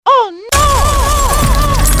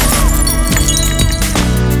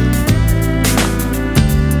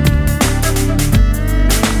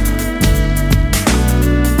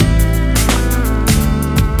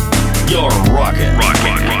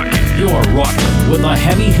with a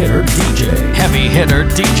heavy hitter DJ. Heavy hitter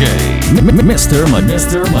DJ. Mr.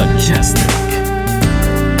 Majestic.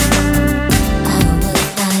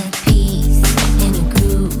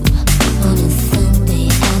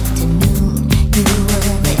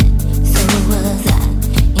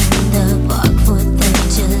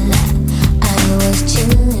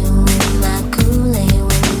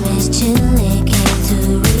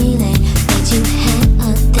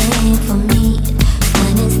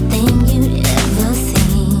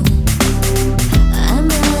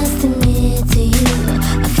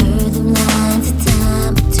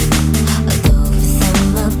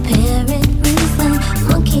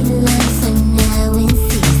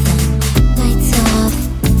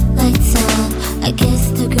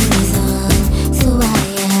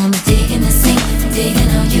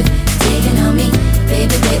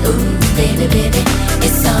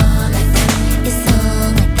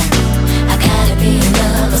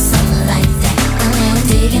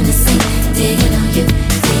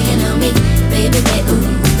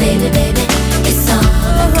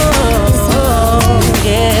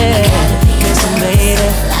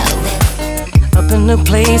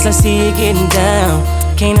 I see you getting down.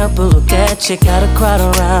 Can't help but look at you, got a crowd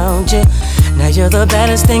around you. Now you're the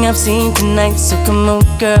baddest thing I've seen tonight. So come on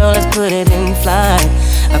girl, let's put it in flight.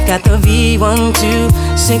 I've got the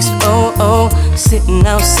V12600 sitting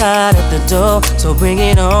outside at the door. So bring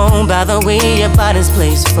it on, by the way your body's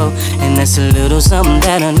placed for. And that's a little something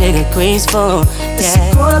that a nigga craves for. It's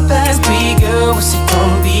 3:15, girl, what's it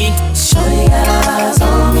gonna be? Shorty got her eyes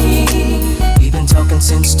on me. Been talking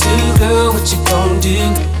since 2, girl, what you gon' do?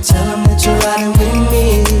 Tell them that you're riding with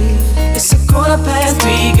me. It's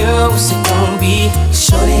 3:15, girl, what's it gon' be?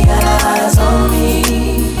 Shorty got her eyes on me.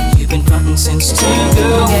 You've been frontin' since 2,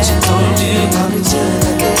 girl, what you gon' do? I'll be chillin'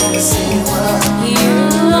 like I never seen one.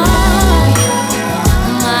 You are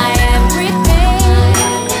my everything.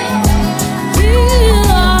 You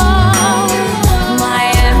are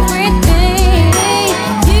my everything.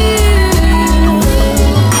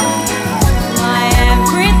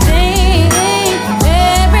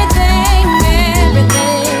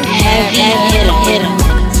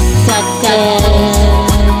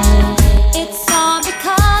 It's all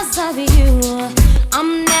because of you.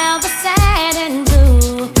 I'm never sad and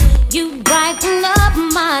blue. You brighten up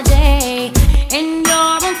my day in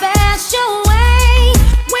your own special way.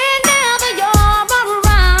 Whenever you're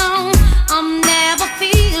around, I'm never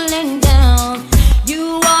feeling down.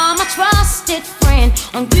 You are my trusted friend.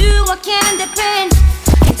 On you I can depend.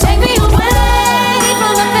 You take me away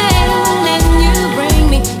from the pain and you bring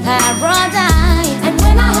me paradise. And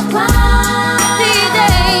when I have cloudy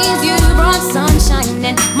days, you brought sunshine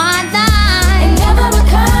in my life. It never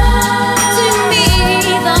occurred to me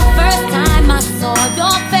the first time I saw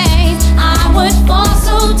your face, I would fall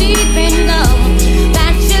so deep in love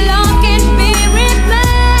that your love can be replaced.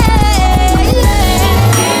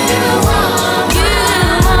 You are,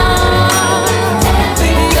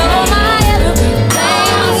 you're my everything.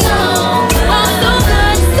 I'm so good, so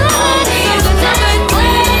good, so good.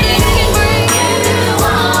 It can bring you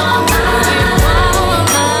are my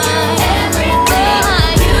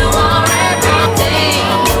everything. You are everything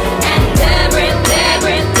and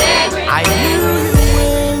everything. I knew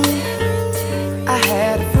when I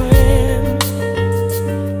had a friend,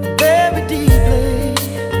 very deeply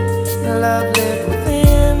love lived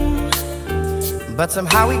within. But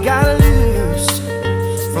somehow we got loose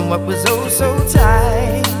from what was oh so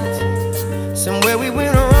tight. Somewhere we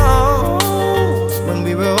went wrong when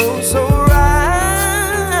we were oh so right.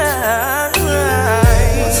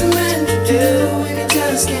 What's a man to do when he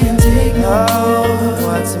just can't take no more?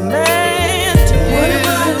 What's a man to do? What am I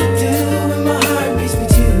to do when my heart beats me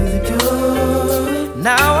to the door?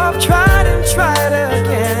 Now I've tried and tried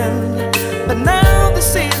again, but now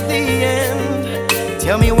this is the end.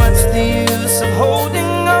 Tell me what's the use of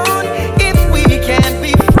holding on if we can't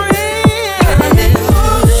be friends? I can't let go.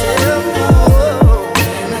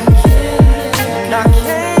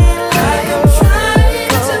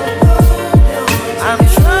 I'm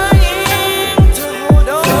trying to hold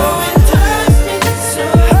on.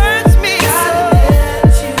 It hurts me so.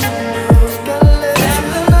 Gotta let you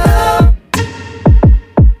know.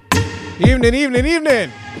 Evening.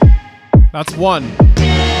 That's one.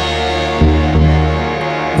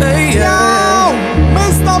 Hey, Yo,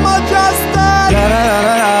 Mr. Majestic. La la la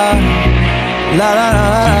la la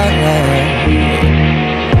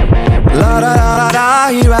la la la.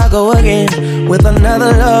 Here I go again with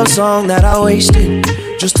another love song that I wasted.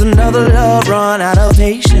 Just another love run out of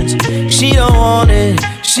patience. She don't want it,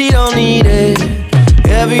 she don't need it.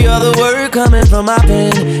 Every other word coming from my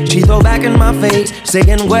pen, she throw back in my face,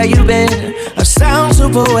 saying where you been. sounds so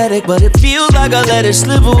poetic, but it feels like I let it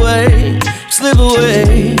slip away, slip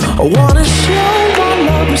away. I wanna show my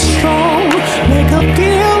love is strong, make her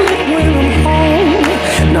feel it when I'm home.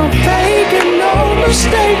 No faking, no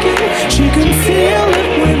mistaking, she can feel it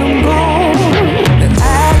when I'm gone. The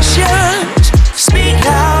actions speak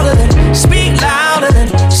louder than, speak louder than,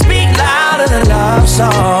 speak louder than love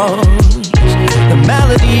songs. The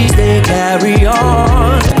melodies they carry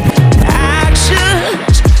on.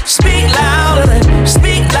 Actions speak louder than,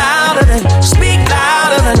 speak louder than, speak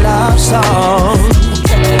louder than love songs.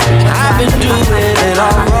 I've been doing it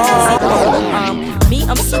all wrong. Me,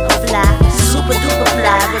 I'm super fly, super duper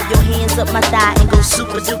fly. Rub your hands up my thigh and go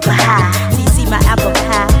super duper high. TC my apple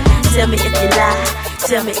pie. Tell me if you lie.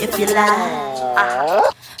 Tell me if you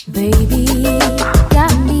lie. Baby,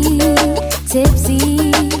 got me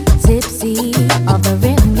tipsy, tipsy,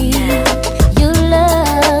 offering me your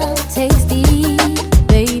love, tasty.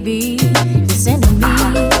 Baby, you're sending me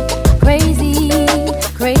crazy,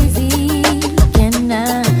 crazy. Can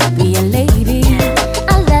I be a lady?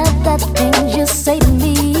 I love the things you say to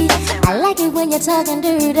me. I like it when you're talking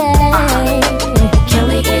dirty. Can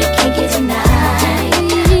we get kinky tonight?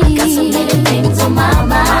 Got so many things on my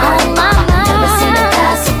mind. Never seen a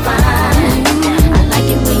guy so fine. I like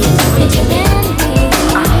it when you do it.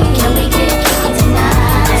 Can we get kinky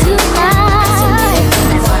tonight? Got so many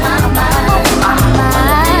things on my mind.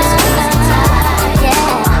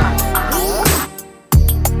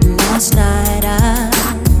 Last night I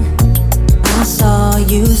saw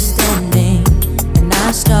you standing, and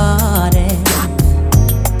I started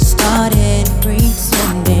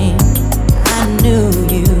pretending I knew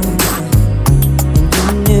you,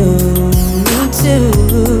 and you knew me too.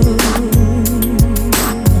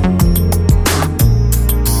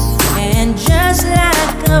 And just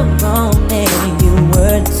like a Roman, you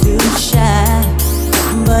were too shy,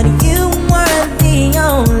 but you weren't the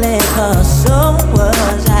only cause, so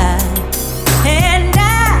was I. And I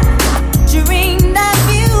dreamed of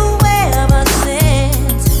you ever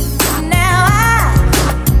since. Now I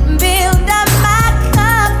build up my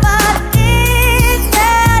confidence.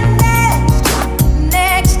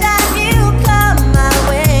 Next time you come my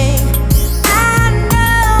way, I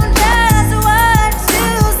know just what to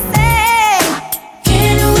say.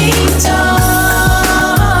 Can we talk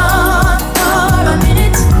for a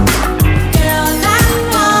minute? Girl, I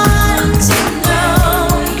want to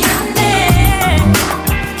know your name.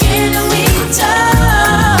 Can we talk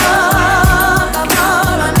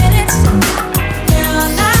for a minute?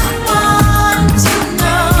 Girl, I want to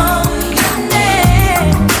know your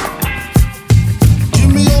name.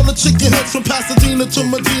 Give me all the chicken heads from Pasadena to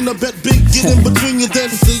Medina. Bet big, get in between you, then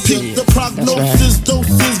see the prognosis,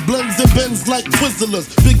 doses, blends and bends like Twizzlers.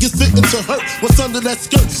 Biggest fitting to hurt what's under that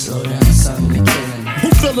skirt. Who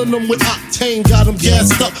filling them with octane? Got them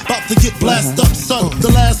gassed up, about to get blasted up, son. The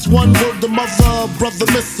last one word the mother, brother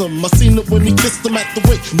miss him. I seen it when he kissed him at the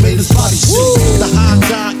wake, made his body shake. The high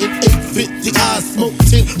guy in 850 eyes, smoke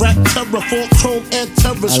tint, rap terror, full chrome and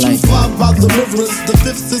terror. Streets fly by the rivers, the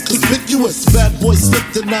fifth is conspicuous. Bad boy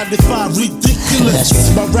slipped in 95, ridiculous.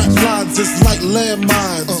 My rap lines is like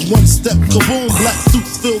landmines. One step, kaboom, black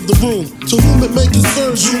suits fill the room. To whom it may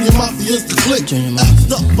concern, Junior Mafia's the click. Act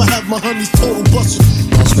up, I have my honeys total busted.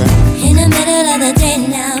 In the middle of the day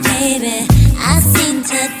now, baby, I seem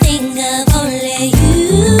to think of only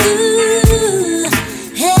you.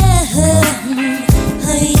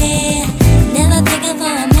 Oh yeah, never thinking for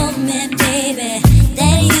a moment, baby,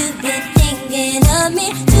 that you've been thinking of me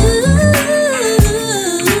too.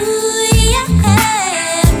 Yeah,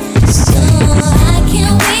 so I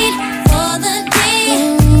can't wait for the day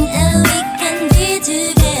that we can be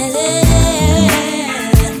together.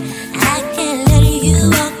 I can't let you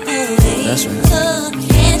walk away. That's right. Oh,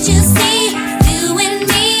 can't you see, you and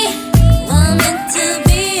me were meant to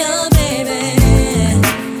be your baby,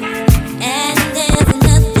 and there's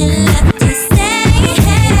nothing left to say.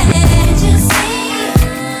 Can't you see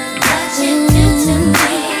what you do to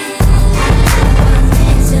me?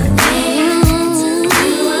 Meant to be to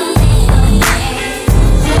you and me, yeah.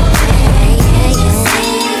 Can't you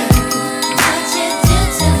see what you do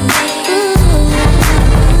to me?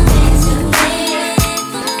 Meant to be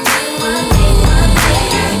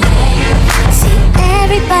See,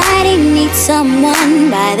 everybody needs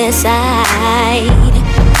someone by their side,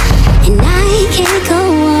 and I can't go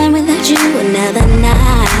on without you another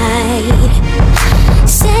night.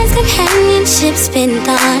 Since companionship's been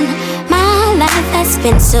gone, my life has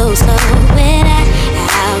been so slow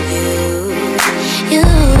without you.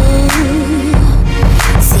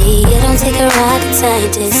 See, it don't take a rocket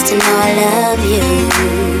scientist to know I love you,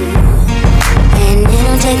 and it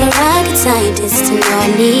don't take a rocket scientist to know I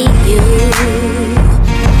need you.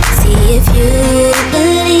 See if you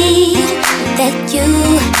believe that you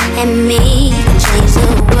and me can change the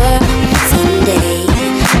world someday.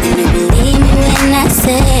 And you believe me when I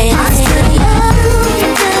say I still love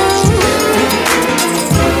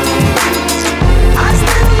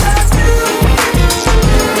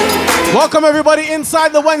you. Welcome everybody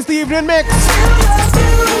inside the Wednesday evening mix.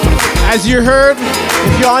 As you heard,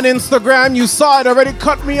 if you're on Instagram, you saw it already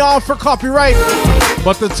cut me off for copyright.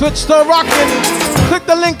 But the Twitch still rocking. Click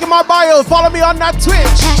the link in my bio. Follow me on that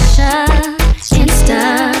Twitch. Passion,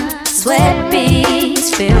 Insta, sweat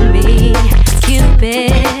beats, feel me,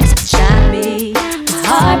 Cupid, shot me, my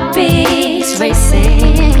heart beats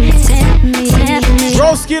racing, tempt me.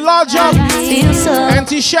 Broski Lodge up.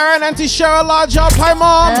 Auntie Sharon Lodge up. Hi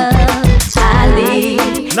mom.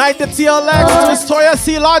 Night the TLX, Miss Toya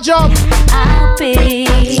C Lodge up. I'll be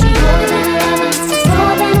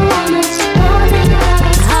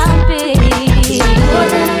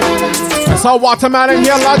I saw Watermelon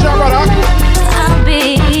here, Lodge up, brother. I'll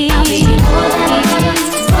be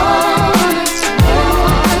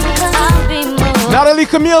Natalie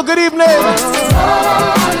Camille, good evening.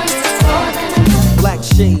 Black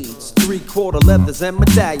shades, 3/4 leathers and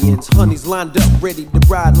medallions. Honeys lined up, ready to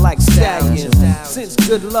ride like stallions. Since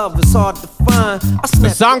good love is hard to find, The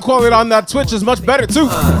sound quality on that Twitch is much better too.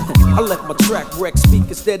 I let my track wreck speak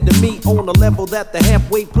instead to me on a level that the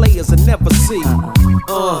halfway players will never see.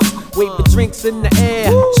 Wave the drinks in the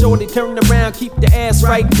air. Shorty turn around, keep the ass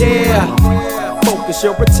right there. Focus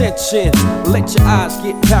your attention. Let your eyes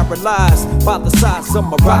get paralyzed by the size of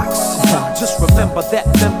my rocks. Just remember that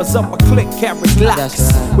members of my clique carry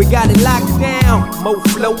Glocks. We got it locked down. Mo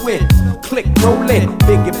flowing, click rolling,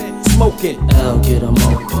 big smoking. I'll get 'em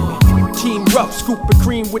open. Team rough, scooping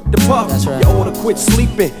cream with the puff. You oughta quit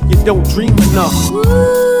sleeping, you don't dream enough. ooh,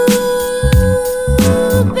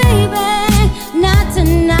 baby, not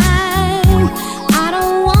tonight. I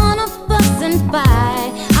don't wanna fuss and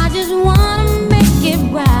fight. I just wanna make it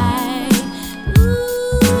right.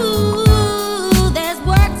 Ooh, there's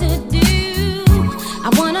work to do. I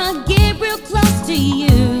wanna get real close to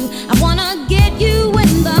you. I wanna get you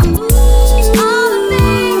in the mood. All the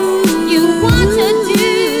things you want to do.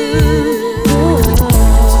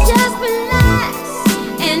 Just relax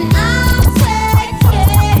and I'll take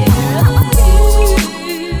care of you.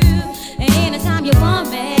 Anytime you want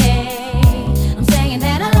me, I'm saying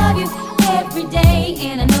that I love you every day,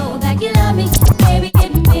 and I know that you love me, baby,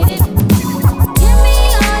 admit it. Give me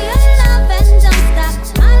all your love and don't stop.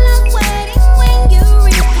 I love waiting when you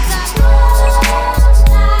reach the top.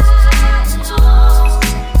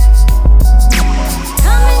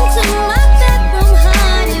 Come into my bedroom,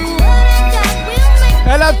 honey. What I got will make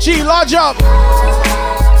LFG Lodge up.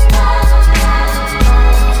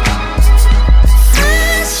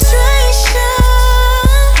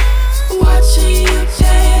 Watching you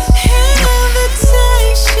dance, invitation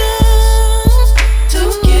to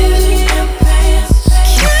get in your pants.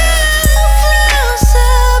 Come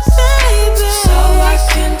closer, baby, so I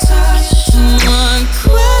can touch. One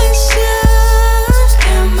question,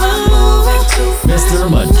 am I moving too fast? Mr.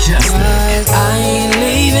 Majestic. I ain't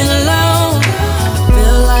leaving alone.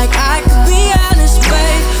 Feel like I could be honest,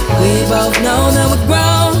 babe. We both know that we're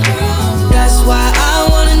grown. That's why I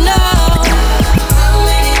wanna know, how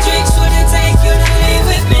many drinks would it take you to leave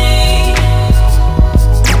with me?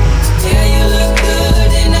 Yeah, you look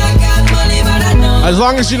good and I got money, but I know As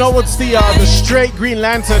long as you know what's the straight Green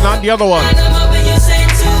Lantern, not the other one. I'm up and you say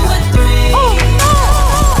 2 or 3.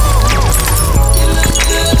 You look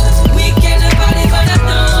good, weekend body, but I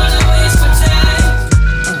don't wanna waste my time.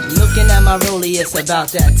 Looking at my rollie, it's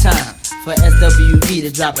about that time for SWV to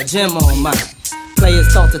drop a gem on mine.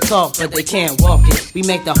 Players talk to talk, but they can't walk it. We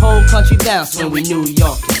make the whole country bounce when we New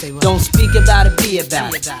York it. Don't speak about it, be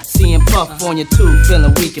about it. Seeing Puff on your tube,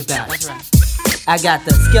 feeling weak about it. I got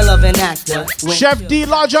the skill of an actor. Chef D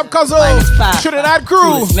Lodge up, cuzzo. Trinidad crew.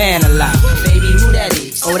 Coolest man alive. Baby, who that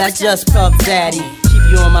is? Oh, that's just Puff Daddy. Keep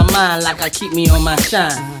you on my mind like I keep me on my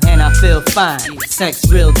shine. And I feel fine. Sex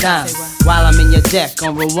real dimes. While I'm in your deck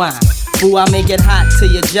on rewind. Boo, I make it hot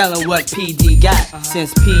till you're gelling what PD got.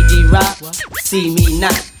 Since PD rock, see me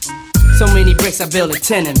not. So many bricks, I build a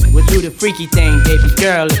tenement. We'll do the freaky thing, baby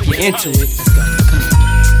girl, if you're into it. Let's go.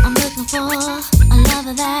 I'm looking for a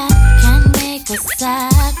lover that can make a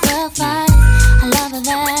sacrifice. A lover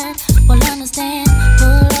that will understand,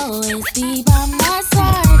 who'll always be by my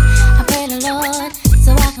side. I pray the Lord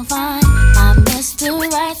so I can find my Mr.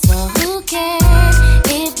 Right. So who can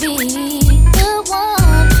it be the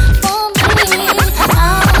one for me? I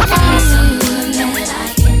need someone that I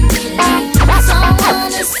can believe,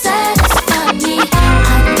 someone to satisfy.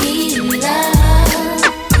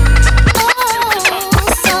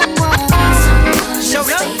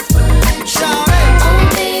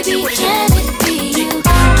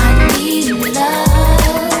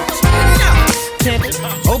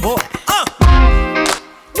 Oh boy.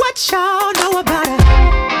 What y'all know about a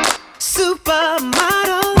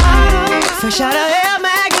supermodel? Fresh out of Elle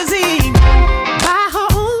magazine. Buy her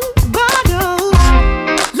own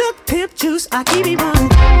bottles. Look, pimp juice, I keep it on.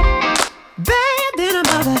 Bad than a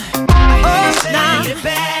mother. Oh, nah. You're a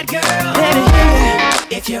bad girl.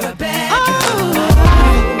 If you're a bad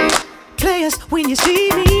girl. Players, when you see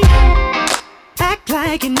me, act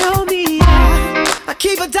like you know me. I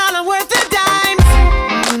keep $1 worth of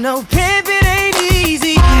dimes. You know, pimpin' ain't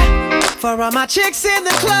easy. For all my chicks in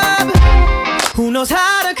the club, who knows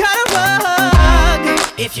how to cut a rug?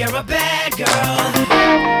 If you're a bad girl,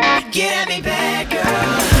 get at me, bad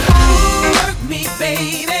girl. Work me,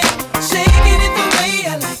 baby, shaking it the way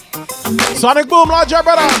I like. Sonic Boom, large up,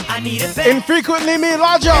 brother. I need a bad. Infrequently me,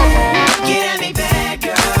 large up. Get at me, bad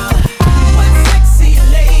girl. What sexy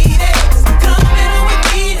ladies coming on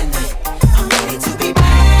with me tonight? I'm ready to be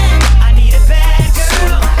bad. I need a bad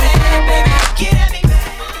girl, bad baby. Get at me, bad.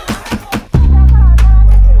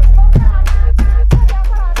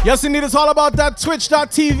 Yes, indeed, it's all about that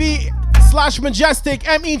twitch.tv/majestic,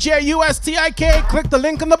 MEJUSTIK. Click the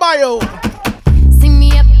link in the bio. See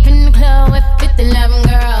me up in the club with 50-11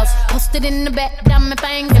 girls. Posted in the back, diamond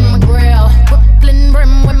things in my grill. Brooklyn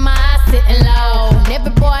brim with my eyes sitting low. And every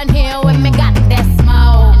boy in here with me got that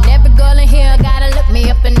smoke. And every girl in here gotta look me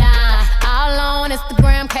up and down. All on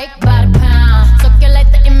Instagram, cake by the pound. Circulate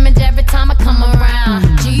the image every time I come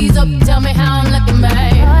around. G's up, tell me how I'm looking,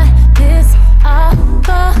 babe. This all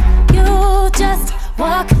for you, just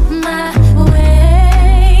walk my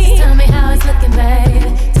way. Just tell me how it's looking,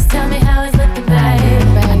 babe. Just tell me how it's looking,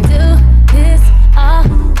 babe. I do this all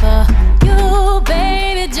for you,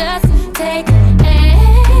 baby. Just take aim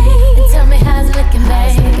and tell me how it's looking,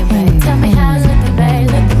 babe. Tell me how it's looking, babe.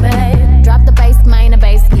 Looking, babe. Drop the bass, main the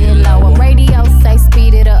bass get lower. Radio say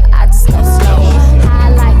speed it up, I just go slower. High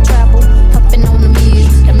like trouble, puffin' on the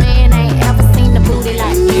music. The man ain't ever seen the booty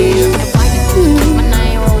like this. And why you keep my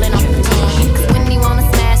name rolling off the tongue? 'Cause when he wanna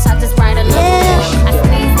smash, I just write a love song. I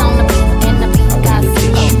squeeze on the beat and the beat got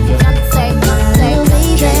slow. Don't say, baby.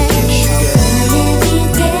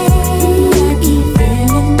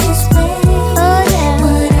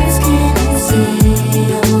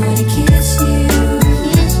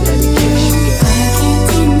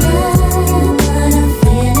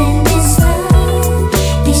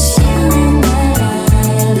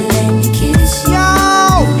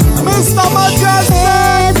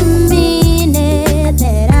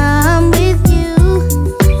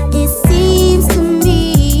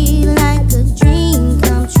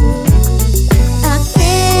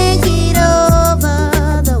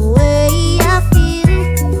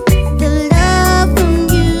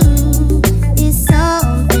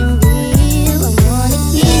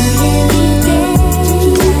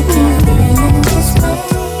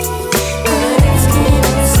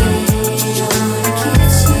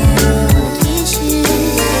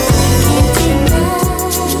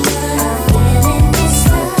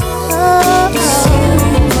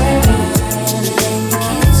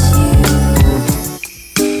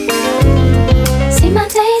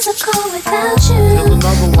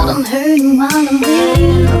 I'm hurting while I'm with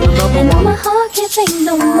you, and now my heart can't take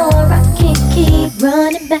no more. I can't keep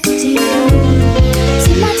running back to you.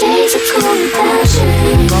 See, my days are cold without you.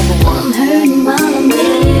 I'm hurting while I'm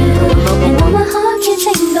with you, and now my heart can't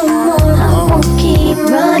take no more. I won't keep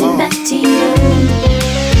running back to you.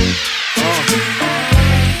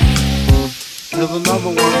 Here's another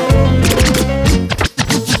one.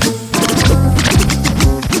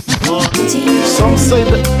 Some say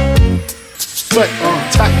that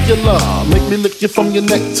spectacular, make me lick you from your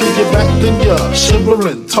neck to your back, then you're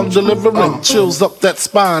shivering, tongue delivering, chills up that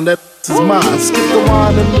spine, that is mine. Skip the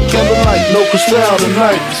wine and the candlelight, no crystal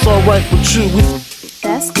tonight. It's alright with you,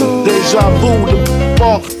 That's cool. Deja vu, the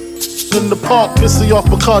bark in the park, pissing off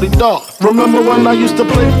Bacardi Dark. Remember when I used to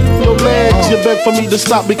play your legs? You begged for me to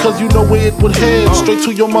stop because you know where it would head. Straight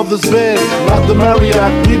to your mother's bed, not the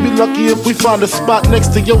Marriott. We'd be lucky if we found a spot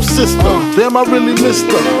next to your sister. Damn, I really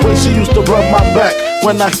missed her. Way she used to rub my back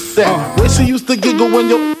when I hit that. Way she used to giggle when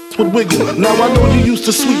your would wiggle. Now I know you used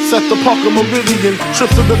to sweets at the Parker Meridian,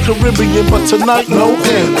 trips to the Caribbean, but tonight no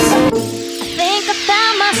ends. I think I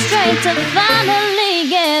found my strength to finally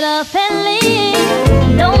get up and leave.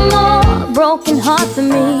 No more broken heart for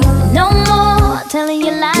me. No more telling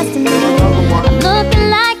you lies to me. I'm looking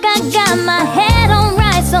like I got my head on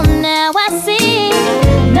right, so now I see.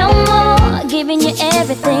 No more giving you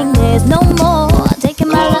everything. There's no more taking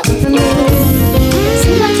my love from me.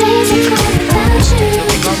 See, my days are cold without you.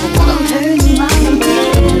 I'm hurting while I'm with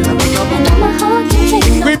you, and now my heart can't take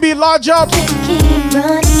no more. We be large up. Keep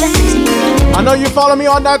running back to you. I know you follow me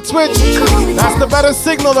on that Twitch. That's the better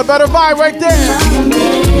signal, the better vibe right there.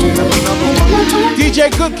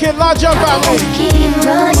 DJ Good Kid, Lodge Up family.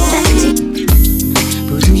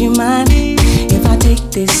 But do you mind if I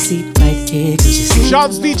take this seat right here?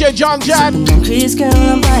 Shouts DJ John Jack. Chris, girl,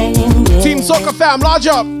 I'm biting, yeah. Team Soca Fam, Lodge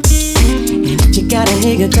Up. And if you got a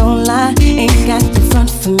nigga, don't lie, ain't got the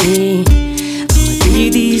front for me. I'ma give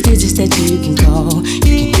you these digits that you can call.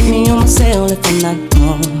 You can hit me on my cell if I'm not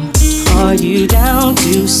home. Are you down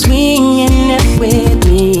to swinging it with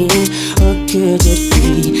me? Or could you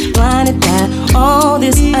be blinded by all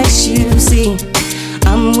this ice you see?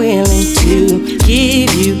 I'm willing to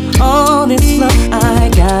give you all this love I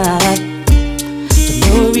got, but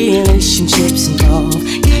no relationships involved.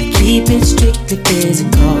 Gotta keep it strictly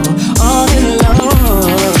physical all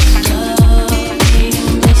alone.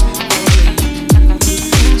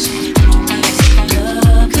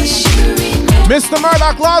 Mr.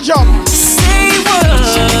 Murdoch, Lodge Up. Say what?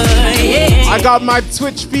 Yeah. I got my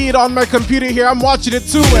Twitch feed on my computer here. I'm watching it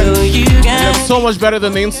too, and it's so much better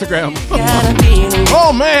than the Instagram.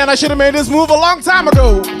 Oh man, I should have made this move a long time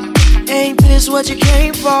ago. Ain't this what you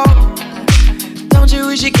came for? Don't you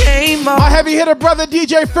wish you came more? My heavy hitter brother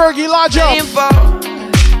DJ Fergie, Lodge Up.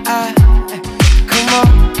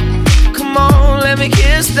 Come on, let me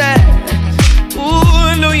kiss that. Ooh,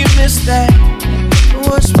 I know you missed that.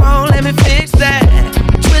 What's wrong? Let me fix that.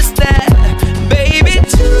 Twist that. Baby,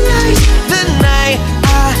 tonight's the night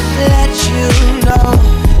I let you know.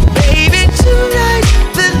 Baby, tonight's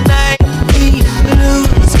the night we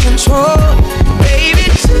lose control. Baby,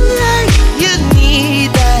 tonight you need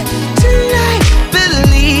that. Tonight,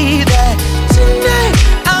 believe that. Tonight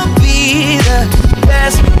I'll be the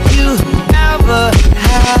best you ever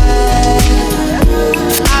had.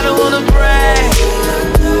 I don't wanna brag,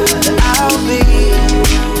 but I'll be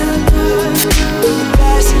the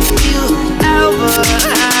best you ever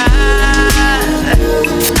had.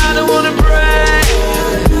 I don't wanna brag,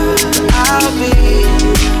 but I'll be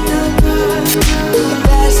the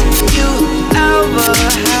best you ever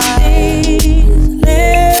had. These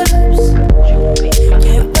lips,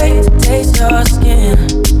 can't wait to taste your skin,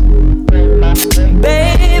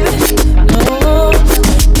 baby. No,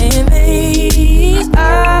 in these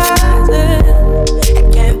eyes, I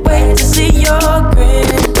can't wait to see your grin.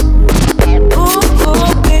 Ooh,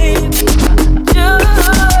 baby,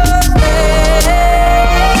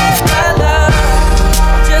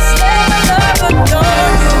 just let my love adore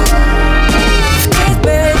you. Please,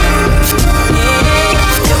 baby, you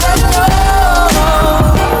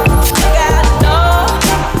gotta know,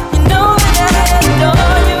 you know that I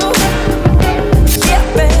adore you. Yeah,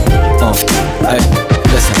 baby. Hey,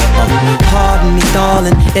 listen, pardon me,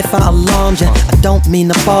 darling, if I alarmed you. I don't mean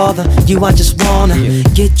to bother you, I just wanna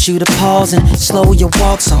get you to pause and slow your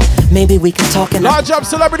walk so maybe we can talk and Lodge Up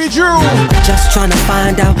Celebrity Drew. I'm just trying to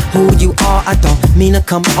find out who you are. I don't mean to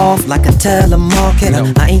come off like a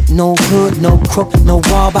telemarketer. I ain't no hood, no crook, no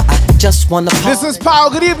robber. I just wanna This is Paul,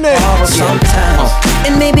 good evening. Sometimes,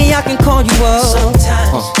 and maybe I can call you up.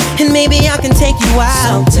 Sometimes, and maybe I can take you out.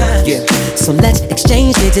 Sometimes, so let's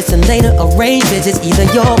exchange digits and later arrange visits, either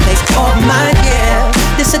your place or mine. Yeah,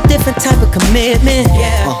 this a different type of commitment.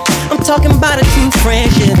 I'm talking about a true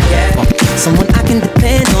friendship. Someone I can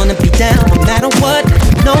depend on and be down no matter what.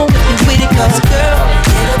 No, if you with it, cause girl,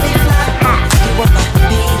 it'll be fly. You want my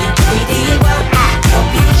BDY. Don't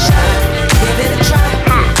be shy, give it a try.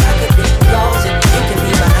 I could be yours and you can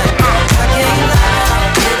be mine. I can't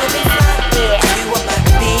lie, it'll be fly. You want my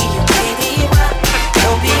BDY.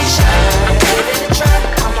 Don't be shy, give it a try.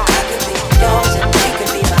 I could be yours and you can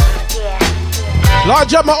be mine.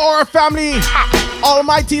 Lodge Up my Aura family.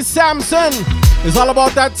 Almighty Samson is all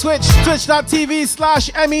about that Twitch. Twitch.tv/MEJUSTIK.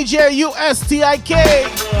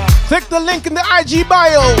 Click the link in the IG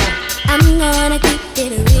bio. I'm gonna keep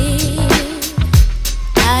it real.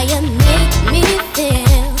 How you make me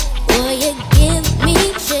feel, will you give me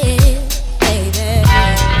chill, baby?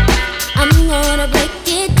 I'm gonna break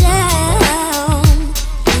it down.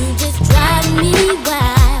 You just drive me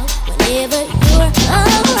wild whenever you're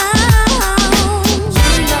around.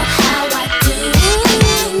 You know how I do.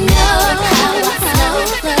 You know how I know.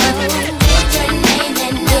 Get your name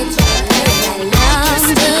and number and I'm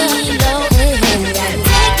still low.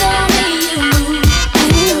 Take on me,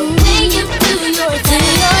 you move.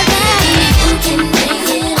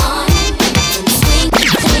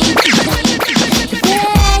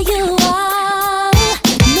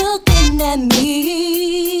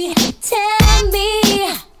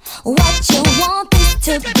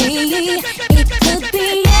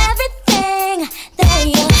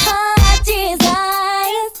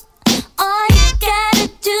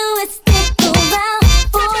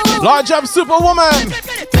 Large up Superwoman.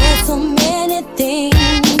 There's so many things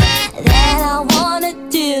that I wanna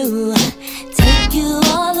do. Take you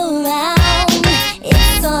all around.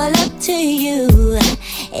 It's all up to you.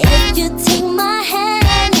 If you take my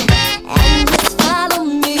hand and just follow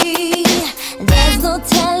me, there's no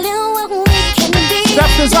telling what we can be.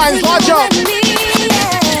 Step Designs, large up.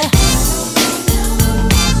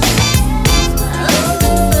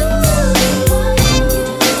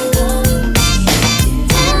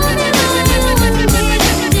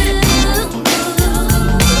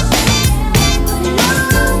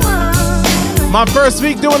 My first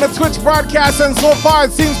week doing a Twitch broadcast, and so far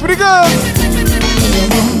it seems pretty good. You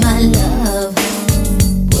want my love?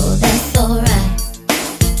 Well, that's alright.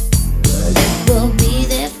 Well, it will be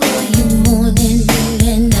there for you more than you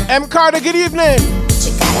and I. M. Carter, good evening. But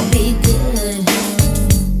you gotta be good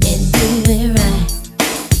and do it right.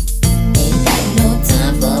 Ain't got no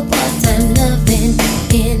time for part-time loving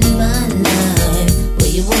in my life. Well,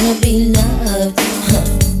 you wanna be loved?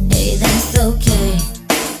 Hey, that's okay.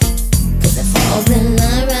 Falls in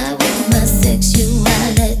line right with my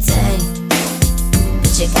sexuality.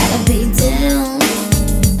 But you gotta be down,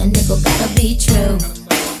 a nickel gotta be true.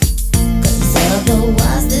 Cause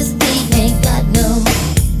otherwise this beat ain't got no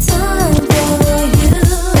time for you.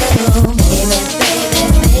 Baby,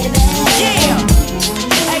 baby, baby. Yeah!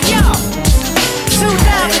 Hey yo!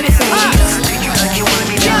 2000 is hot!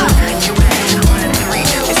 Yeah!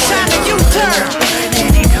 It's time to U-turn!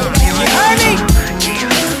 You heard me?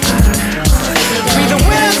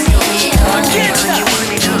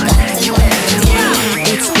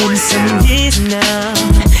 It's been some years now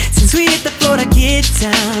since we hit the floor to get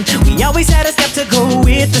down. We always had a step to go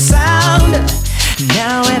with the sound.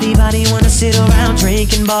 Now everybody wanna sit around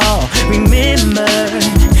drinking ball. Remember,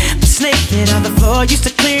 the snake on the floor used to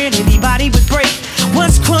clear and everybody would break.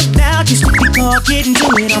 Once crunked out, used to be called getting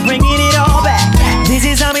to it. I'm bringing it all back. This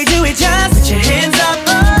is how we do it. Just put your hands up,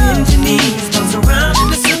 bend your knees, bounce around in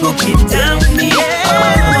the circle, get down with me.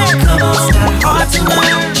 Yeah. Come on, it's not hard to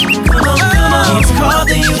learn. Come on, it's called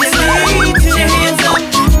the unity. Put your hands up,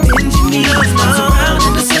 bend your knees, bounce around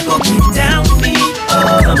in the circle, get down with me.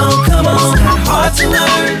 Come on, it's not hard to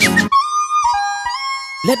learn.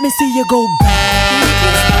 Let me see you go back.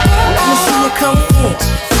 Let me see you come in.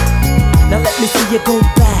 Now let me see you go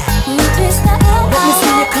back. Let me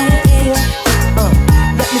see you come in.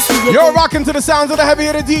 Let me see you. You're rocking to the sounds of the heavy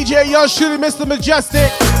hitter DJ. You're shooting Mr. Majestic.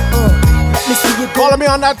 Let me see you go. Follow me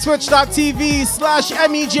on that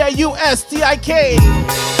twitch.tv/MEJUSTIK.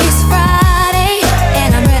 It's Friday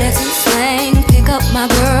and I'm ready to sing. Pick up my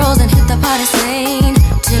girls and hit the party scene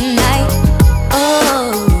tonight.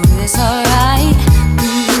 Oh, it's alright.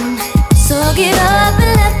 So get up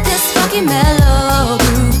and let this funky mellow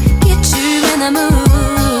groove get you in the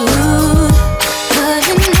mood. 'Cause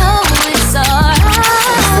you know it's alright.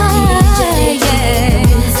 Yeah.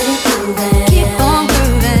 Keep on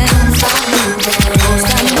grooving. Stop moving.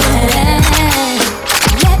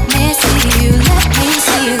 Let me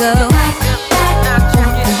see you go. Go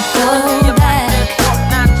back.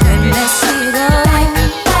 Let me see you go.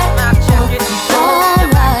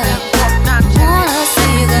 Alright. Wanna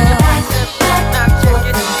see you go.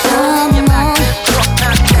 Come on.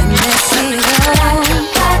 Let me see you go.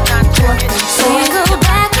 See you go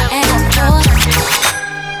back and forth.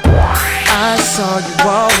 I saw you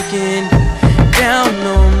walking down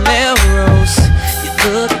on Melrose. You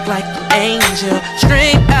look like an angel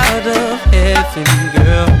straight out of heaven,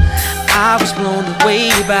 girl. I was blown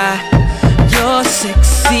away by your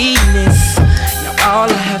sexiness. Now all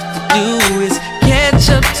I have to do is catch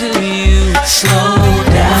up to you. Slow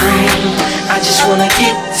down, I just wanna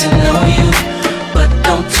get to know you. But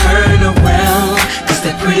don't turn around, 'cause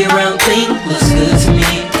that pretty round thing looks good to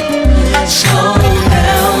me. Slow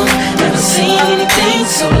down, never seen anything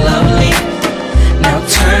so lovely. Now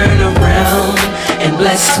turn around and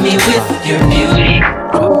bless me with your beauty.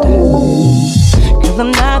 'Cause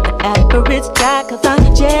I'm not the average guy, 'cause I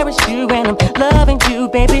cherish you and I'm loving you,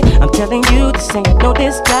 baby. I'm telling you this ain't no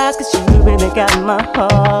disguise, 'cause you really got my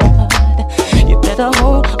heart. You better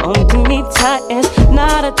hold on to me tight, it's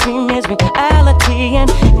not a dream, it's reality. And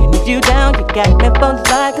if you down, you got me for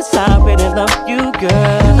life, 'cause I really love you,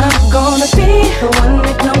 girl. I'm gonna be the one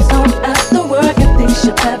that comes home after work and thinks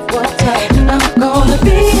you have what time. I'm gonna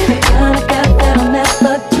be the kind of guy that'll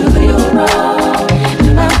never do you wrong.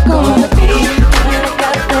 I'm gonna be the kind of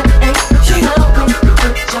guy that ain't always the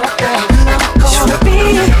good job done. I'm gonna be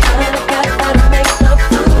the kind of guy that'll make love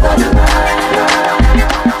through the night.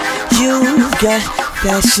 You've got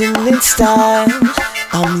fashion and style.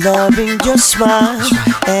 I'm loving your smile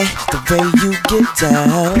and the way you get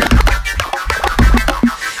down.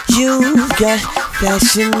 You got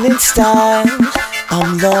fashion and style.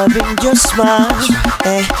 I'm loving your smile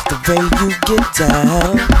and the way you get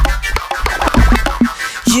down.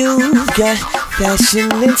 You got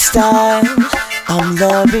fashion and style. I'm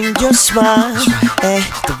loving your smile and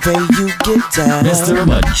the way you get down. Mr.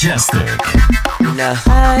 Majestic. Now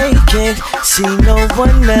I can't see no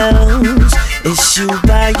one else. It's you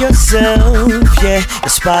by yourself, yeah, in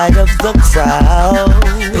spite of the crowd.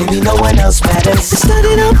 Baby, no one else matters.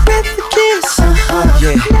 Started off with a kiss,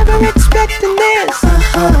 yeah. Never expecting this,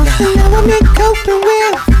 and now I'm in coping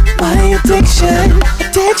with my addiction.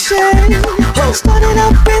 Started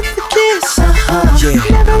off with a kiss, yeah.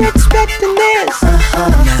 Never expecting this,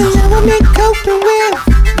 and now I'm in coping with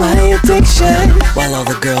my addiction. While all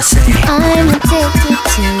the girls say, I'm addicted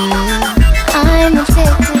to you. I'm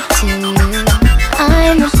addicted to you.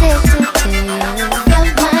 I'm addicted to you.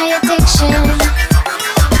 You're my addiction.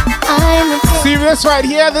 I'm addicted. See this right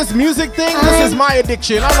here, this music thing, this is my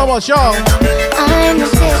addiction. I don't know about y'all. I'm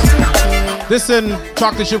addicted to you. This and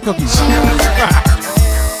chocolate chip cookies.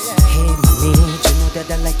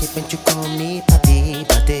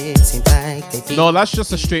 No, that's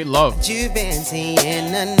just a straight love.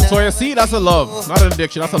 So you see, that's a love, not an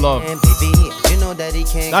addiction, that's a love.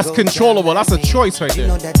 That's controllable, that's a choice right there.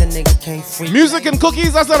 Music and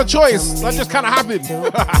cookies, that's not a choice, that just kind of happened.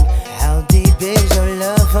 How deep is your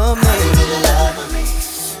love for me?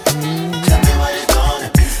 Tell me what it's gonna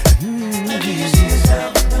be. Do you see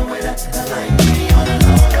yourself the way that the light be on the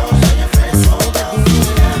low low? So your friends hold on.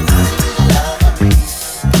 Love me.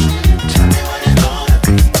 Tell me what it's gonna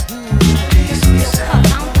be. Do you see yourself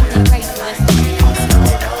the way that the light be on the low low?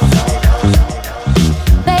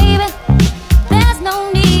 Baby, there's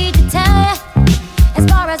no need to tell you. As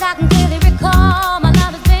far as I can clearly recall, my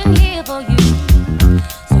love has been here for you.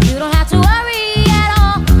 So you don't have to worry at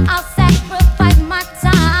all. I'll sacrifice my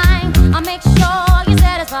time. I'll make sure you're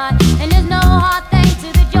satisfied. And there's no hard thing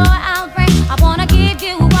to the joy I'll bring. I wanna give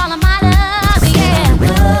you all of my love, yeah.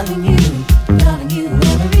 Loving you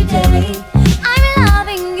every day. I'm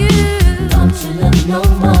loving you. Don't you love no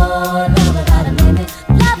more? Love without a limit.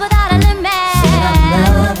 Love without a limit. Said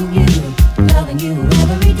I'm loving you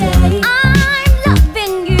every day. I'm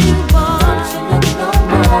loving you, boy. Don't you love no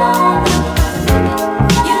more?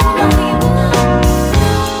 You know.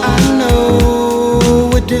 I know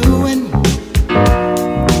we're doing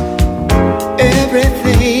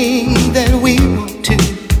everything that we want to.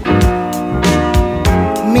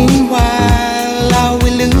 Meanwhile, are we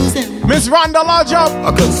losing? Miss Rhonda Lodge-up.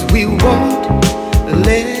 Cause we won't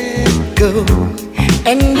let go.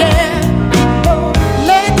 And yeah,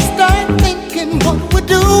 let's start thinking what we're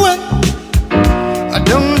doing.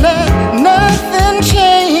 Don't let nothing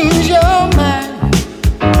change your mind.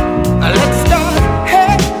 Let's start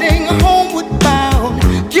heading homeward bound.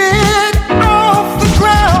 Get off the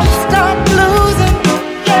ground. Stop losing,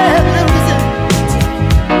 yeah, losing.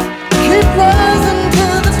 Keep rising to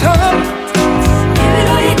the top. Give it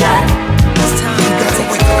all you got. It's time. You gotta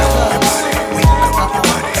wake up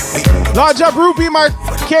everybody. Lodge-up Rupee, my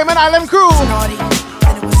Cayman Island crew. Naughty,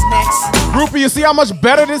 and it was next. Rupee, you see how much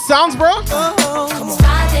better this sounds, bro? Come on.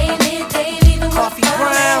 Coffee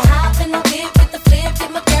Brown.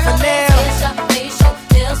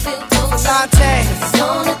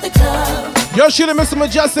 Yo, shooting Mr.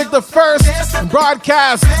 Majestic, the first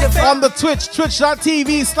broadcast on the Twitch,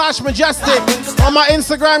 twitch.tv/majestic. On my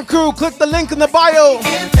Instagram crew, click the link in the bio.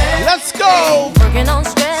 Let's go. Working on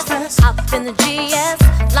stress, up in the GS.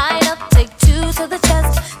 Line up, take two to the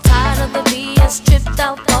chest. Tired of the BS, tripped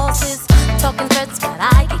out bosses. Talking threats, but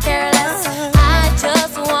I could care less. I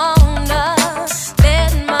just wanna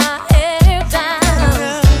let my hair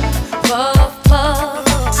down. Puff, puff,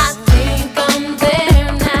 I think I'm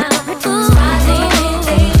there now. Smiling,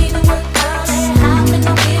 they even work out. I'm in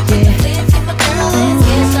the whip, keep my girl. Let's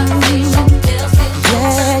get some fish, feels good.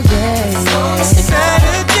 Yeah, yeah, yeah.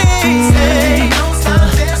 Saturday, don't stop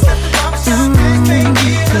dancing.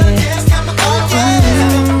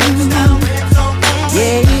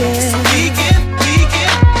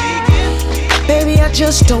 Baby, I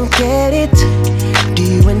just don't get it. Do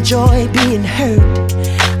you enjoy being hurt?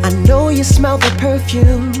 I know you smell the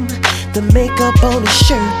perfume, the makeup on his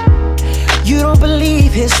shirt. You don't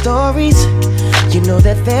believe his stories. You know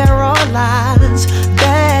that there are lies.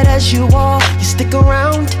 Bad as you are, you stick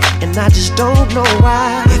around, and I just don't know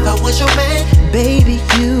why. If I was your man, baby,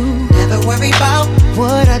 you never worry about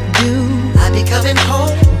what I do. I'd be coming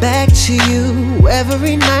home back to you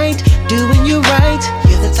every night, doing you right.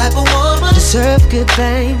 You're the type of woman deserve good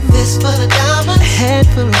fame. Fist full of diamonds, a head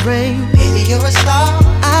full of rain. Baby, you're a star.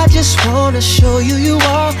 I just wanna show you you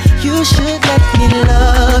are. You should let me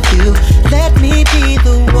love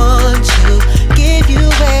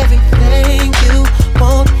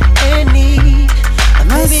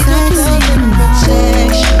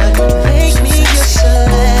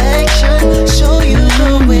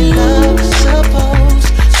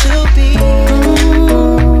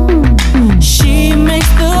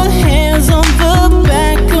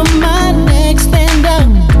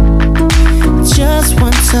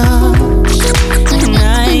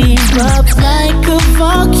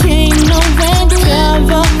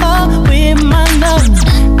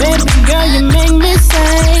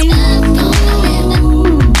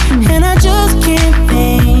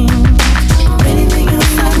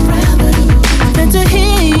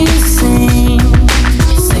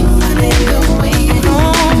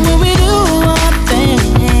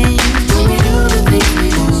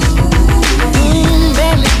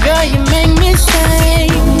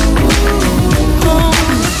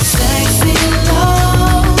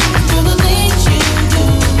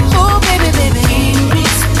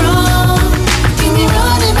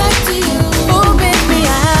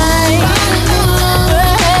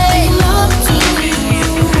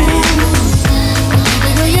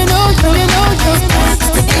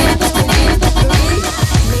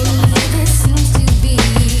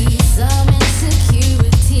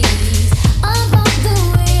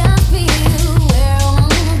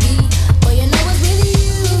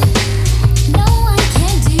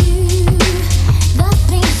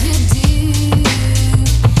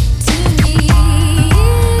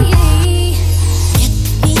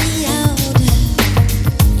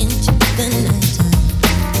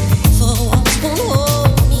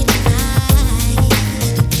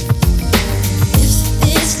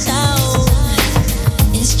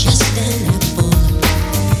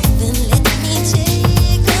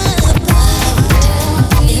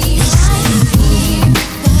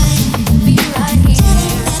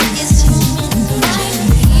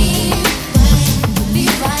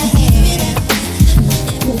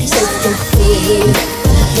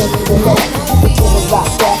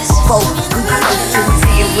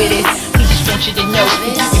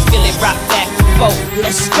for.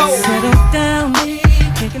 Let's go. Settle down,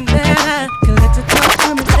 thinking that I can let you talk to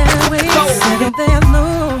me that way. Settle there, no.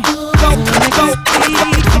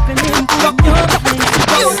 Keeping it in your place.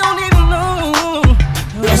 You don't even know.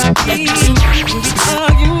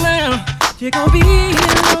 You're gonna be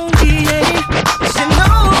alone, yeah. She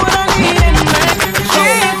know what I need and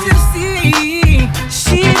can't you see?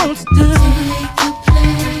 She wants to take your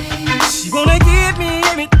place. She wanna give me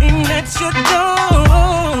everything that you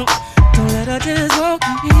don't. Don't let her just walk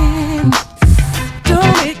in.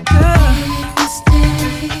 Don't make her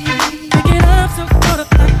mistake. Pick it up so far I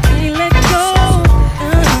can't let go.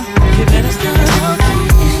 You better start walking.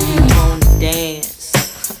 You wanna dance?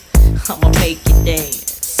 I'ma make you dance.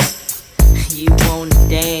 You wanna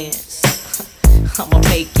dance? I'ma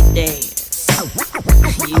make you dance.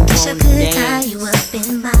 You Wish I wanna could dance? tie you up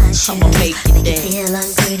in my shoes. I'ma make you Make you dance. feel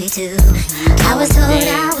unpretty too. I was told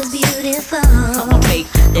I was beautiful. I'ma make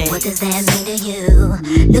you But dance. what does that mean to you?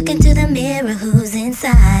 Look into the mirror, who's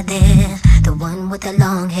inside there? The one with the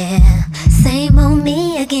long hair. Same old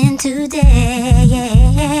me again today.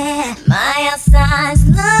 Yeah. My outsides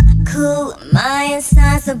look cool, my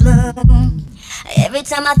insides are blue. Every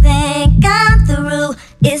time I think I'm through,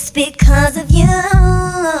 it's because of you.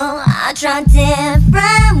 I try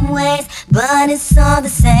different ways, but it's all the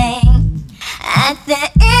same. At the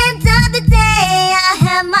end of the day, I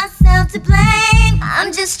have myself to blame.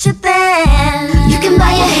 I'm just tripping. You can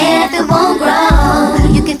buy your hair if it won't grow.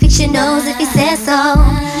 You can fix your nose if you say so.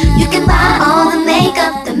 You can buy all the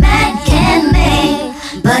makeup the man can make.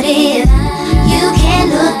 But if you can't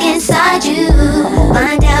look inside you,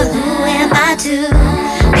 find out who am I to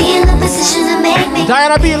be in the position to make me.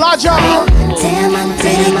 Diana B. Lodge up. Damn, I'm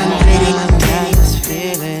pretty, I'm pretty. Got this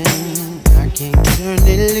feeling I can't turn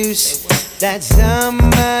it loose. That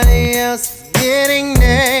somebody else is getting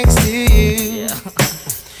next to you.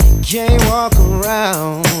 Can't walk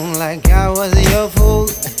around like I was your fool.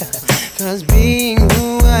 Cause being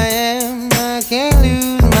who I am, I can't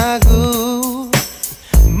lose my cool.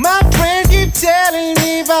 My friends keep telling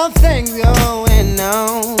me about things going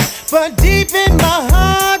on, but deep in my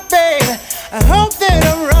heart, babe, I hope that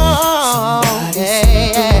I'm wrong.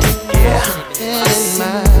 Yeah.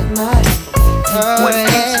 When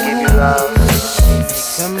beats give you love,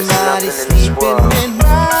 Somebody there's nothing in this world sleeping in my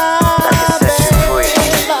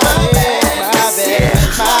that can set you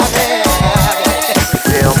free. You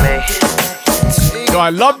feel me? Yo, I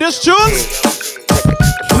love this tune.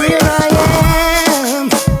 Here I am,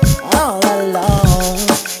 all alone.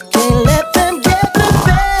 Can't let them get the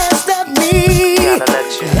best of me. Gotta let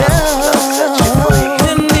you know, love set you free.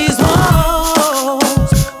 In these walls,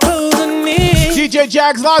 closing in, DJ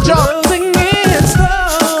Jags Lodge up. closing in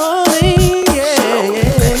slowly, yeah.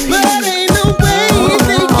 But ain't no way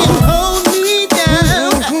they can hold me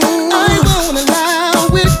down. I won't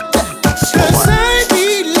allow it, 'cause I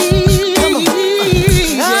believe in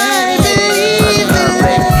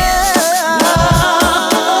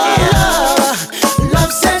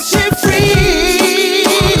love sets you free.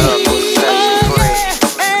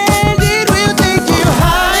 And it will take you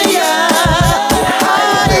higher,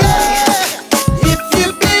 if you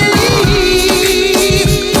believe.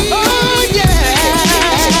 Oh yeah.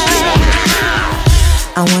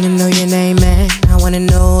 I wanna know your name, man. I wanna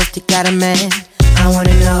know if you got a man. I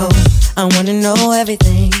wanna know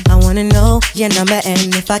everything. I wanna know your number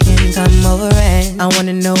and if I can come over, and I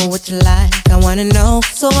wanna know what you like. I wanna know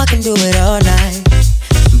so I can do it all night.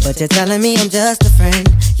 But you're telling me I'm just a friend.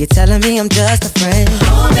 You're telling me I'm just a friend.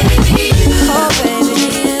 Oh baby, you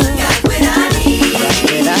got what I need. Got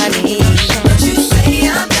what I need. But you say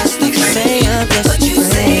I'm just a friend. But you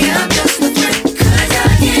say I'm just a friend. 'Cause I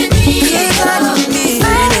can't be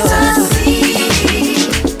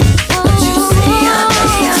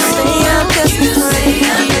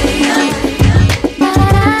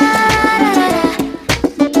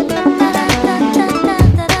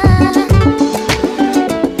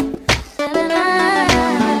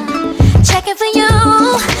Checking for you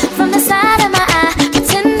from the side of my eye.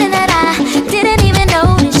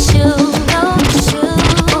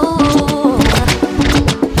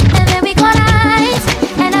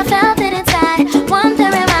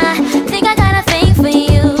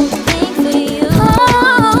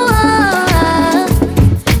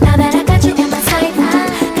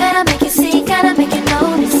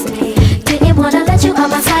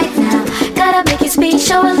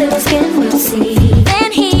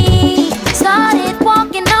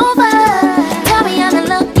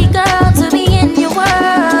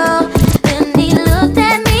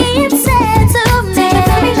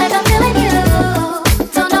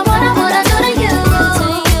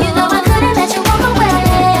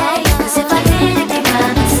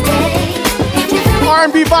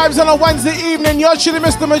 R&B vibes on a Wednesday evening. You're chilling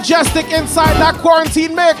Mr. Majestic inside that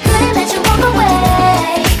quarantine mix. Let you walk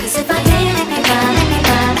away, 'cause if I did, it'd be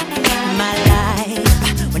My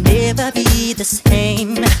life will never be the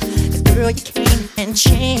same. 'Cause girl, you came and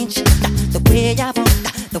changed the way I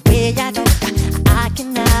want, the way I don't. I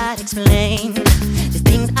cannot explain the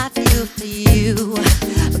things I feel for you.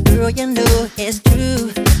 But girl, you know it's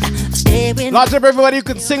true. Stay with Large up, everybody. You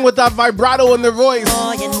can sing with that vibrato in their voice.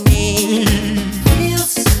 all you need.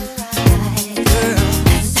 Feels so right, girl.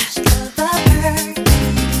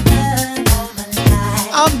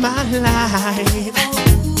 Of my life.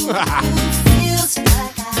 Feels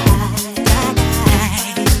like I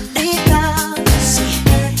deep down.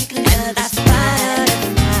 And that's fine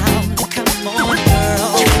now. Come on, girl.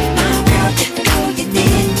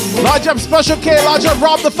 Large up, Special K. Large up,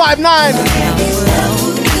 Rob the 5'9".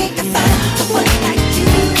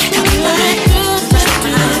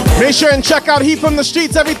 Make sure and check out Heat from the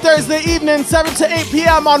Streets every Thursday evening, 7 to 8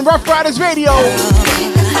 p.m. on Rough Riders Radio.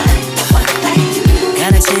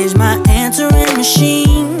 Gotta change my answering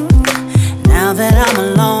machine now that I'm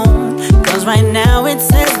alone. 'Cause right now it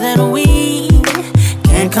says that we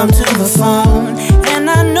can't come to the phone. And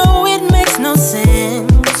I know it makes no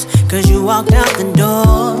sense, 'cause you walked out the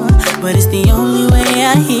door. But it's the only way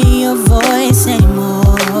I hear your voice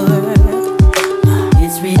anymore.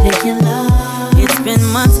 It's ridiculous. It's been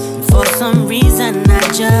months, and for some reason I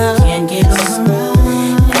just can't get over.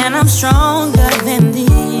 And I'm stronger than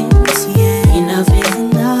this, yeah. Enough is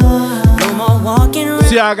enough. No more walking around.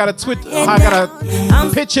 See, I gotta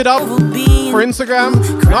pitch it up for Instagram,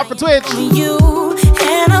 not for Twitch. You,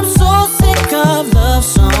 and I'm so sick of love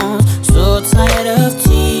songs, so tired of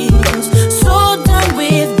tears, so done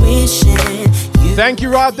with wishing. Thank you,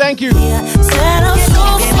 Rob. Thank you. Said I'm so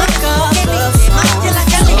sick of love songs,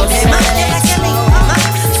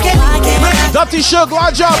 Dutty Shook,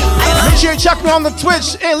 Large up. Make sure you check me on the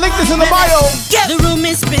Twitch. Hey, link is in the bio. The room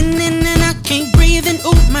is spinning and I can't breathe, and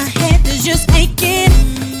ooh, my head is just aching.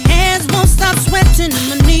 Hands won't stop sweating and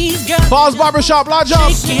my knees got Balls Barbershop, Large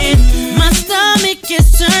up. shaking. My stomach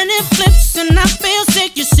is turning flips and I feel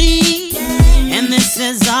sick, you see. And this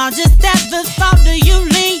is all just at the thought of you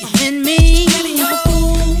leaving me.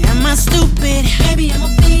 Am I stupid? Maybe I'm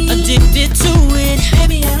addicted to it.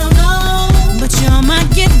 Maybe I don't know. But you're my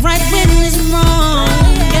get right when it's wrong.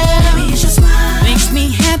 Yeah. Maybe it's your smile makes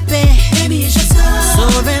me happy. Maybe it's your touch so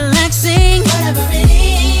relaxing. Whatever it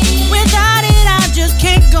is. Without it, I just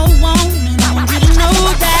can't go on. And I want you to know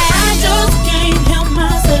that I just can't help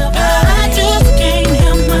myself. I just can't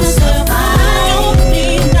help myself. I don't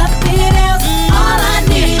need nothing else. All I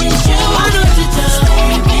need is you. Why don't you just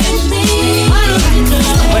stay with me? Why don't you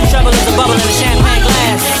just when trouble is a bubble in a champagne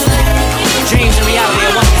glass, dreams and reality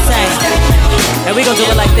are one the same. And we gon' do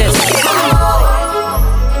it like this.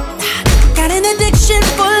 Got an addiction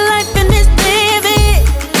for life and it's vivid.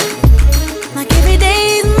 Like every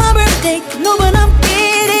day's my birthday, know what I'm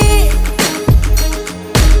getting.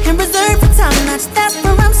 And reserved for time, that's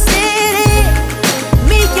where I'm sitting.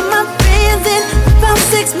 Me and my friends in about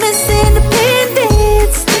 6 Miss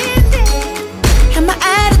Independence. And my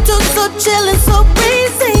attitude so chill and so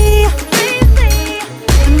breezy.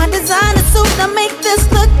 And my designer suit, I make this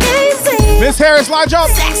look easy. Miss Harris, Large up.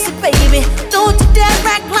 Sexy baby, don't you dare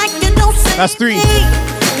act like you don't see That's 3. me.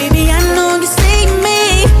 Baby, I know you see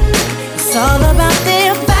me. It's all about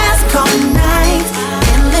their fast car nights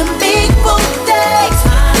and them big boat days.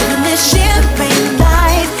 Living this champagne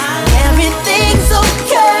life, everything's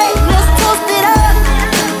okay. Let's toast it up.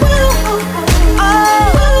 Oh,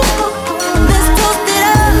 let's toast it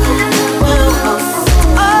up.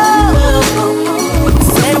 Oh,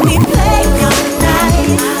 said we play all night,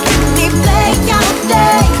 we play all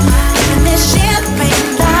day. Living this champagne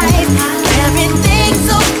life, everything's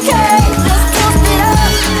okay. Let's toast it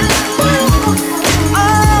up.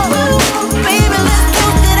 Oh, baby, let's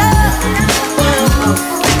toast it up.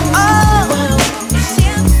 Oh,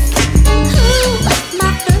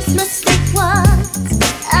 My first mistake was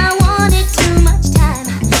I wanted too much time.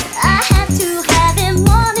 I had to have it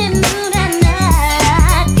morning, noon, and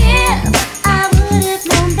night. If I would have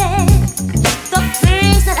known then the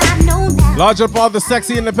things that I know now, Large up all the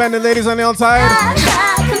sexy independent ladies on the outside.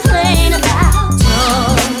 I'd complain about.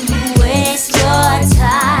 Don't waste your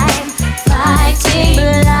time fighting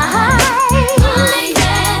blind.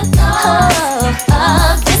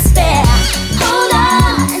 Of despair. Hold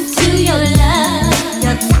on to your love. You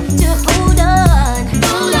got to hold on.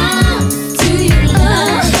 Hold on to your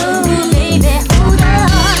love, baby. Hold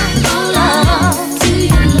on to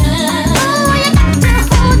your love. Oh, you got to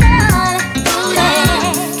hold on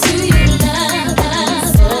to your love.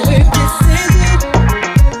 So we're missing you.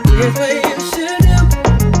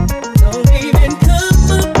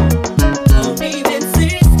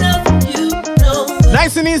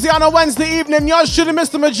 on a Wednesday evening. Yours truly,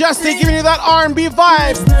 Mr. Majestic, giving you that R&B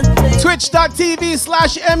vibe.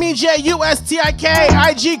 Twitch.tv/MEJUSTIK.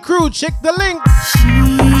 IG crew, check the link.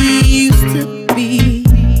 She used to be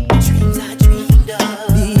dreams I dreamed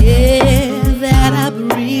of, the air that I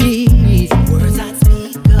breathe, words I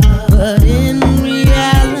speak of. But in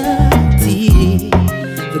reality,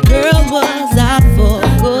 the girl was out for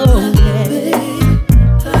gold.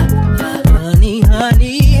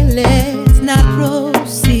 Honey, let's not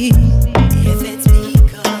proceed if it's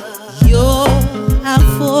because you're out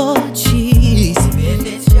for cheese. If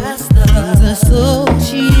it's just things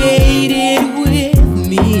associated with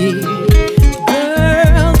me,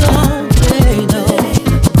 girl, don't play no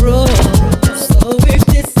role. So if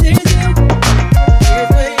this is you, here's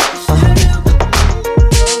what you should do.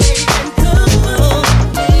 Come on,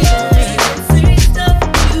 baby, say stuff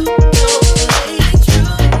you know ain't true.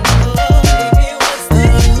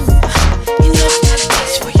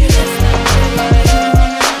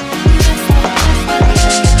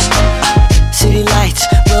 City lights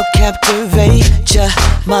will captivate ya,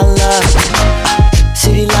 my love.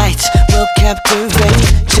 City lights will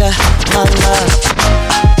captivate ya, my love.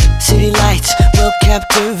 City lights will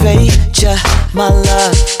captivate ya, my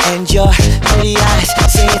love. And your pretty eyes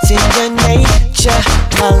say it's in your nature,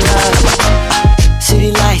 my love.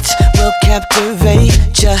 City lights will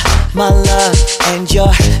captivate ya, my love. And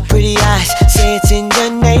your pretty eyes say it's in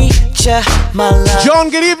your nature, my love. John,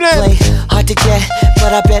 good evening. Play hard to get,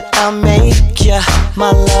 but I bet I'll make ya,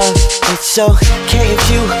 my love. It's okay if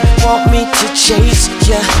you want me to chase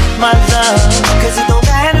ya, my love. Cause it don't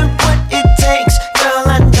matter what it takes, girl,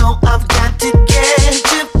 I know I've got to get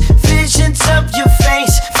you. Visions of your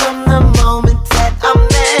face from the moment that I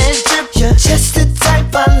met you. You're just the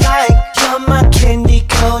type I like, you're my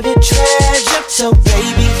candy-coated treasure. So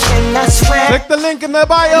baby, can I swear? Click the link in the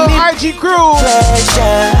bio, IG crew.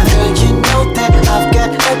 Pleasure. Girl, you know that I've got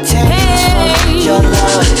a taste for your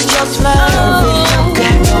love. Just love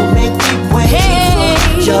it, don't make me wait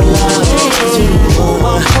for your love. Oh,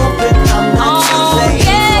 I'm hoping I'm not too late for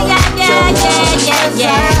your love.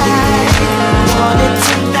 Want it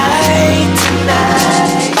tonight.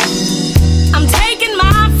 I'm taking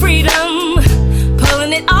my freedom,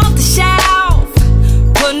 pulling it off the shelf,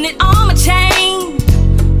 putting it on my chain,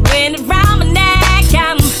 wearing it round my neck.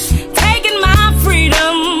 I'm taking my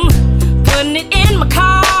freedom, putting it in my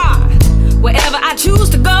car, wherever I choose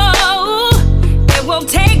to go, it won't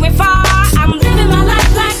take me far. I'm living my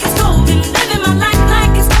life like it's golden, living my life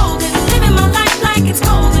like it's golden, living my life like it's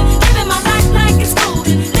golden, living my life like it's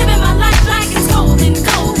golden, living my life like it's golden,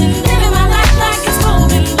 golden, living my life like it's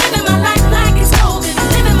golden, living my life like it's golden,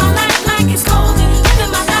 living my life like it's golden,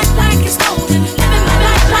 living my life like it's golden, living my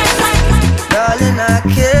life like it's. Darling, I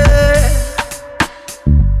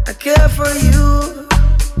care for you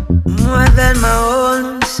more than my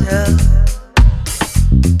own self.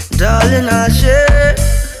 Darling, I'll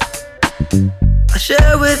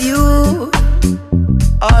share with you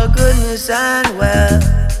all goodness and wealth.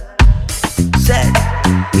 Said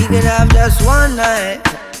we can have just one night,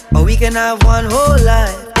 or we can have one whole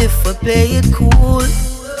life if we play it cool.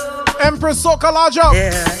 Empress Sokalaja.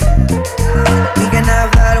 Yeah, we can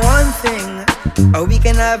have that one thing, or we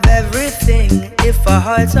can have everything if our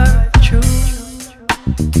hearts are true.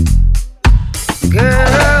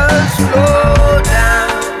 Girl, slow down.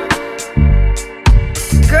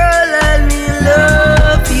 Girl, let me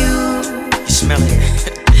love you. You smell it.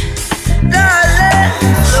 Darling,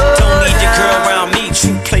 Don't need your girl around me,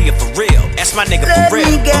 true player for real. That's my nigga for real.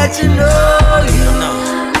 let me get to know you.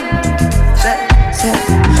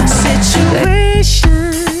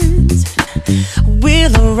 Situations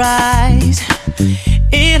will arise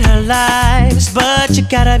in our lives, but you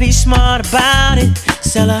gotta be smart about it.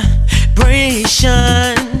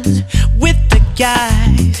 Celebrations with the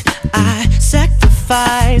guys I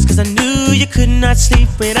sacrificed, cause I knew you could not sleep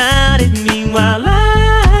without it. Meanwhile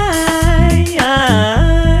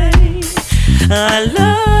I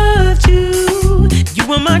loved you. You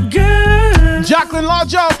were my girl. Jacqueline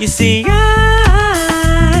Lodge. You see, I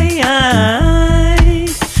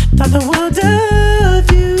thought the world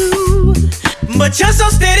of you, but you're so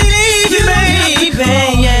steady leaving, baby.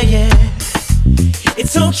 Yeah.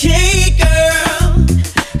 It's okay, girl,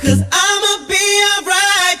 cause I'ma be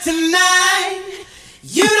alright tonight.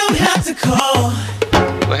 You don't have to call.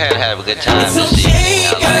 We're here to have a good time It's this okay,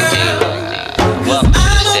 evening. I'd like to welcome to the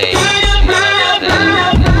stage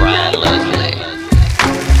Brian Leslie.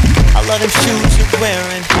 I love them shoes you're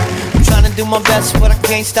wearing. I'm trying to do do my best, but I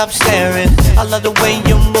can't stop staring. I love the way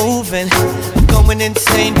you're moving. I'm going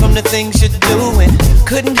insane from the things you're doing.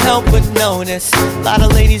 Couldn't help but notice a lot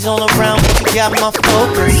of ladies all around, but you got my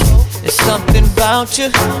focus. There's something about you,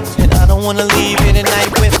 and I don't wanna leave here tonight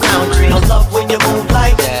without you. I love when you move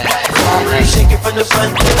like that. Shake it from the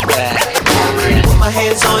front to the back. Put my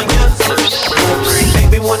hands on you.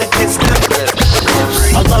 Baby, wanna kiss them.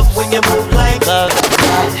 I love when you move like that.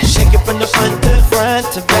 Shake it from the front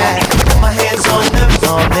to back. Put my hands on them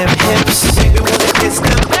hips. Baby, wanna kiss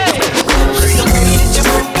them. It's the way that you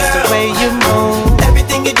move, girl. It's the way you move.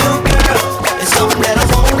 Everything you do, girl. It's something that I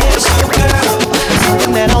want, it's you, girl. It's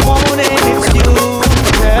something that I want, and it's you, girl.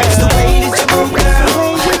 It's the way that you move,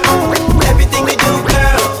 girl. Everything you do,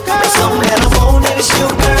 girl. It's something that I want, and it's you,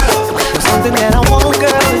 girl. It's something that I want,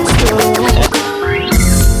 girl, it's you.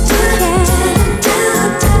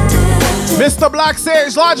 Mr. Black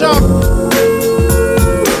Sage, lodge up.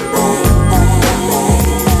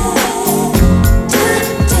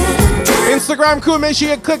 Instagram crew, make sure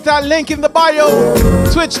you click that link in the bio.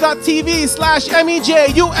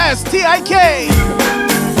 Twitch.tv/MEJUSTIK.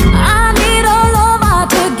 I need a lover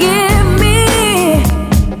to give me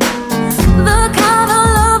the kind of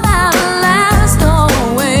love that lasts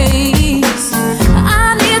always. I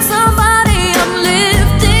need somebody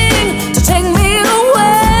uplifting to take me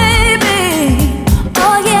away, babe.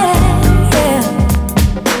 Oh yeah, yeah.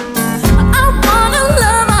 I want a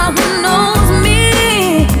lover who knows me,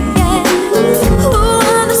 yeah. Who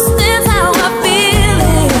understands how I feel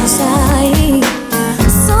inside.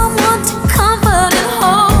 Someone to comfort and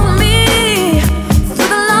hold me through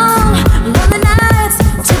the long, lonely nights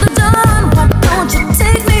to the dawn. Why don't you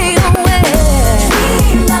take me away?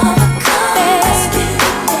 Dream lover, come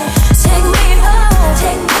take me up,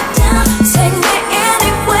 take me down, take me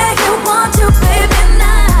anywhere you want to, baby.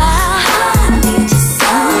 Now I need you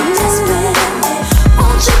so desperately.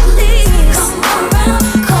 Won't you please come around?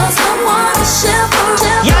 'Cause I wanna shiver.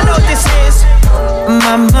 Y'all know what this is.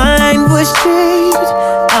 My mind was changed.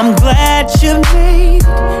 I'm glad you made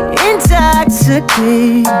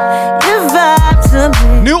intoxicate your vibe to me.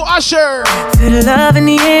 New Usher. Feel the love in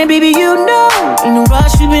the air, baby, you know. Ain't no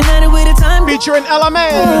rush, we've been at it with the time. Featuring LMA.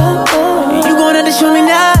 You gonna have to show me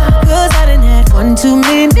now, 'cause I done had one too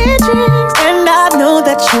many drinks. And I know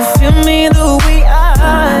that you feel me the way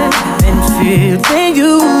I've been feeling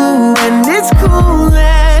you. And it's cool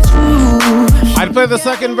that you I'd play the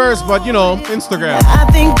second verse, but you know, Instagram. I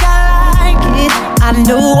think I like it. I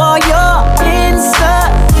know all your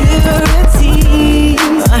insecurities.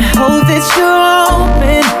 I hope that you're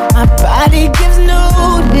open. My body gives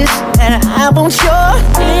notice that I want your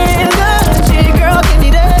energy. Girl, give me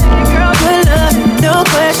that. Girl, good love, no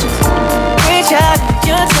questions. Reach out,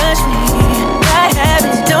 you touch me. Bad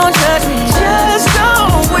habits, don't judge me. Just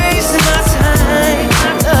don't waste my time.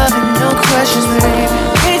 Love, no questions, baby.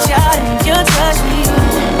 Reach out, you touch me.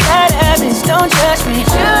 Bad habits, don't judge me.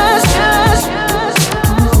 Just.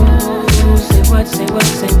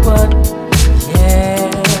 Say what? Yeah,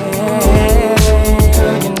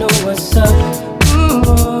 girl, you know what's up.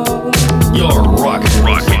 You're rocking.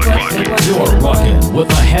 You're rocking with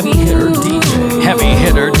a heavy hitter DJ. Heavy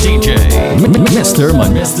hitter DJ. Mr.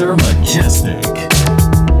 Majestic.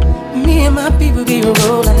 Me and my people be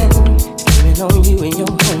rolling, skipping on you and your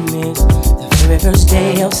homies. The very first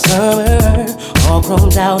day of summer, all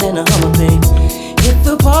grown out in a Hummer, babe. Hit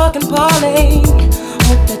the park and parlay.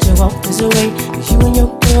 Hope that you walk this way. You and your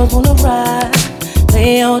girls wanna ride,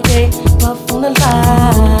 play all day, puff on the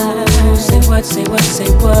line. Say what?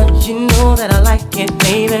 You know that I like it,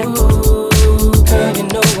 baby. Ooh, girl, you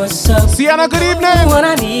know what's up. Sienna, good evening. What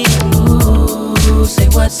I need. Ooh, say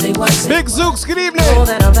what? Big Zooks, good evening. Know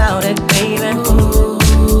that I'm about it, baby.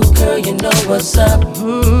 Ooh, girl, you know what's up.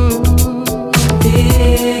 I'm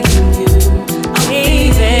digging you. I'm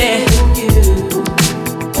begging you.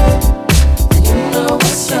 And you know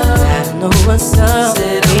what's up. I know what's up,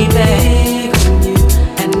 said baby. You,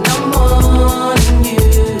 and I'm wanting you.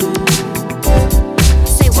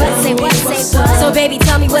 Say what? So baby,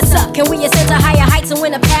 tell me what's up. Can we ascend to higher heights and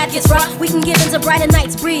when the path gets rough, we can get into brighter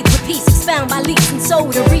nights, breathe with peace, expound by leaps and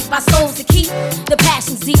soul to reap our souls to keep the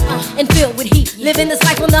passions deep and filled with heat. Living this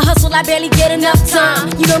life on the hustle, I barely get enough time.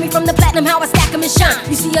 You know me from the platinum, how I stack 'em and shine.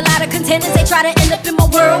 You see a lot of contenders, they try to end up in my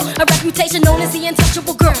world. A reputation known as the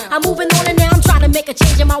untouchable girl. I'm moving on and now I'm trying to make a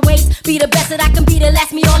change in my ways. Be the best that I can be to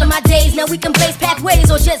last me all of my days. Now we can blaze pathways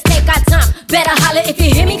or just take our time. Better holler if you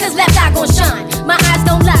hear me, 'cause left eye gon' shine. My eyes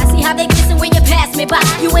don't lie, see how they glisten when you pass me by.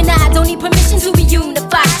 You and I don't need permission to be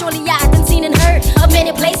unified. Surely I done seen and heard of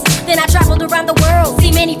many places. Then I traveled around the world,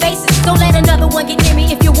 see many faces. Don't let another one get near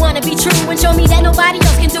me if you wanna be true and show me that nobody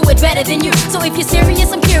else can do it better than you. So if you're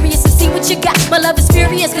serious, I'm curious to see what you got. My love is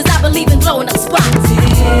furious cause I believe in blowing up spots.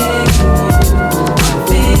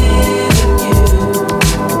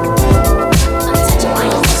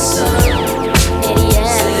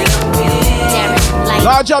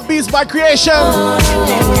 Large up beats by creation.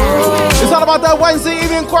 It's all about that Wednesday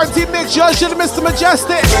evening quarantine mix. Yours should Mr.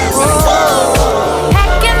 Majestic.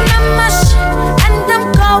 Packing up my shit and I'm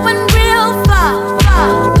going real far.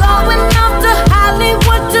 Going off to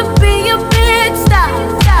Hollywood to be a big star.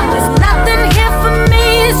 There's nothing here for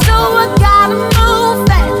me, so I gotta move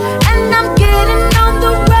fast. And I'm getting on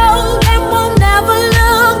the road and won't never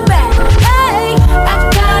look back. Hey, I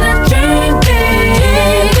gotta dream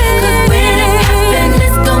big, cause when it happens,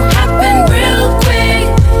 it's gon' happen real quick.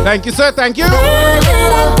 Thank you, sir. Thank you. I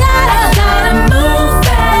gotta move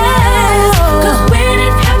fast, cause when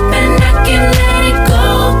it happens, I can't let it go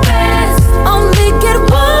fast. Only get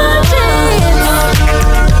one chance.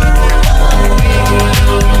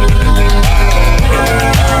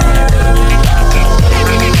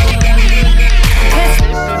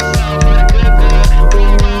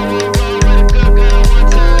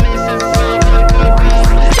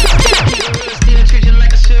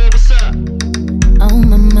 On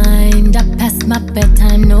my mind, I passed my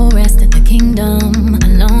bedtime, no rest at the kingdom.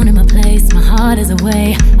 Alone in my place, my heart is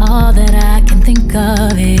away. All that I can think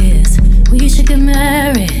of is we should get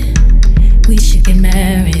married. We should get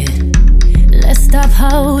married. Let's stop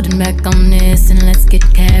holding back on this and let's get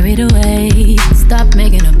carried away. Stop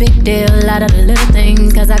making a big deal out of the little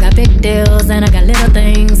things, cause I got big deals and I got little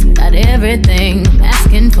things. Got everything I'm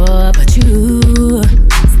asking for but you.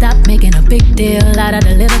 Stop making a big deal out of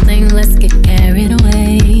the little things, let's get carried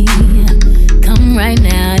away. Come right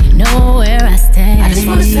now, you know where I stay. I just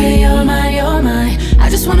wanna say you're mine, you're mine. I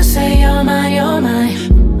just wanna say you're mine, you're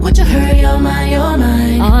mine. Would you hurry, you're mine, you're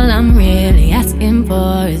mine. All I'm really asking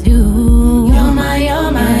for is you. You're mine,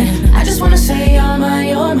 you're mine. I just wanna say you're mine,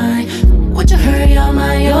 you're mine. Would you hurry, you're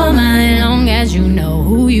mine, you're mine. Long as you know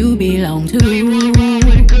who you belong to.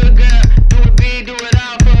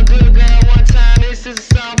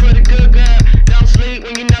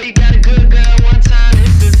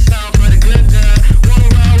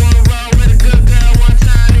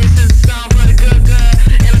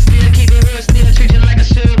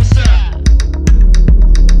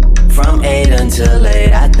 Until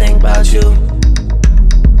late, I think about you.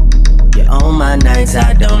 You're on my nights,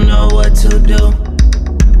 I don't know what to do.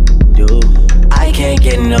 I can't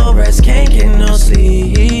get no rest, can't get no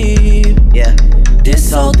sleep. Yeah,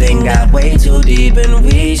 this whole thing got way too deep, and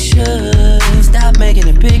we should stop making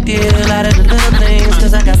a big deal out of the little things.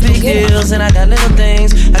 Cause I got big deals and I got little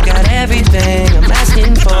things. I got everything I'm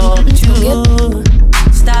asking for, but you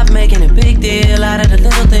stop making a big deal out of the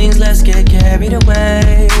little things. Let's get carried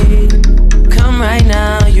away. Come right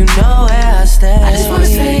now, you know where I stay. I just wanna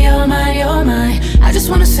say you're mine, you're mine. I just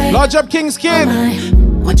wanna say Large up King's Kid.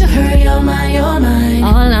 Would you hurry, you're mine, you're mine.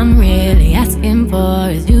 All I'm really asking for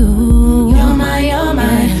is you. You're mine, you're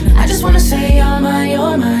mine. I just wanna say you're mine,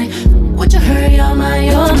 you're mine. Would you hurry, you're mine,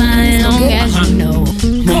 you're mine. Long as you know.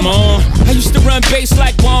 Mama, I used to run bass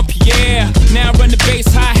like Juan Pierre. Now I run the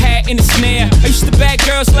bass, hi-hat, and the snare. I used to bag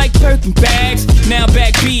girls like Birkin bags. Now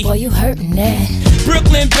back B. Boy, you hurtin' that.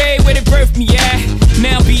 Brooklyn Bay, where they birthed me at.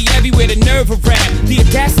 Now be everywhere, the nerve of rap. The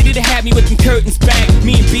audacity to have me with them curtains back.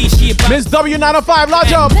 Me and B, she about Miss W905,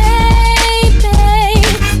 large up. Baby,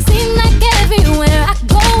 seem like everywhere I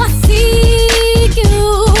go, I see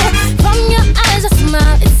you. From your eyes, I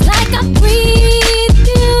smile, it's like I breathe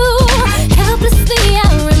you. Helplessly, I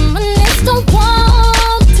reminisce, don't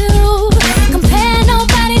want to compare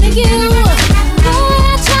nobody to you. Boy,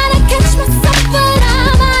 I try to catch myself, but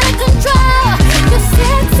I'm out of control. Your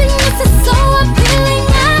sexiness is so appealing,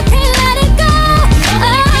 I can't let it go.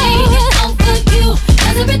 Everything is all for you,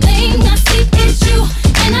 cause everything I see is you.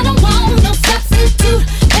 And I don't want no substitute.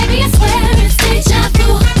 Baby, I swear it's deja vu.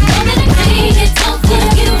 Know that everything is all for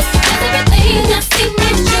you, cause everything I see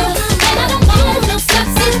is you. And I don't want no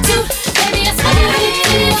substitute. Baby, I swear it's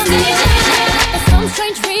deja vu. For some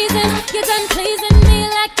strange reason, you're done pleasing me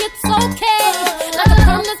like it's okay. Like a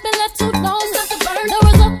perm that's been left too long, got to burn. The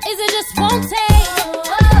result is it just won't take.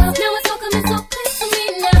 Now it's all coming so clear to me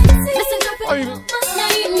now. Misinterpreting now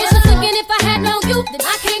you're just thinking if I had no you, then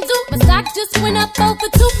I can't do. My stock just went up over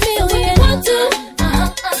 2 million. 1, 2,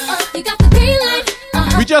 you got the green light.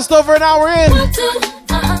 We just over an hour in. 1, 2,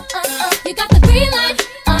 you got the green light.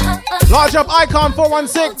 Large up Icon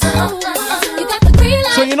 416. You got the green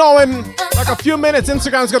light. So you know in like a few minutes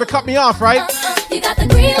Instagram's gonna cut me off, right? You got the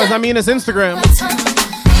green light. Because I mean it's Instagram.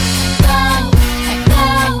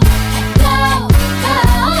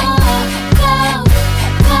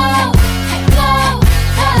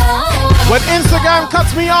 Instagram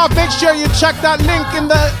cuts me off, make sure you check that link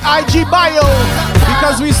in the IG bio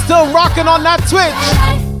because we still rocking on that Twitch.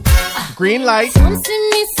 Green light. Some see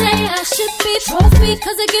me say I should be trophy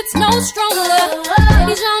cause it gets no stronger.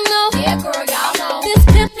 Ladies, y'all know, yeah, girl, y'all know. This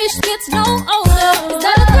pimpish gets no older. Is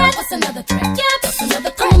that a threat? What's another threat? Yeah, that's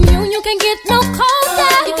another threat. You can get no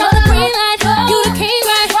colder. You got the green light, you the king,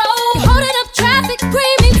 right? You holding up traffic,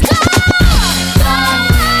 screaming, go!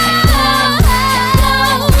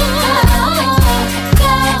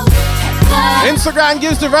 Instagram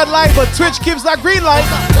gives the red light, but Twitch gives that green light.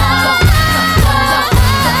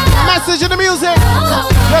 Message in the music.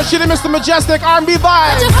 Yo, shit, Mr. Majestic, R&B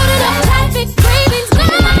vibes.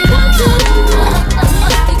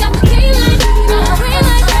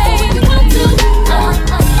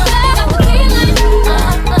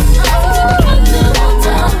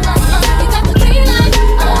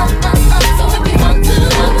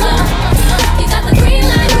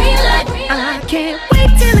 I can't wait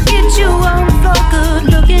till I get you on the floor, good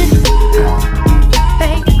looking.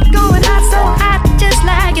 Hey, going hot, so hot, just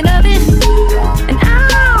like an oven. And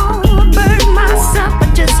I'll burn myself, I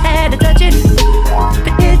just had to touch it.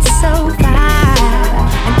 But it's so fine,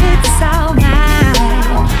 and it's all mine.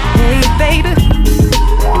 Hey, baby,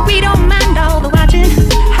 we don't mind all the watching.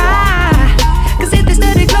 Cause if they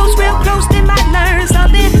study close, real close, they might learn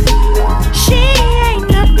something. She ain't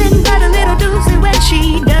nothing but a little doozy when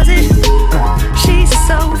she does it. She's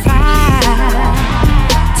so fine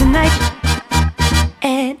tonight.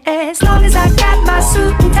 And as long as I got my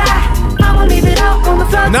suit and tie, I won't leave it all on the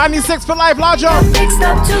floor. 96 for life, Lajo.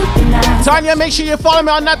 Tanya, make sure you follow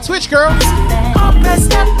me on that Twitch, girl. All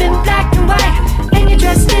dressed up in black and white, and you're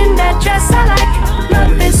dressed in that dress I like.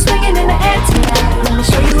 Love is swinging in the air tonight. Let me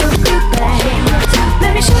show you a few things.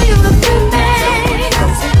 Let me show you a few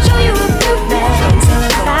things. Show you a few things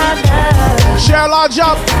I love. Share a large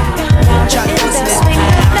up. Let me show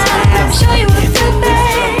you a few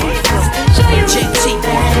things. Show you a few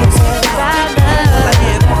things I love.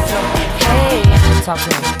 Hey, talk to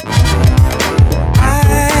me.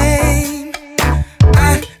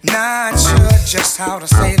 I'm not sure just how to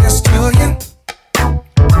say this to you.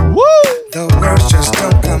 Woo! The words just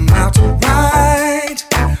don't come out right.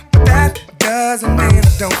 But that doesn't mean I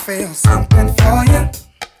don't feel something for you.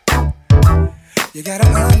 You gotta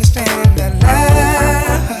understand that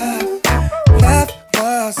love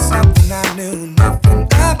was something I knew nothing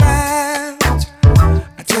about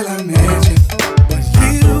until I met you. But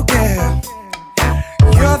you, girl,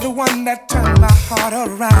 you're the one that turned my heart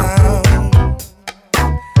around.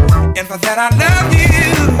 And for that I love you.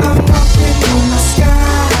 I'm walking on the sky.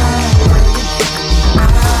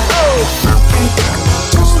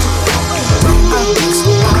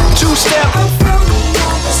 Two-step. I'm floating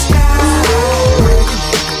on the sky.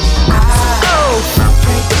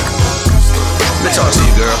 Let me talk to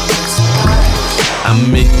you, girl.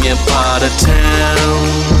 I'm in your part of town.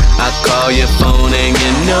 I call your phone and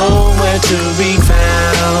you're nowhere to be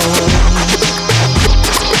found.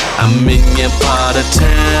 I'm in your part of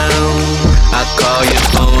town. I call your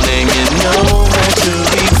phone and you're nowhere to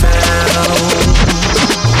be found.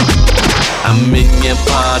 I'm in your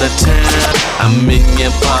part of town. I'm in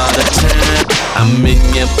your part of town. I'm in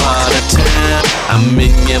your part of town. I'm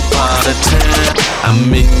in your part of town.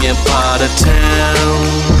 I'm in your part of town.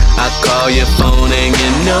 I call your phone and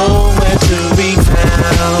you're nowhere to be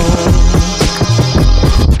found.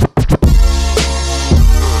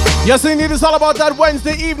 Yes, indeed, it's all about that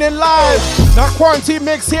Wednesday evening live. That quarantine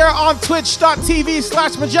mix here on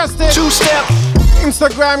twitch.tv/majestic. Two-step.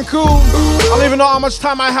 Instagram cool. I don't even know how much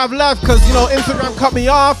time I have left because, you know, Instagram cut me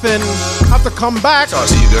off and I have to come back. Talk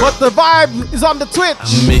to you, girl. But the vibe is on the Twitch.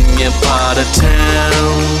 I'm in your part of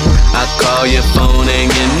town. I call your phone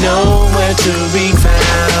and you're nowhere to be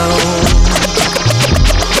found.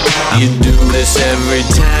 You do this every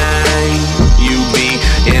time. You be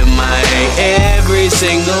MIA every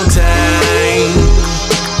single time.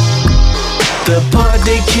 The part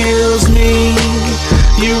that kills me,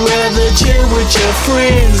 you rather chill with your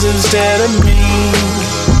friends instead of me.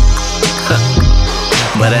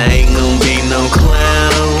 But I ain't gonna be no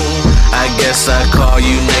clown. I guess I'll call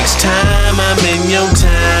you next time I'm in your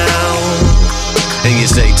town. And you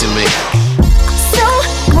say to me, So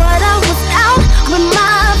what, I was out with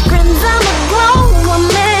my friends, I'm a grown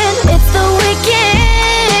woman, it's the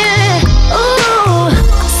weekend. Ooh,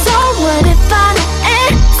 so what if I don't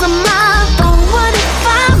answer my phone? What if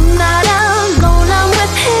I'm not alone, I'm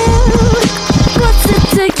with him? What's it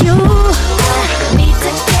to you? I need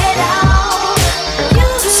to get out.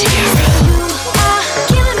 You are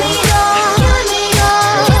killing me, killing me, killing me. I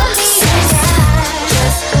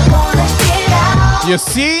just You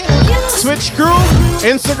see? Switch crew,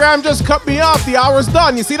 Instagram just cut me off. The hour's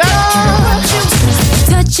done. You see that?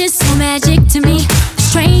 Touch is so magic to me. The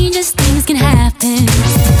strangest things can happen.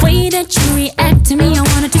 The way that you react to me, I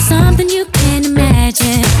wanna do something you can't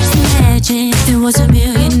imagine. Imagine if there was a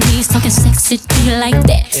million knees talking sexy to you like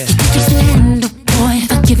that. You think you can handle, boy?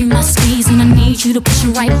 If I give you my squeeze and I need you to push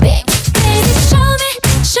it right back. Baby, show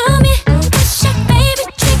me what's your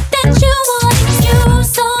favorite trick that you want to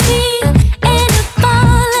use on me. And a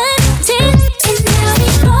volunteer, and now we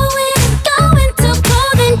going to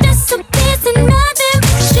clothing disappears and nothing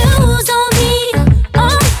but shoes on me.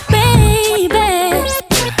 Oh baby,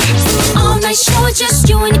 all night show is just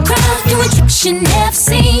you and your crowd doing tricks you never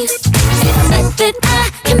seen. That I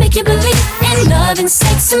can make you believe in love and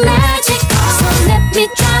sex and magic. So let me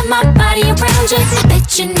drive my body around you. I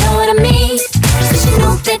bet you know what I mean. Cause you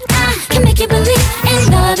know that I can make you believe in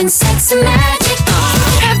love and sex and magic.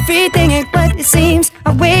 Everything ain't what it seems.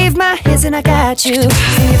 I wave my hands and I got you.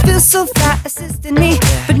 And you feel so fly assisting me.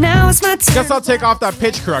 But now it's my turn. Guess I'll take off that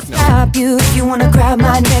pitch correct now. Stop you if you wanna grab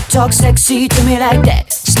my neck, talk sexy to me like that.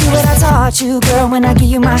 Just do what I taught you, girl, when I give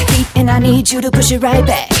you my heat. And I need you to push it right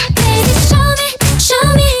back. Baby, show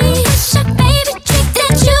me what's your favorite trick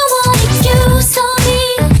that you want to use on me.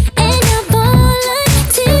 And a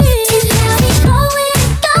volunteer. Now we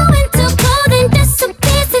going to clothing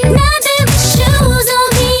disappears and nothing but shoes on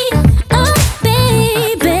me. Oh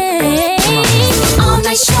baby, all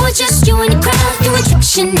night show is just you and your crowd doing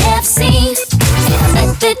tricks you never seen.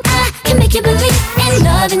 That I can make you believe in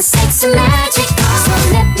love and sex and magic. So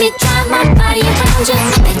let me drive my body around you.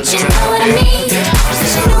 I bet you know what I mean.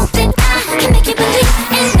 Cause you know that I can make you believe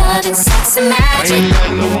in love and sex and magic. I ain't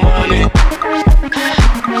got no money,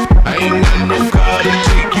 I ain't got no car to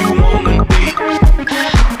take you on a date.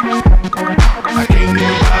 I can't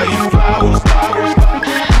even buy you flowers,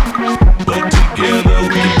 but together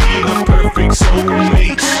we be the perfect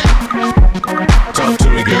soulmates. Talk to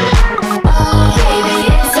me, girl. Oh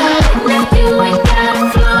baby, it's alright now, you ain't gotta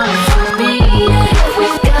flow for me. If we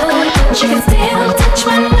go, you can still touch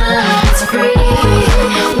my love, it's free.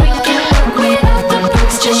 We can work without the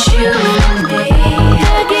perks, just you and me.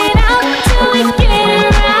 Hug it out till we get it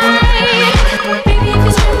right. Baby, if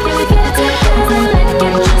it's true, can we get it together like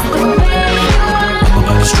you're just the way you are. I'm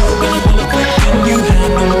about to stroke and I'm gonna quick and you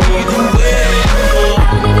handle me the way.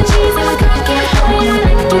 I'll leave the cheese and I can't play you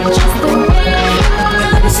like you're just the way you are.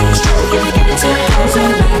 Let me see you stroke, can we get it together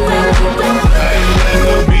like I ain't got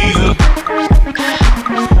no visa,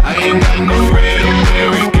 I ain't got no red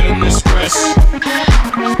American Express.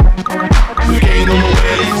 We ain't on the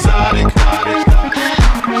way exotic.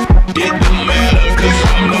 It don't matter, cause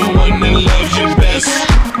I'm the one that loves you best.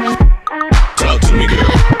 Talk to me,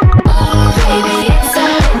 girl. Oh baby, it's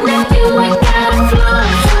alright now, you ain't gotta flow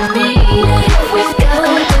for me. If we go,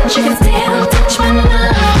 you can still touch my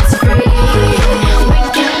love, it's free. We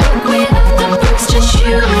can work without the perks, just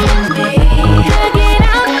you and me. Hug it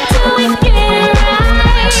out till we get it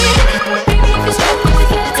right. Baby, if it's true, can we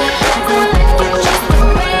get it together like you're just the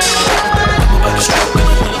way you are. I'm about to stroke and I'm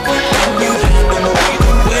gonna quick and you handle me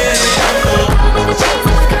the way. I'll leave the cheese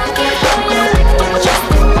and I can't play you like you're just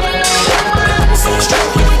the way you are. Let me see you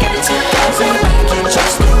stroke, can we get it together like you're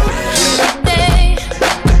just the way. Day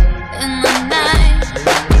in the night,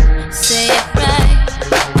 say it right,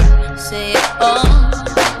 say it all.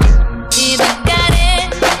 Either got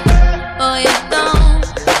it or you don't.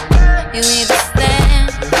 You either stand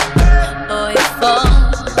or you fall.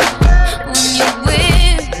 When your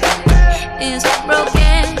whip is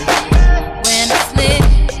broken, when it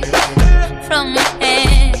slips from your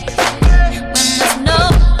hand, when there's no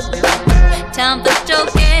time for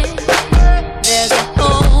joking, there's a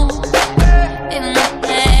hole in the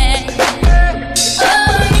plan. Oh,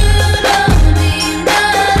 you don't mean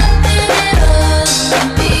nothing at all to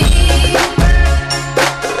me.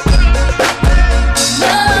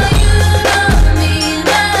 No, you don't mean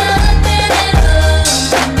nothing at all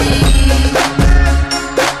to me.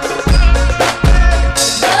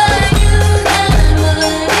 But you got what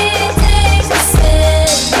it takes to set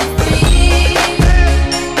me free.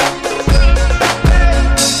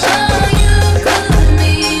 Oh, you could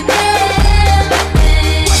mean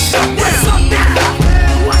everything. What's up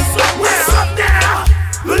now?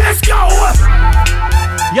 Let's go!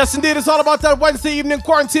 Yes, indeed, it's all about that Wednesday evening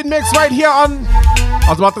quarantine mix right here on, I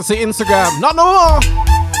was about to say Instagram, not no more.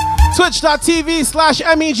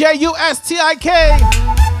 Twitch.tv/MEJUSTIK.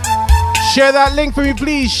 Share that link for me,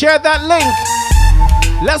 please. Share that link.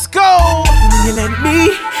 Let's go. You let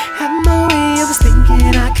me have my way. I was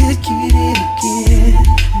thinking I could get it again.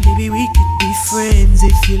 Maybe we could be friends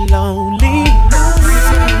if you're lonely.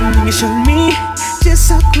 You show me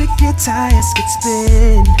so quick your tires could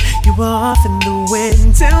spin. You were off in the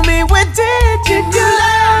wind. Tell me, what did you do?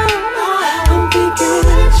 I'm thinking,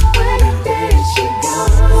 where did you go?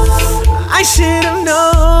 I should have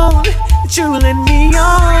known that you let me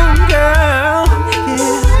on, girl.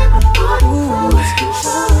 Yeah. Ooh.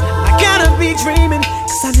 I gotta be dreaming,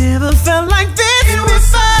 'cause I never felt like this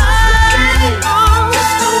before.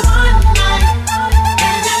 Just the one night,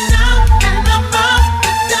 and you're out and I'm out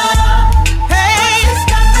the door. Hey, just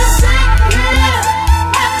got to sit here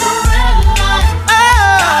at the red light. Oh,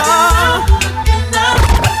 looking up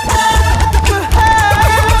the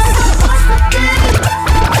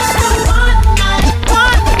just the one night,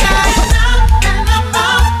 out and I'm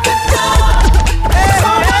out the door. Hey,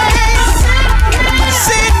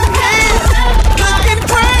 sitting here looking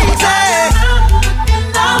crazy.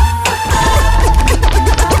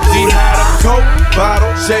 She had a Coke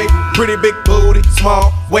bottle shape, pretty big booty, small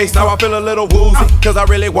waist. Now I feel a little woozy, 'cause I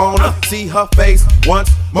really wanna see her face once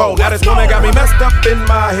more. Now this woman got me messed up in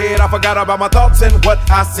my head. I forgot about my thoughts and what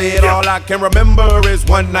I said. All I can remember is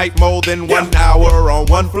one night, more than 1 hour on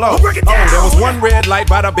one floor. Oh, there was one red light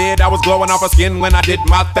by the bed. I was glowing off her skin when I did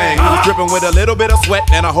my thing. I was dripping with a little bit of sweat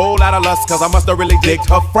and a whole lot of lust, 'cause I must have really digged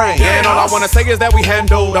her frame. And all I wanna say is that we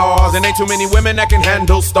handled ours, and ain't too many women that can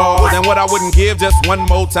handle stars. And what I wouldn't give just one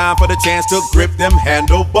more time for the chance to grip them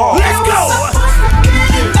handlebars. Let's go!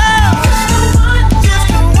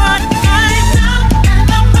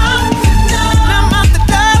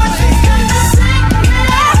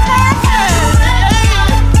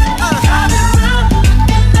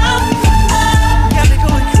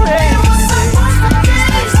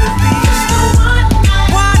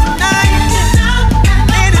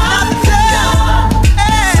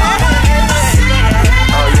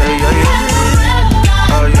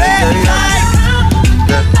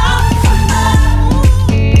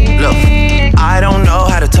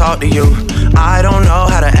 Talk to you. I don't know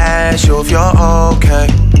how to ask you if you're okay.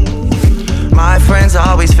 My friends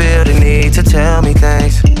always feel the need to tell me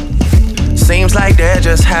things. Seems like they're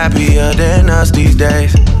just happier than us these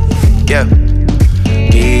days. Yeah.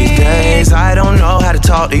 These days I don't know how to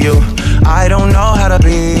talk to you. I don't know how to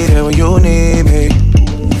be there when you need me.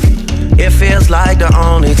 It feels like the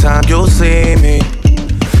only time you'll see me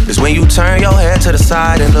is when you turn your head to the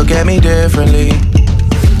side and look at me differently.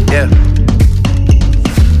 Yeah.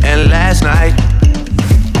 And last night,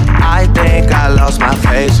 I think I lost my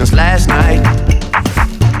patience. Last night,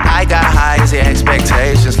 I got high as the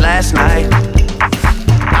expectations. Last night,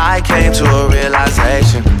 I came to a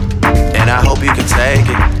realization, and I hope you can take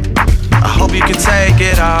it. I hope you can take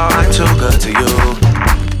it all. I'm too good to you.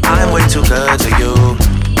 I'm way too good to you.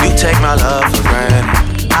 You take my love for granted.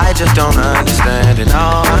 I just don't understand it.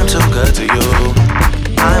 No, I'm too good to you.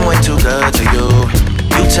 I'm way too good to you.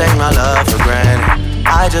 You take my love for granted.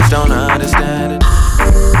 I just don't understand it.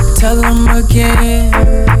 Tell them again,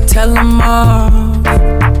 tell them all.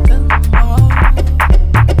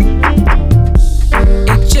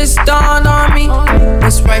 It just dawned on me,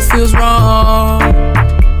 what's right feels wrong.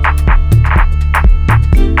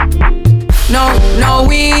 No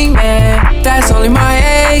wingman, that's only my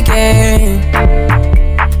A game.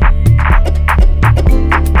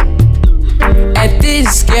 At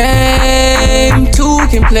this game, two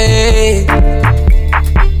can play.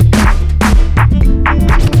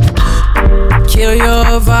 Kill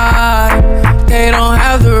your vibe, they don't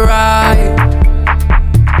have the right.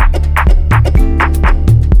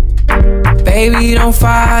 Baby, don't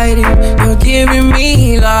fight it, you're giving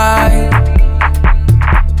me life.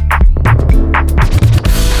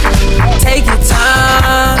 Take your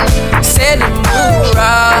time, set the mood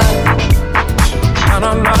right. No, no,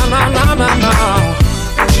 no, no, no, no.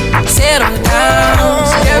 Settle down,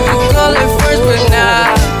 skeptical at first, but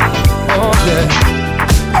now. Oh, yeah.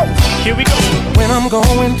 Here we go. When I'm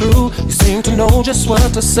going through, you seem to know just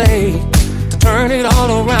what to say, to turn it all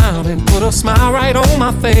around and put a smile right on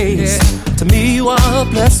my face. Yeah. To me you are a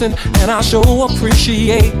blessing, and I sure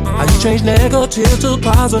appreciate how you change negative to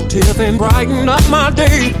positive and brighten up my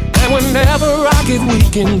day. And whenever I get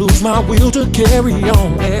weak and lose my will to carry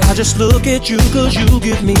on, I just look at you 'cause you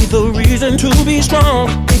give me the reason to be strong.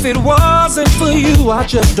 If it wasn't for you, I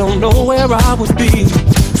just don't know where I would be.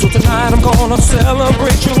 So tonight I'm gonna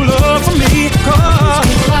celebrate your love for me, 'cause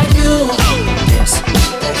it's people like you, yes,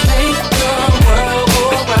 that make the world go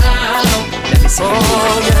round.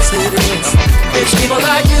 Oh yes it is. It's people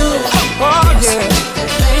like you, oh yeah,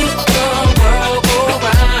 that make the world go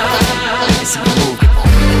round.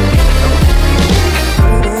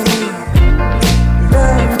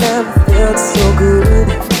 Love never felt so good.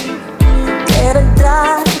 Can't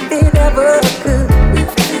die if it ever could.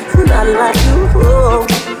 Not like you, oh.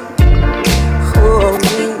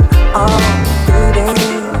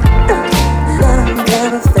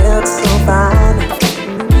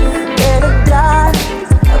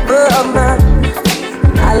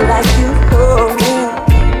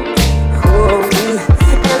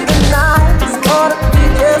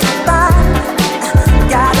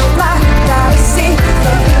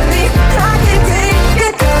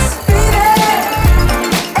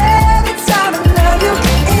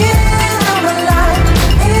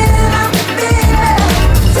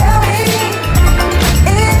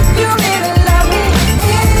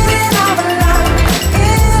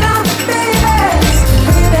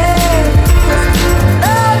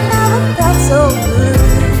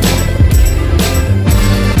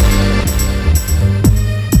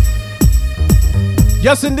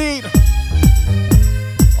 Yes, indeed.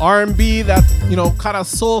 R&B, that, you know, kind of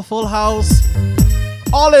soulful house.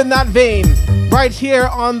 All in that vein. Right here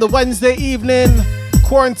on the Wednesday evening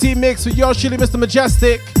quarantine mix with yours truly, Mr.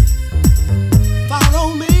 Majestic.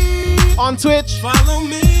 Follow me. On Twitch. Follow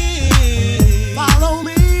me. Follow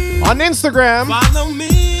me. On Instagram. Follow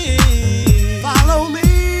me. Follow me.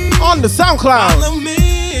 On the SoundCloud. Follow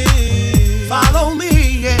me. Follow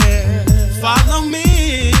me, yeah. Follow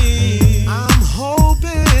me. I'm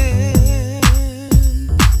hoping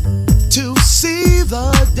to see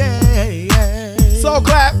the day. So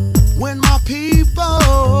clap. When my people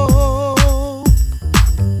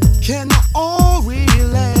can all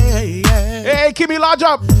relate. Hey, keep me large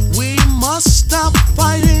up. We must stop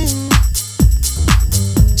fighting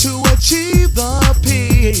to achieve the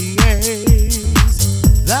peace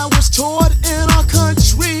that was taught in our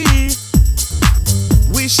country.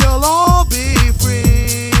 We shall all be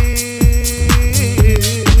free.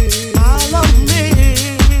 Follow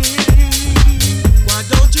me. Why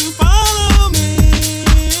don't you follow me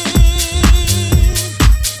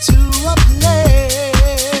to a place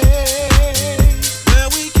where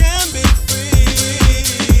we can be free?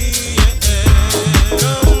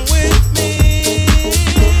 Come with me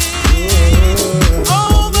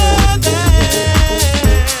over there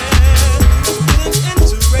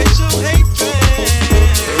into racial hatred,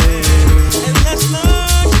 and let's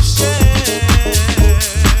learn to share.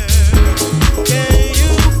 Can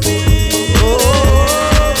you feel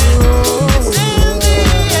it's in the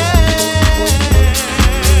air?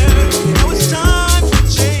 Now it's time to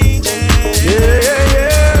change it.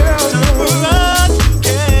 Time for us to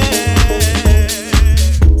care.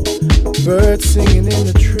 Birds singing in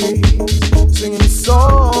the trees, singing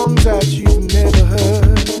songs that you've never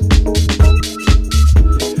heard.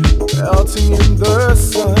 Melting in the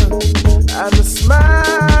sun, and the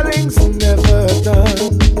smiling's never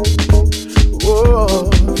done. Whoa,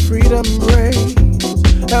 freedom reigns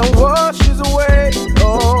and washes away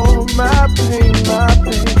all my pain,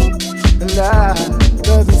 And life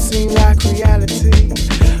doesn't seem like reality,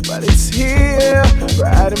 but it's here,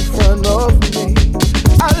 right in front of me.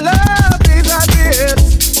 I love days like this,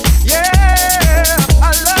 yeah.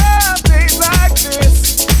 I love days like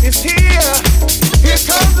this. It's here, here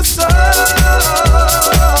comes the sun.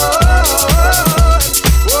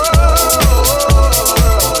 Whoa,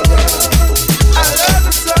 yeah. I love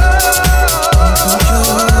the sun.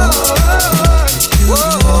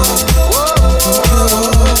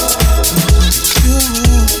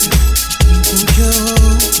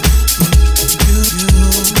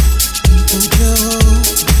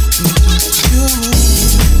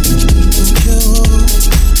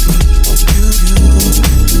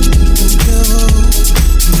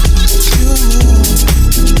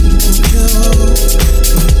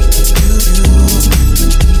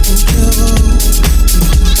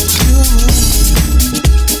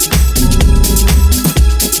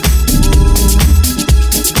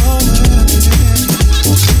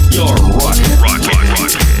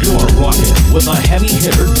 With a heavy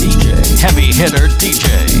hitter DJ. Heavy hitter DJ.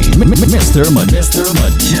 Mr.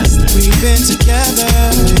 Majestic. We've been together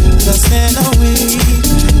less than a week,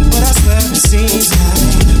 but I swear it seems like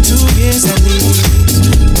 2 years at least.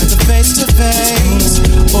 Whether face to face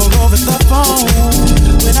or over the phone,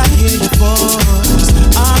 when I hear your voice,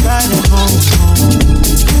 I'm right at home.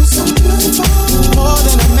 You're so beautiful, more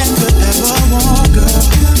than a man could ever want, girl.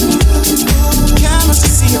 Cameras to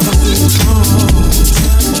see if I'm good.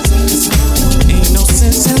 Ain't no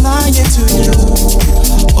sense in lying to you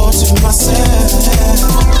or to myself.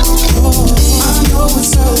 I know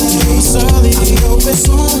it's early, I know it's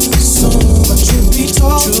soon, but truth be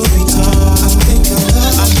told, I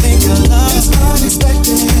think I love is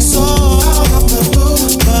unexpected, so out of the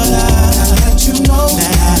blue, but I let you know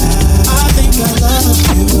that I think I love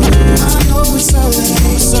you. I know it's early,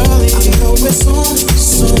 I know it's soon,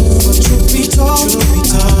 but truth be told,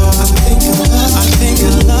 I think I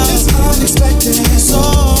love is unexpected, so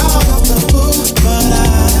out of the blue, but I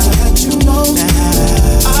let you know that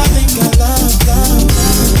I think I love.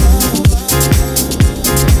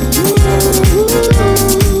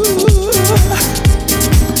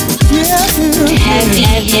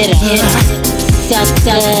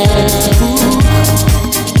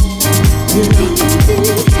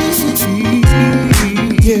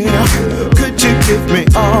 Yeah, could you give me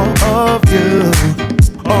all of you?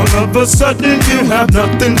 All of a sudden you have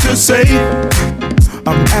nothing to say.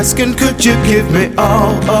 I'm asking, could you give me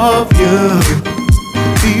all of you?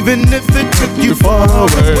 Even if it took you far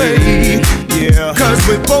away. Yeah, cause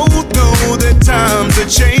we both know that times are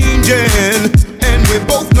changing, and we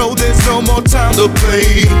both know there's no more time to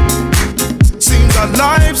play. Seems our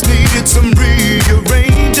lives needed some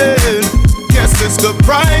rearranging. Guess it's the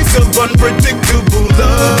price of unpredictable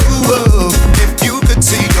love. If you could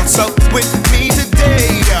see yourself with me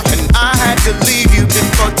today, and I had to leave you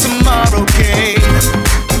before tomorrow came,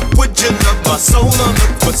 would you love my soul or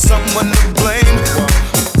look for someone to blame?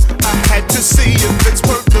 I had to see if it's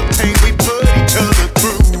worth the pain we put each other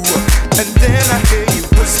through. And then I hear you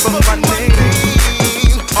whisper my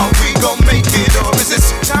name. Are we gon' make it or is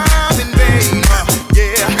this time in vain?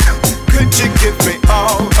 Yeah, could you give me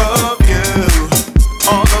all of you?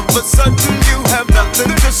 All of a sudden you have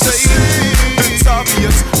nothing to say. It's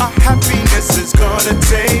obvious our happiness is gonna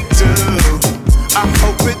take two. I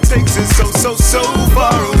hope it takes us so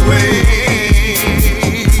far away.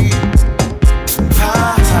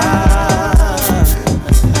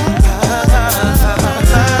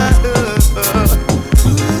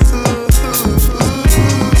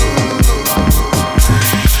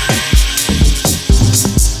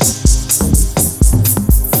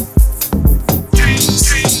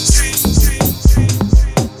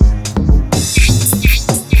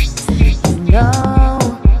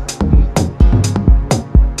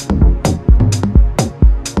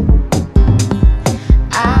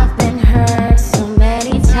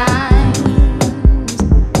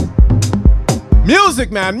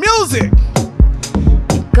 Music, man, music!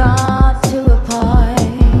 It got to a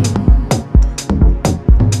point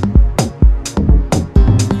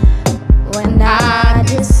when I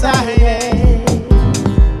decided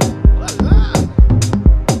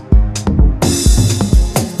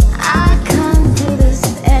I can't do this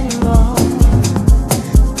anymore.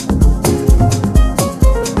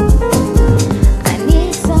 I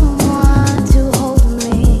need someone to hold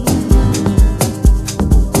me.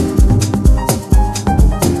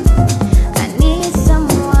 I need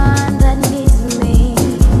someone that needs me.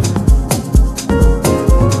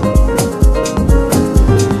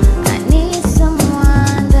 I need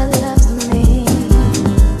someone that loves me.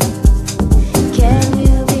 Can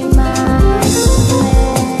you be my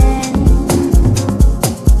man?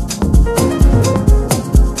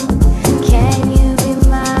 Can you be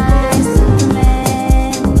my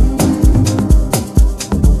man?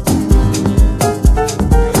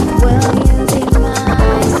 Will you be my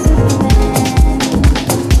man?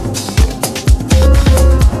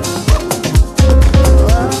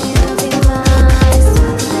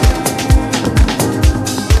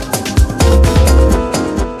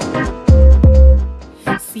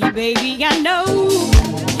 See, baby, I know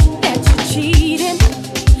that you're cheating.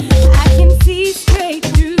 I can see straight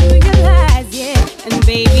through your lies, yeah. And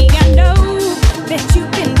baby, I know that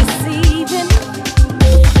you've been deceiving.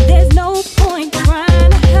 There's no point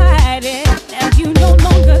trying to hide it. Now you no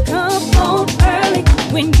longer come home early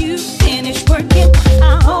when you finish working.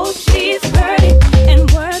 I hope she's hurting and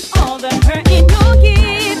worth all the hurting you're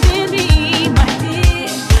giving me, my dear.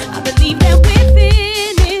 I believe that we're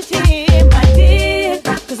finished here, my dear.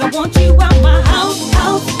 'Cause I want you out my house,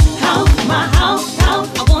 my house.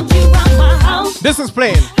 I want you out my house. This is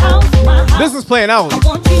playing. This is playing out. I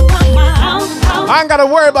want you out my house. I ain't gotta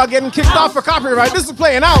worry about getting kicked off for copyright. This is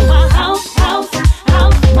playing out. My house,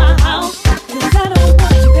 my house. 'Cause I don't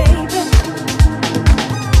want you, baby.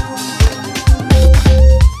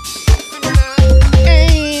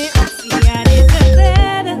 See, I deserve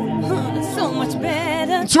better, so much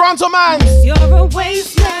better. Toronto man. You're a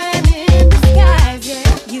wasteland in disguise,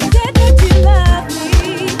 yeah. You said that you love me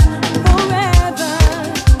forever.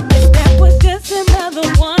 If that was just another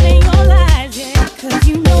one in your lies, yeah. 'Cause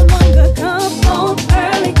you no longer come home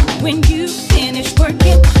early when you finish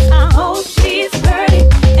working. I hope she's hurting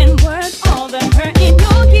and worth all the hurting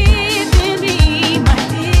you're giving me, my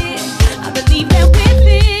dear. I believe that we're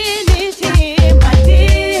finished here, my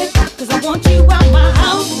dear. 'Cause I want you out my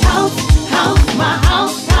house, my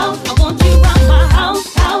house. I want you out my house,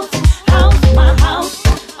 my house.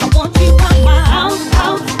 I want you out my house,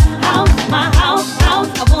 my house.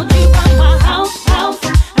 I want you out my house,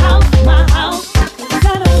 my house. 'Cause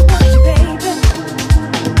I don't want you, baby.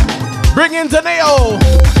 Bring in Taneo.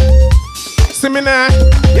 See me now.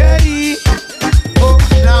 Yeah. Oh,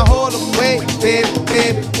 now hold up, wait, baby.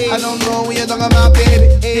 I don't know when you're talking about, baby.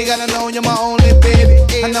 You gotta know you're my only baby.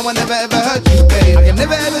 And I will never ever hurt you, baby. I can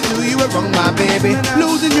never ever do you wrong, my baby.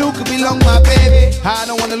 Losing you could be long, my baby. I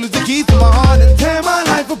don't wanna lose the keys to my heart and tear my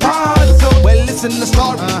life apart. So, well, listen the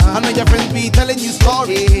story. I know your friends be telling you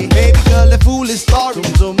stories. Baby girl, the fool is story.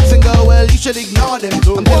 So, single, well, you should ignore them.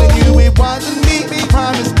 I'm telling you it wasn't me. I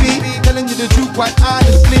promise me. Telling you the truth quite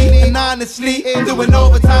honestly. And honestly, doing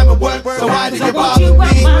overtime at work. So why did you bother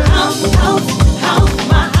me? My house,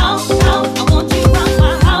 my house. I want you out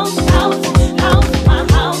my house, my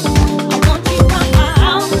house. I want you out my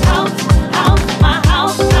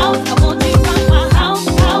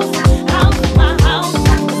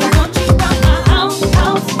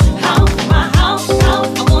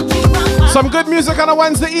Some good music on a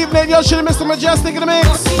Wednesday evening. Yo, shit, Mr. Majestic in the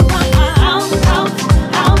mix.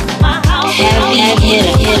 Heavy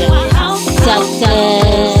hitter,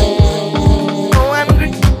 success.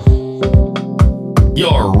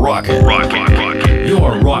 You're rocking.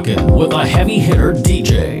 You're rocking with a heavy hitter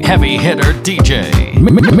DJ. Heavy hitter DJ.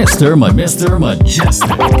 Mr. Majestic.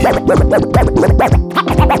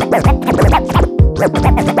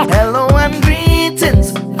 Hello and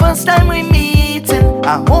greetings. First time we meeting.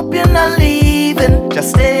 I hope you're not leaving. Just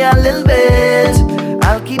stay a little bit.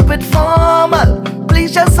 I'll keep it formal.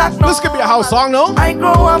 Please just act normal. This could be a house song, no? I grew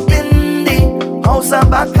up in the house of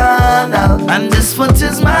Bacchanal, and this foot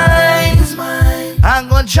is mine. I'm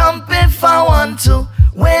gonna jump if I want to.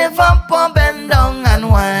 Wave up or bend down and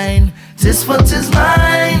whine. This foot is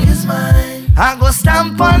mine. I'm gonna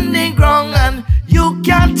stamp on the ground and you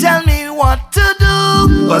can't tell me what to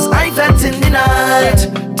do. Cause I felt in the night,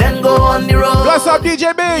 then go on the road. Bless up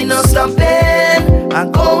DJ Biggs. No stopping,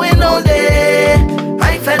 I'm going all day.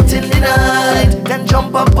 I felt in the night, then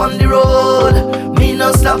jump up on the road. Me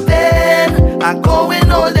no stopping, I'm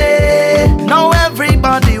going all day. Now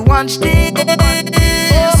everybody watch this.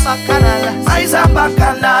 Eyes are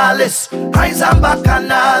bacchanalists, eyes are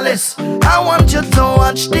bacchanalists. I want you to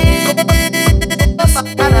watch this.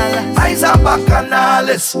 Eyes are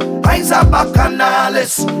bacchanalists, eyes are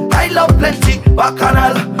bacchanalists. I love plenty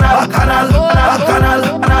bacchanal, bacchanal,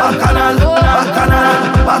 bacchanal, bacchanal,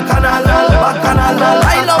 bacchanal, bacchanal, bacchanal.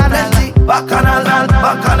 I love plenty bacchanal,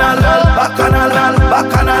 bacchanal, bacchanal,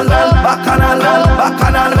 bacchanal, bacchanal,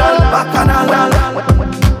 bacchanal, bacchanal.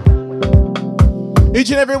 Each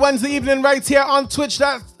and every Wednesday evening right here on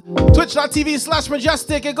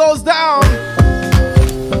twitch.tv/majestic. It goes down.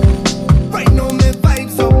 Right now my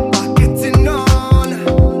vibes up, I'm getting on.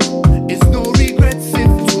 It's no regrets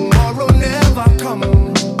if tomorrow never come.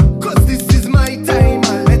 Cause this is my time,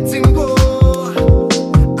 I let him go.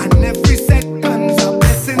 And every second's a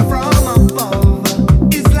blessing from above.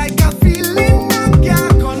 It's like a feeling I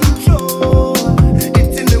can't control.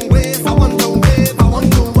 It's in the ways I want to wave, I want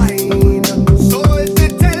to whine. So if they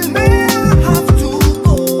tell me I have to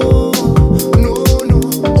go, no, oh no,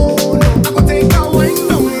 I go take a wine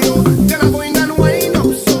down low. Then I'm going and wind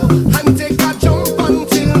up so and take a jump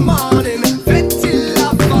until morning. Vet till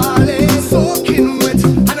I'm falling, soaking wet,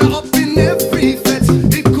 and I'm up in every vet.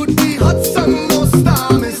 It could be hot sun or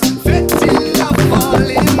stormies. Vet till I'm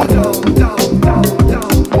falling down, down, down, down,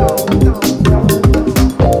 down, down.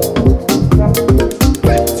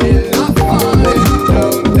 Vet till I'm falling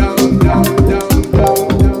down, down, down, down,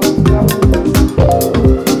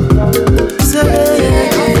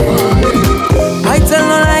 I tell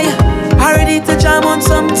no lie, I ready to jam on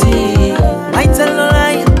something. I tell no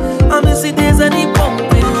lie, I miss the days of the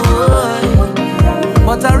pumping, boy.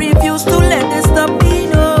 But I refuse to let this stop me,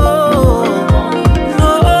 no.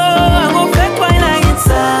 No, I'm gonna fake while I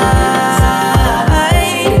inside.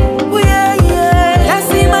 Oh, yeah, yeah. Can't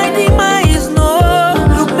see my demise, no.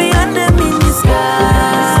 Look me and them in the sky.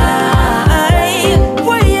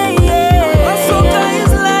 Oh, yeah, yeah. My soca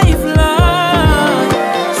is lifelong.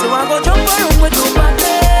 So I go jump around with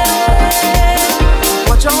nobody.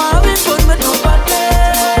 Watch how I have it fun with nobody.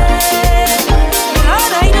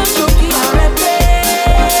 And I don't joke, I rap it.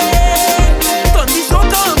 Turn this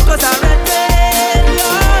soca up 'cause I rap it.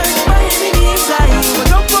 Lord, my enemies I go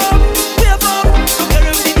jump up, wave up. Look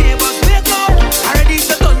around the neighbors, wake up. I ready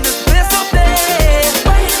to turn this place up there.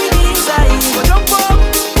 My enemies I go jump up,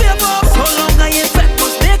 wave up. So long I ain't set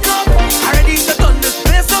must make up. I ready to turn this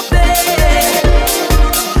place up there.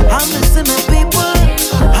 I'm missing my people,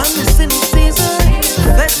 I'm missing the season.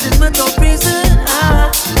 Vesting with no reason.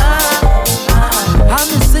 I'm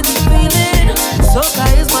missing the feeling. Soca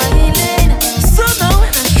is my healing. So now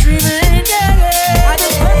when I'm streaming, yeah, I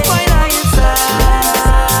just went while I inside.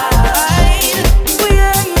 Oh,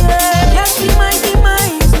 yeah, yeah. Can't see my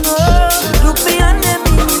demise, no. Look beyond them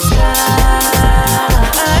in the sky.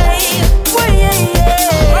 Oh, yeah,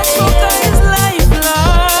 yeah. My soca is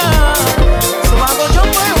lifelong. So I go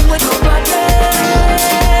jump around with nobody.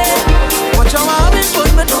 Watch how I'm having fun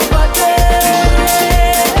with nobody.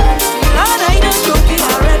 And I don't joke, I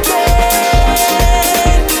rap it.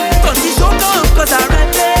 Turn this soca up 'cause I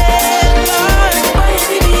rap it. Lord, my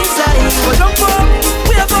enemies I go jump up,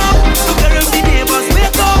 wave up. Look around the neighbors,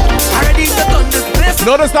 wake up. I ready to turn this place.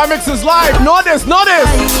 Notice that mix is live. Notice.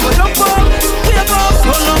 Go jump up, wave up.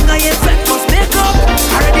 So long I ain't set must make up.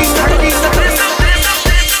 I ready to place up.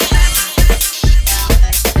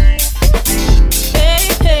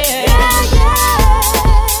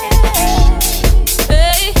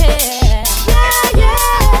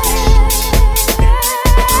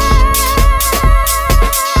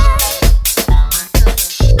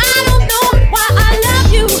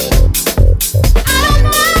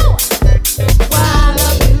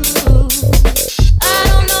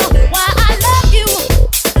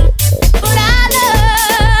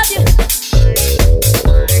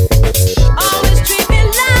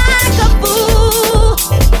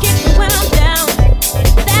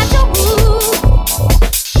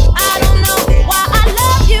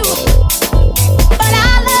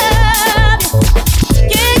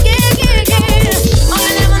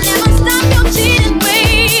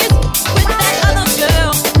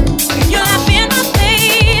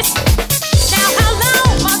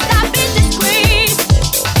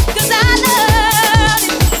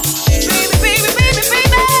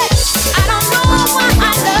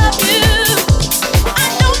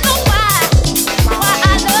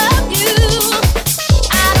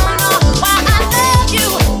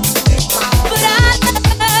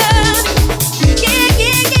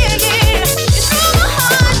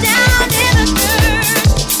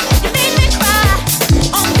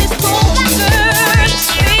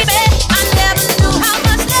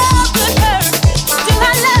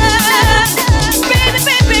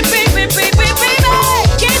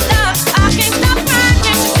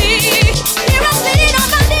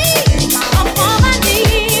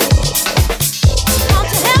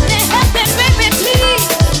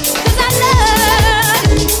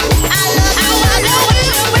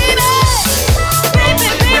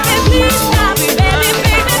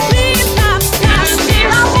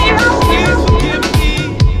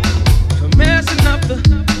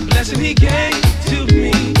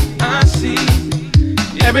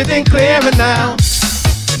 everything clearer now.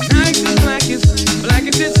 Night is black as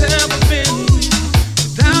it's ever been.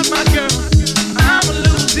 Without my girl, I'm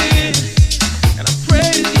losing. And I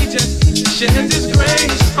pray that he just sheds his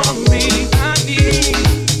grace on me. I need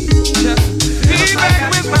just be back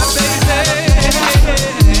with my baby.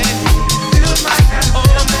 Feels like I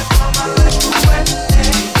owe me for my life away.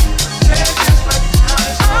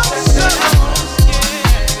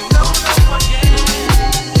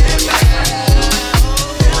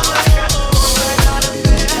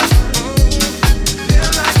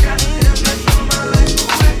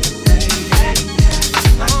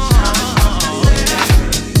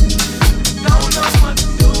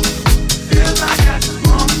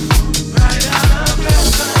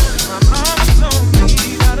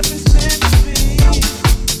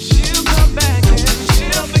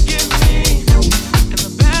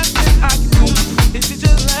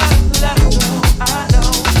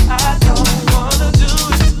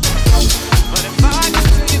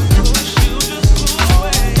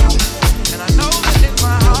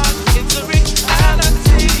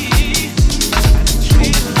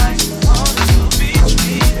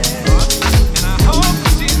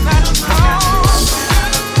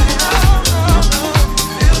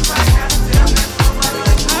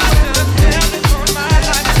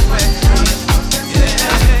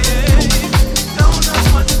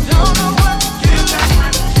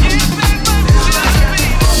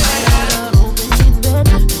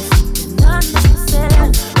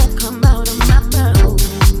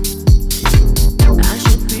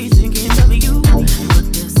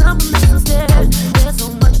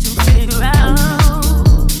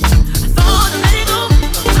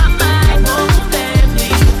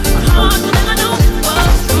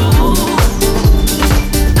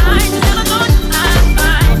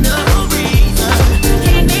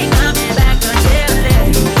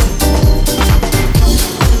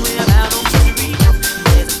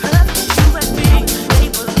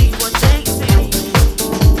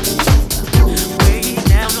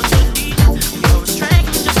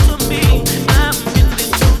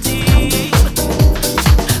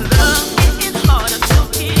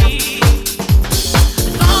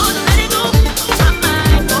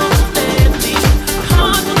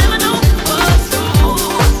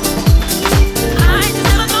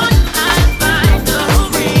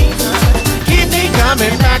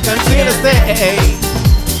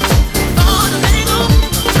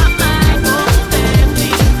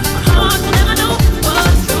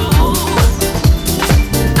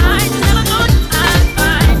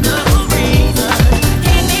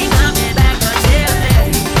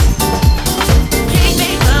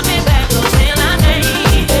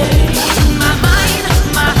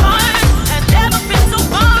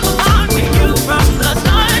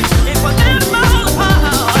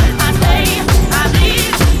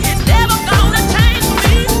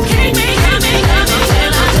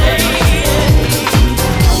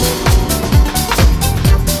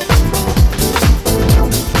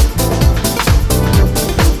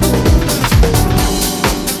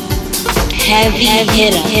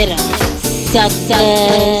 Heavy hitter, sucker.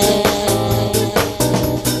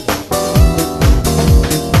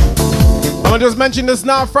 I'm gonna just mention this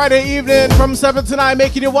now. Friday evening from 7 to 9,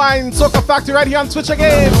 making you wine. Soca Factory right here on Twitch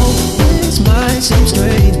again. This might seem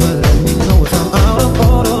strange, but let me know if I'm out of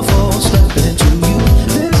order for stepping into you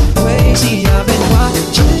this way. See, I've been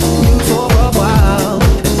watching you for a while,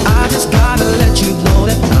 and I just gotta let you know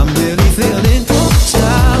that I'm really feeling your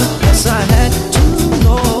style. Yes, I had to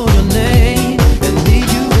know your name and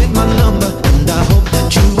leave you with my number, and I hope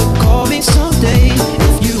that you would call me someday.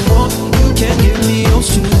 If you want, you can give me yours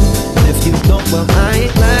too. And if you don't, well, I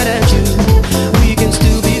ain't mad at you. We can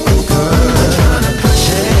still be cool, girl.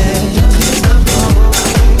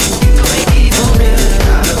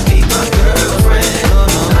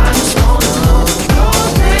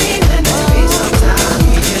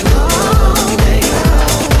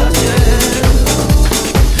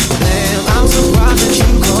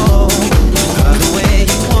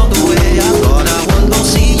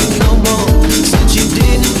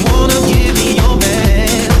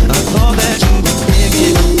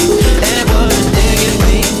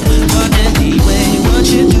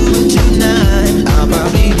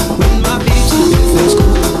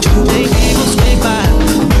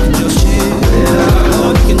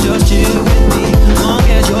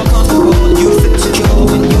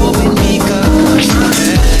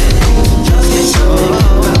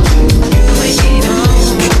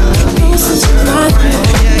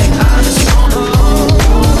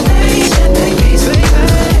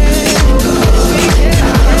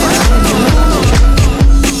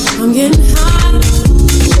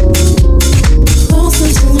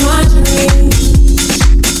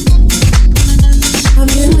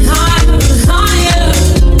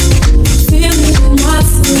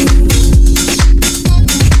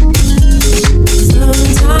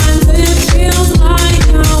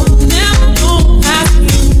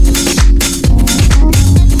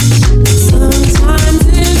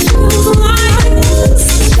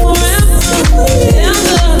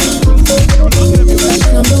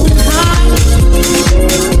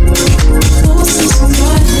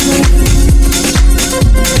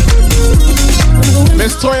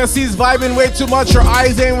 Toya C's vibing way too much. Her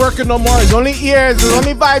eyes ain't working no more. It's only ears. It's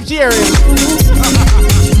only vibes she hearing.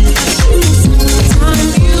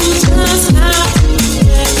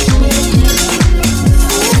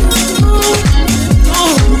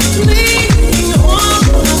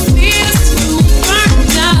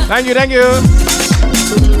 Thank you, thank you.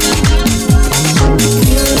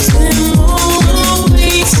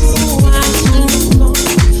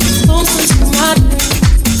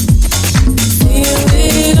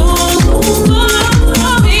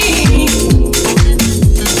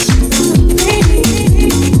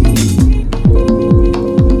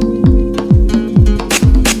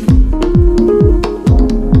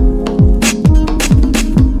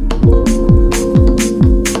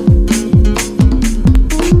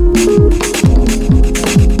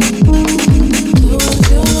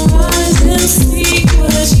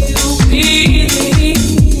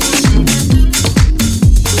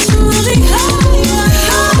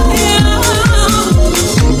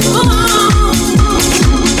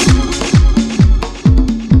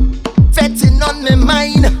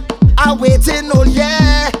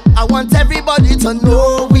 To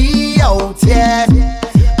know we out here.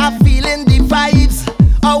 I'm feeling the vibes.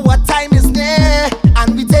 Oh, what time is near?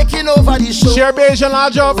 And we taking over the show. Share beige and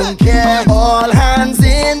large up. All hands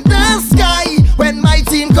in the sky when my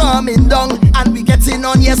team coming down. And we getting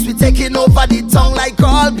on, yes, we taking over the tongue. Like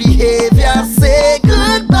all behavior, say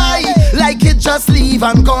goodbye. Like it just leave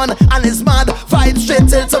and gone. And it's mad, vibe straight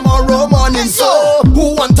till tomorrow morning. So,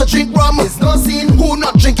 who want to drink rum? It's no scene. Who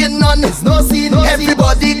not drinking none? It's no scene.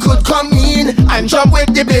 Everybody could come in and jump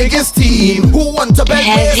with the biggest team. Who want to bet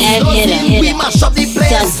race? No scene. We mash up the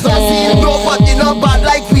place. No scene. Nobody not bad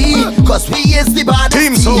like we. Cause we is the bad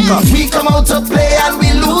team. We come out to play and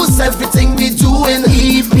we lose everything we doing.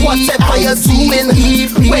 Whatever you're doing.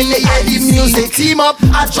 When they hear the music, team up.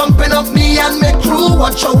 I jumping up me and my crew.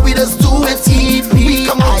 Watch how we just do it. We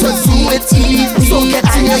come out to do it. So get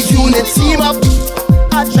in your unit, team up.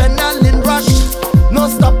 Adrenaline rush, no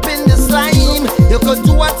stopping the slime. You could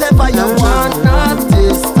do whatever you want, not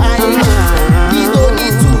this time. We don't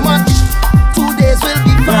need too much, 2 days will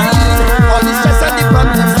be fine. All the stress and the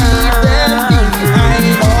problems, leave them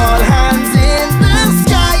behind. All hands in the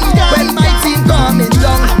sky when my team coming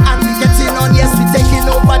down. And we getting on, yes, we taking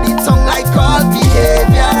over the tongue. Like all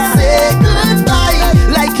behavior, say goodbye.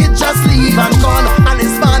 Like it just leave and gone. And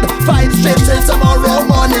it's mad, fight straight till tomorrow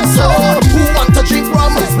morning. So, who want to drink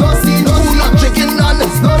rum? It's no scene. Who not drinking none?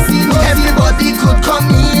 It's no scene. Everybody could come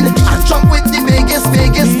in and jump with the biggest.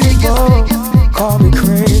 Call me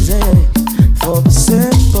crazy for the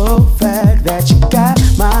simple fact that you got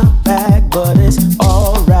my back, but it's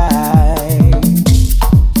alright.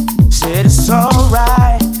 Said it's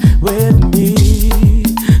alright with me,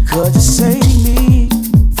 cause you saved me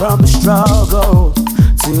from the struggle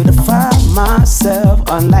to define myself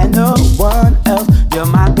unlike no one else. You're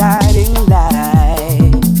my guiding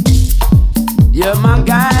light. You're my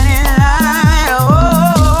guiding light.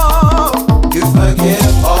 Oh, you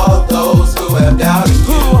forgive all those who have doubted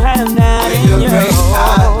you. With your grace,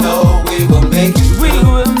 I know we will make it. With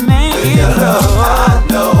your love, I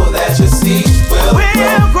know that your seeds will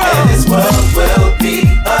grow, and this world will be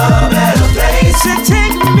a better place. So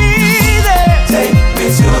take me there. Take me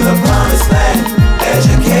to the promised land.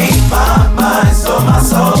 Educate my mind so my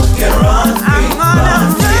soul can run free.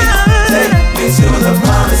 Take me to the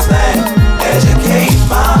promised land. Educate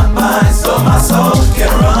my mind so my soul can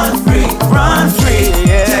run free.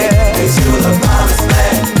 Yeah. Take me to the promised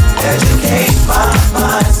land. Educate my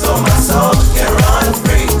mind so my soul can run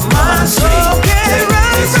free. Take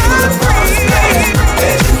me to the promised land.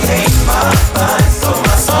 Educate my mind so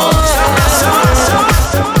my soul can run free.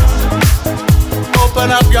 Open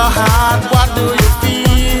up your heart, what do you feel?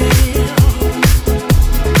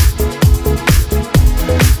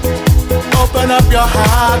 Open up your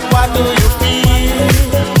heart, what do you feel?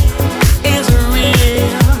 Is it real?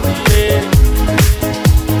 Yeah.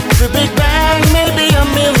 The Big Bang may be a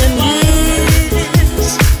million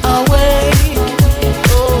years away.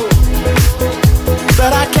 Oh.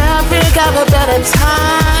 But I can't think of a better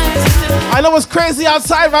time. I know it's crazy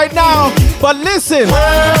outside right now, but listen.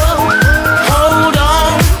 Hold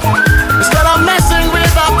on. Instead of messing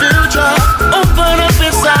with our future, open up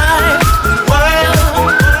inside. Well,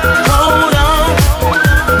 hold on.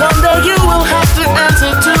 One day you will have to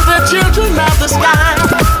answer to the children of the sky.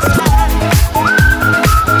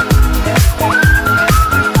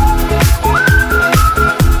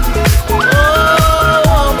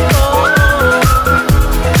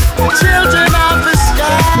 Children of the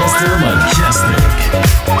sky. Mr. Majestic.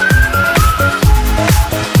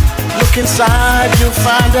 Look inside, you'll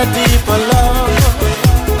find a deeper love.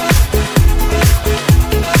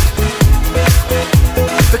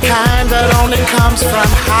 comes from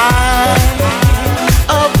high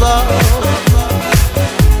above.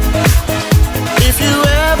 If you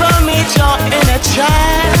ever meet your inner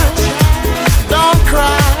child, don't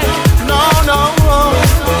cry, no, no.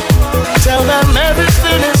 Tell them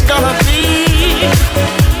everything is gonna be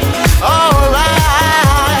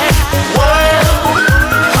alright. World,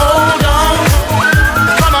 hold on,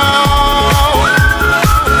 come on.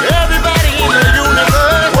 Everybody in the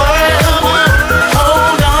universe, world,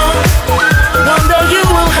 hold on. One day you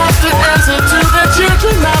will have to answer to the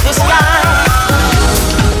children of the sky.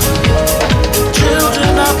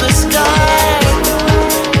 Children of the sky.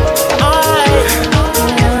 Alright.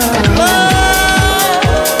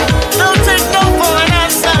 Don't take no for an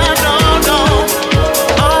answer, no, no.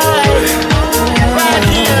 Alright. Right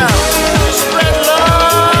here. Spread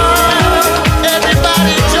love.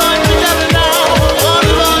 Everybody join together now. One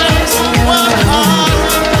voice, one heart,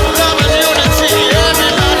 love and unity.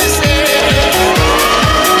 Everybody say.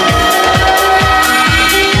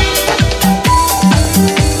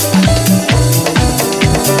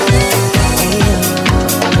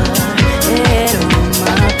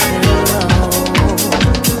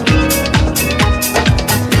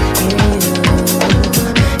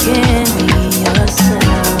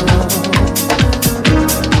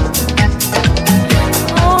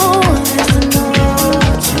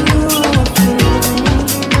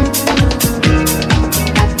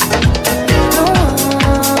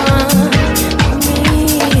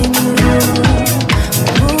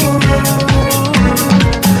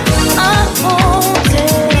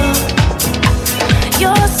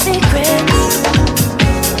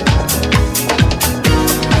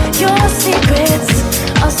 Your secrets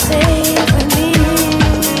are safe with me.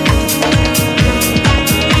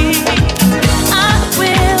 I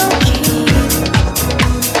will keep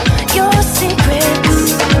your secrets.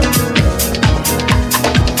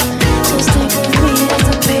 Just think of me as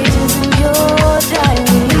the pages in your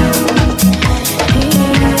diary.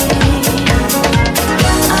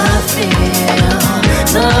 I feel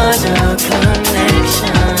such a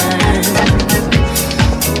connection.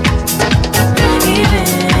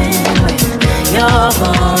 You're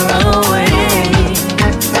far away.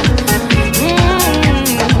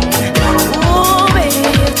 Ooh, baby,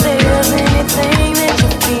 if there's anything that you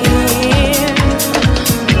fear,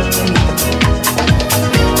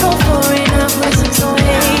 go for it now, put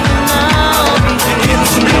 608 now.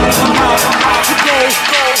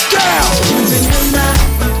 Remember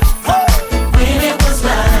when it was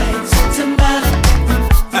like September,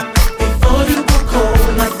 before you were cold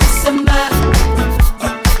like December.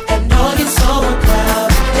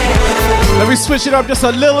 Let me switch it up just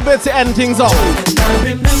a little bit to end things off. I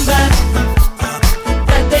remember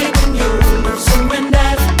that day when you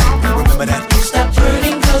surrendered. Remember that? You stopped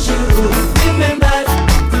hurting 'cause you remembered.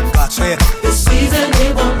 God said this season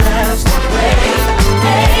it won't last away.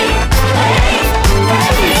 Hey, hey,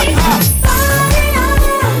 hey.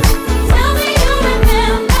 Tell me you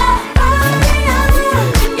remember.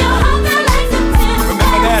 In your hunger like September.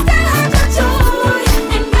 Remember that?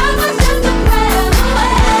 And God was just a prayer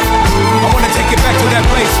away. I want to take it back to that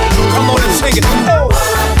place. Come on and sing it. Oh.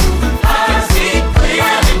 I can see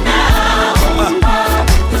clearly now.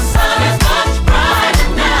 The sun is much brighter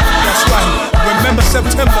now. That's right. Remember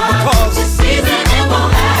September because the season it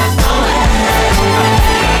won't last away.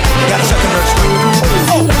 Got a second verse.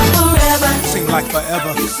 Oh. Forever. Seem like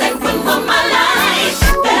forever. You say when will my life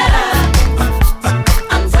be better?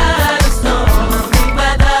 I'm tired of stormy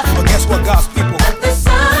weather. But guess what, God's people? But the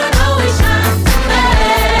sun always shines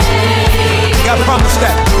today. God promised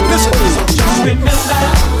that. Listen. Just remember,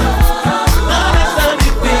 last time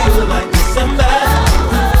you feel like December.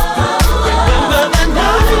 Remember the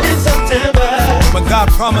night in September. But God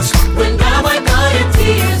promised. When God wiped all your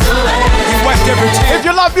tears away. He wiped every tear. If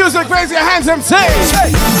you love music, raise your hands and say.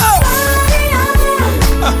 Say. Oh.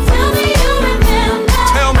 Tell me you remember.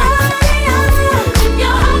 Tell me. In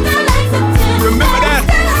your hunger like September. Remember that.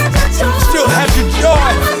 Still have your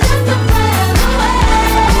joy.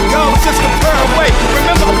 God was just a prayer away.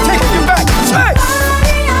 Remember, I'm taking you back. Say.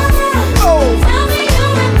 Oh.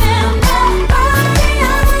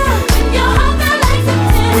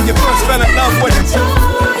 When you first fell in love with him,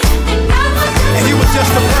 and he was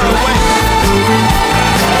just a prayer away.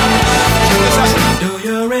 Do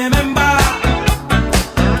you remember?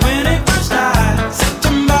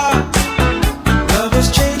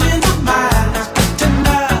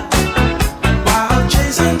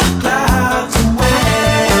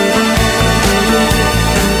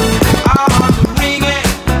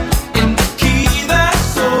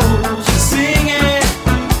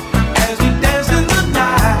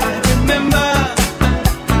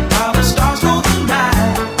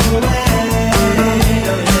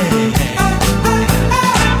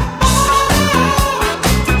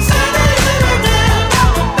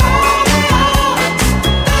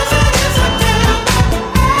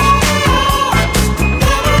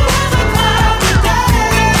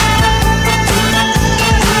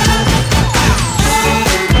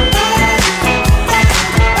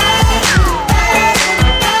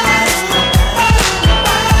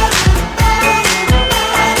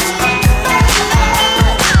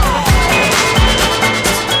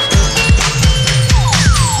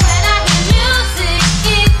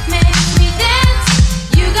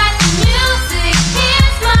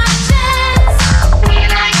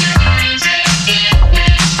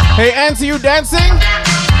 Auntie, you dancing?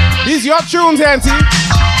 These your tunes, Auntie.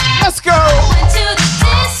 Let's go. Went to the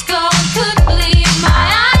disco, couldn't believe my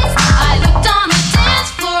eyes. I looked on the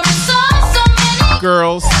dance floor and saw so many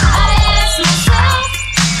girls. I asked myself,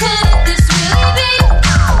 could this really be?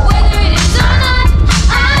 Whether it is or not,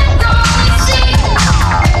 I'm gonna see.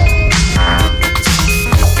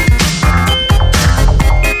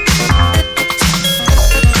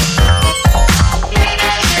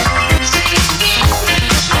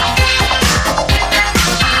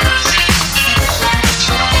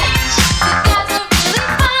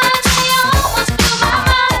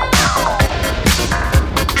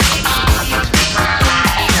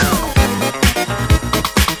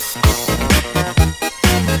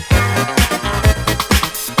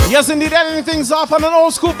 Yes, indeed, ending things off on an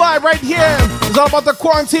old school vibe right here. It's all about the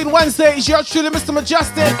Quarantine Wednesday. It's yours truly, Mr.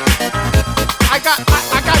 Majestic. I got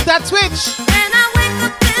that Twitch. When I wake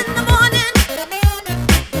up in the morning,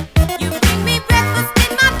 you bring me breakfast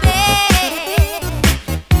in my bed.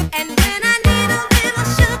 And when I need a little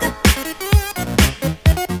sugar,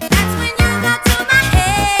 that's when you go to my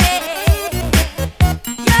head.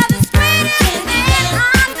 You're the sweetest thing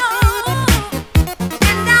I know,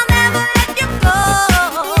 and I'll never let you go.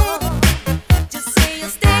 Just say you'll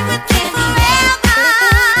stay with me forever,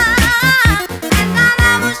 and our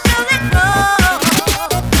love will surely grow.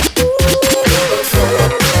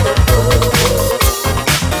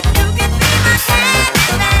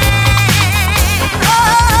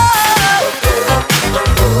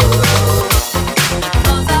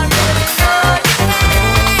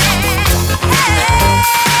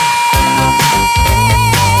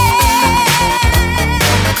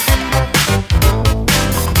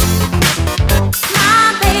 My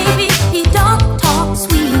baby, he don't talk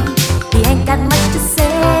sweet. He ain't got much to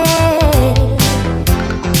say,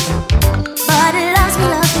 but he loves me,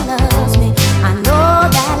 loves me, loves me. I know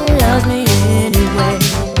that he loves me anyway.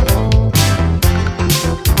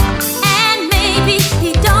 And maybe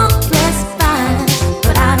he don't dress fine,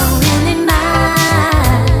 but I don't really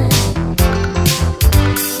mind.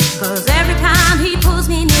 'Cause every time he pulls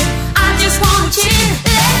me near, I just wanna cheer.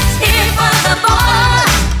 Let's hear it for the boy.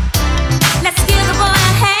 Let's give the boy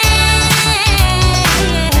a hand.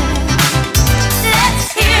 Let's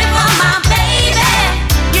hear it for my baby.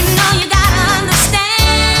 You know you gotta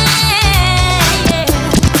understand.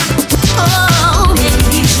 Oh, maybe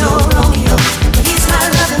he's no Romeo. He's my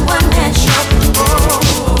loving one-man show.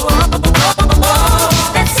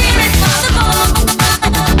 Let's hear it for the boy.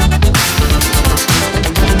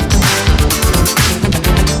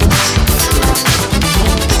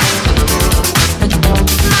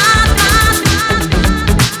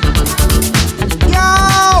 Yo,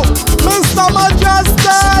 Mr.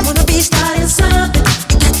 Majestic. You wanna be starting something?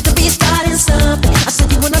 You got to be starting something. I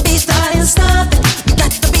said you wanna be starting something. You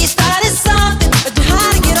got to be starting something. But you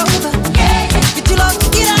hard to get over. Get too low to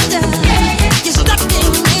get under. You're stuck in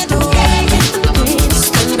the middle. And the pain is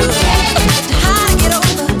under. But you hard to get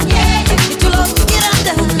over. Get too low to get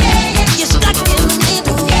under. You're stuck in the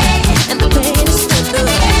middle. And the pain is under.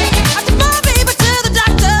 I took my baby to the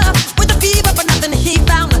doctor with a fever, but nothing he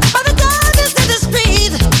found. By the time this to the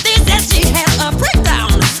street, they said she had a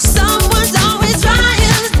breakdown. Someone's always trying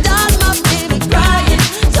to start my baby crying.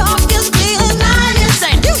 Talking, stealing, lying,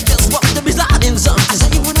 saying you just want to be starting something. I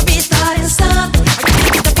said you wanna be starting something. I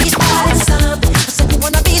got to be starting something. I said you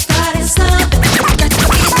wanna be starting something. I got to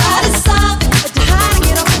be starting something. But you hard to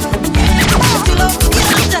get over. But you low to get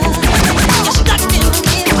under. You're stuck in the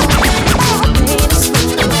middle. Pain is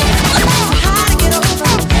under. Hard to get over.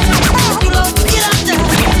 But you low to get under.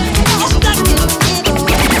 You're stuck in the middle.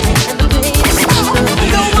 And the pain is under.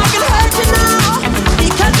 No one can hurt you now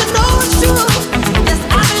because you know it's true. Yes,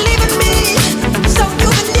 I believe in me, so you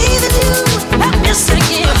believe in you. Help me sing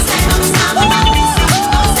it.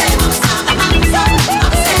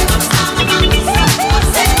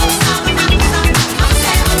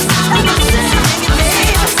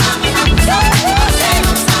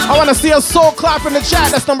 I want to see a soul clap in the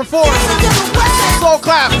chat. That's number 4. Soul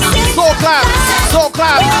clap, soul clap, soul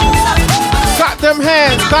clap. Got them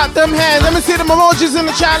hands, got them hands. Let me see them emojis in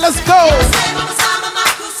the chat. Let's go.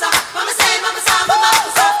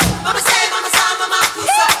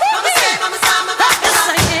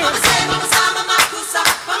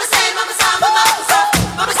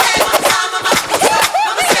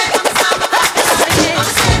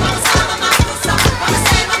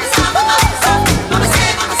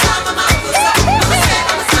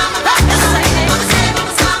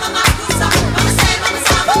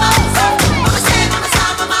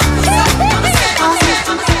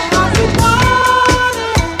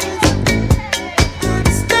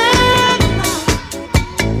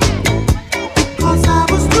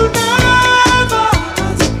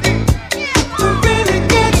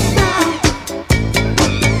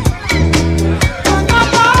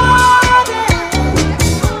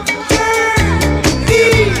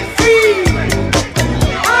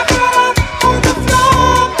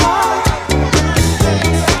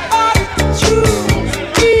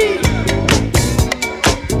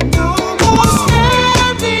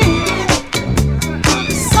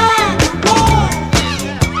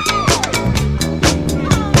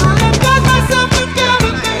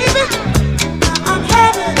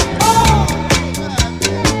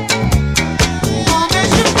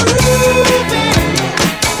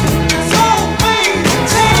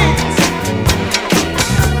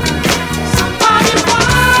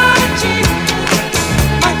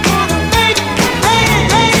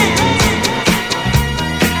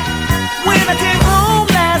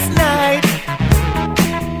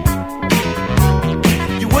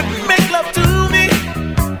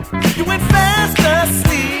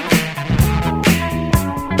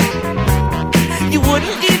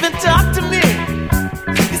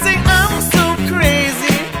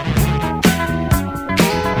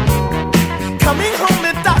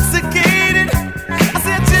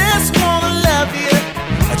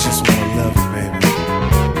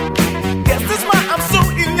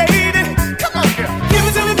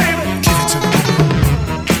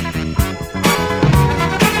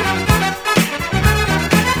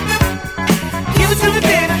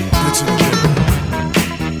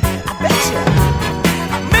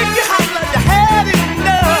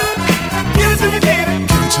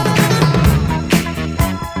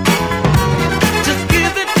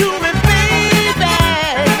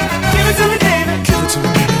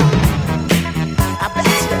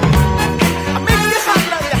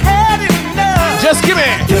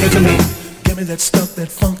 to me. Give me that stuff,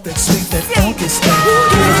 that funk, that sweet, that funky stuff.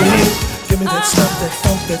 Give it to me. Give me that stuff, that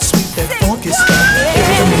funk, that sweet, that funky stuff. Give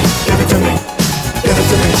it to me. Give it to me. Give it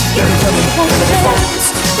to me. Give it to me. Give me that funk,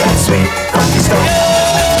 that sweet, funky stuff.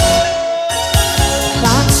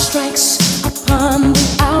 Clock strikes upon the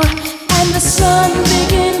hour and the sun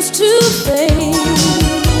begins to fade.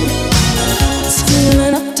 Still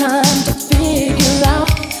enough time to figure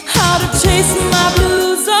out how to chase my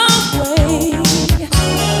blues away.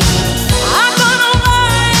 I'm gonna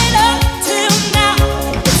ride up till now.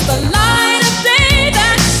 It's the light of day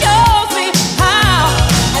that shows me how.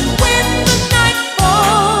 And when the night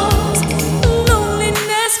falls,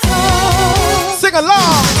 loneliness calls. Sing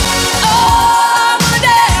along.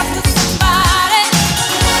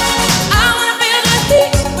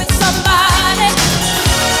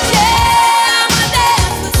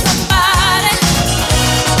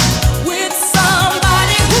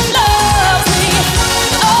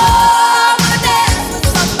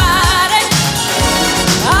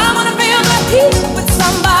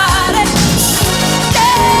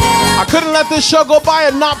 Couldn't let this show go by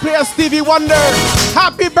and not play a Stevie Wonder.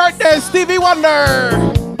 Happy birthday, Stevie Wonder.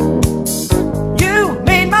 You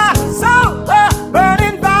made my soul a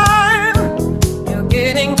burning fire. You're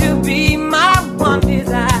getting to be my one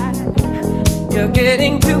desire. You're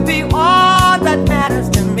getting to be all that matters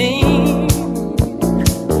to me.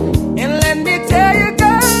 And let me tell you,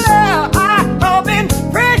 girl, I hope and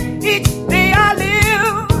pray each day I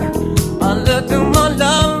live. A little more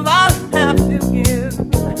love I'll have to give.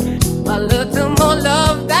 A little more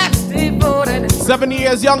love that's devoted. 7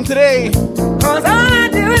 years young today. Cause all I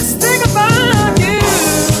do is think about you.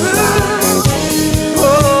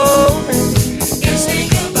 Oh, just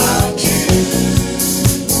think about you.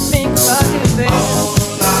 Think about you, baby. All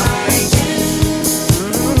night.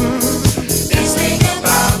 Just think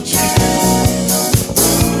about you.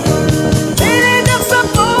 It ain't just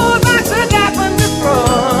suppose I should happen to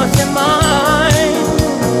cross your mind.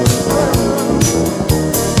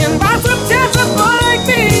 And by some chance of like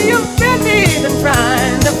me, you've been even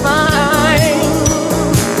trying to find.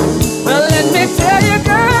 Well, let me tell you,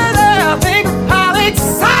 girl, I think how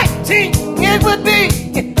exciting it would be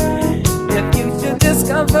if you should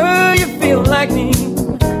discover you feel like me.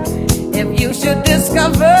 If you should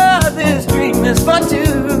discover this dream is for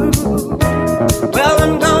two. Well,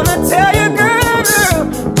 I'm gonna tell you, girl,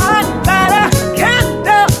 I light a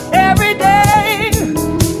candle every day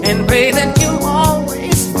and pray that you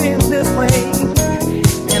always feel this way.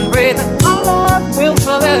 And pray that our love will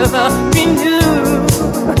forever be new.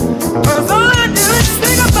 Cause all I do is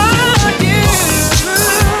think about you.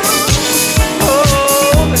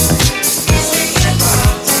 Oh,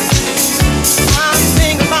 I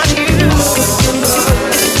think about you.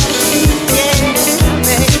 Yeah,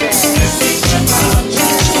 baby.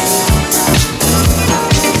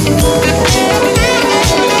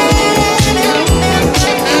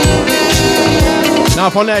 Now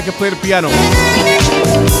if only I can play the piano.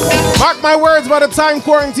 Mark my words, by the time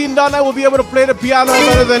quarantine done, I will be able to play the piano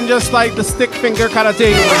better than just like the stick finger kind of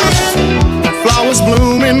thing. Flowers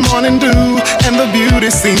bloom in morning dew, and the beauty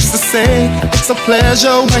seems to say it's a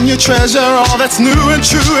pleasure when you treasure all that's new and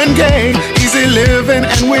true and gay. Easy living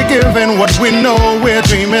and we're giving what we know we're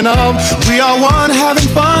dreaming of. We are one, having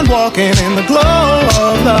fun, walking in the glow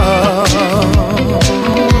of love.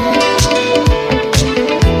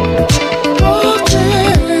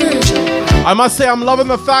 I must say I'm loving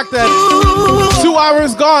the fact that 2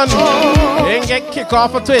 hours gone, ain't get kicked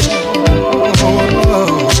off of Twitch.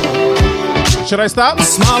 Should I stop?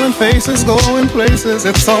 Smiling faces, going places,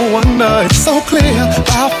 it's so wonder, it's so clear.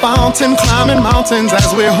 By a fountain, climbing mountains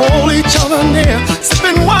as we hold each other near.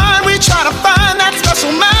 Sipping wine, we try to find that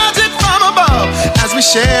special magic from above as we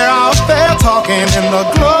share our fair talking in the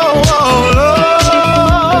glow of love.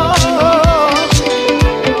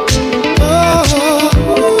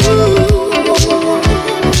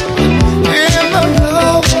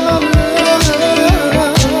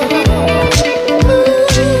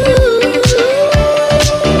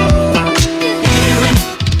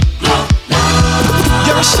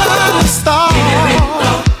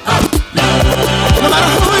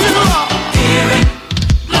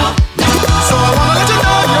 So I wanna let you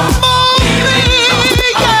know you're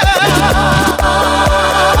moving, yeah.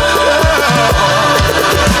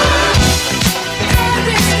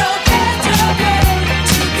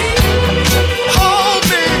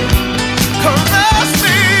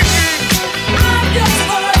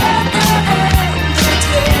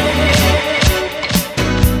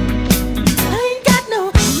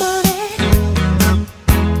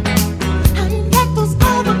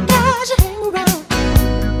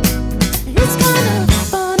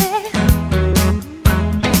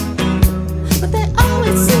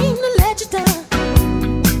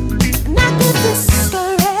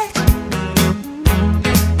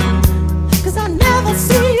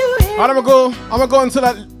 And I'm gonna go until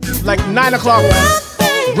like 9 o'clock.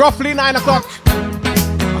 Roughly 9 o'clock.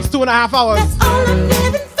 That's 2.5 hours.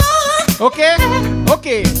 Okay?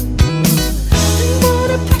 Okay.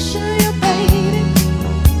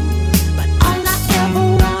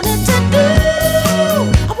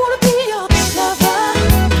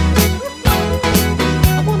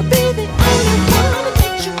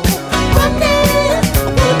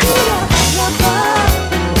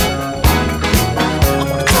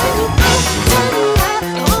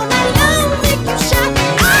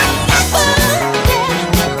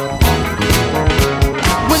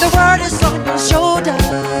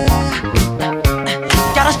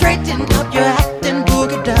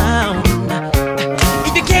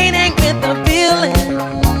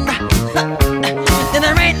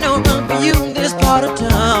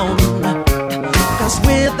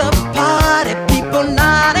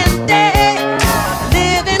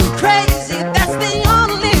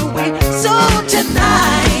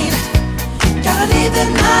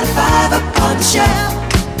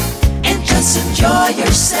 And just enjoy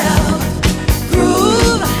yourself.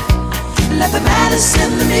 Groove. Let the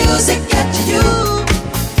medicine, the music get to you.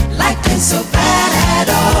 Life ain't so bad at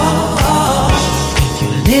all. You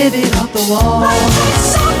live it off the wall.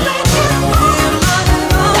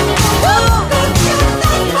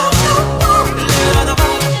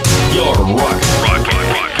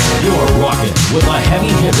 You're rocking with a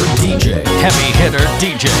heavy hitter DJ. Heavy hitter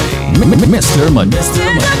DJ. Mr.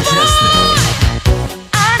 Majestic.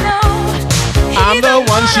 I'm the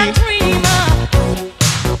one she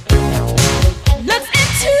looks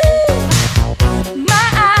into my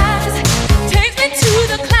eyes, takes me to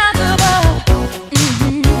the clouds above.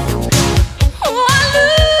 Oh, I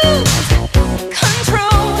lose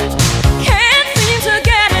control, can't seem to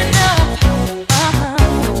get enough.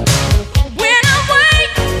 When I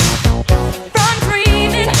wake from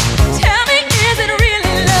dreaming, tell me, is it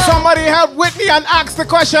really love? Somebody help Whitney and ask the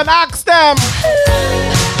question. Ask them.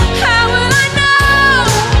 How will I know?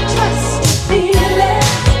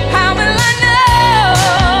 How will I know?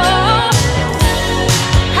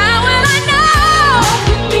 How will I know?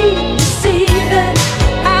 Deceiving.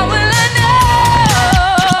 How will I know?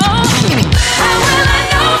 How will I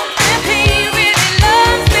know if he really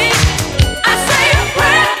loves me? I say a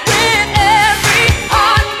prayer with every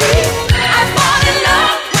heartbeat. I fall in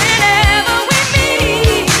love whenever we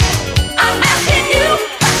meet. I'm asking you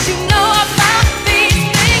what you know about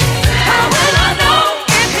these things. How will I know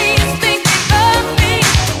if he's thinking of me?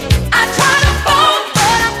 I try to fall,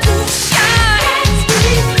 but I'm too shy.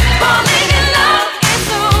 Falling in love is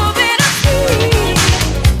so bittersweet.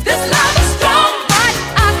 This love is strong, but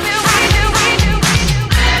I feel weak.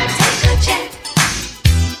 Take a chance.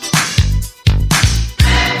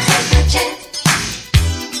 Take a chance.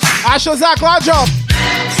 Asha Zach Lodgeup.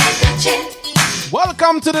 Take a chance.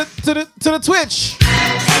 Welcome to the Twitch.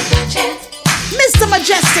 Take a chance. Mr.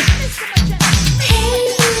 Majestic.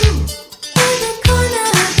 Hey, you, in the corner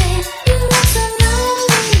there, you look so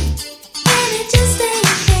lonely, and it just ain't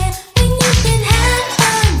fair when you can have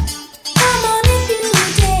fun. Come on if you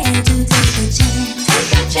dare to take a chance.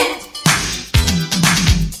 Take a chance.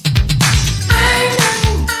 I know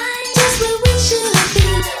just where we should be.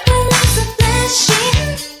 When lots of flashing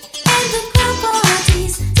and the crowd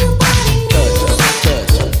parties to party music.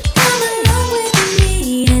 Come along with me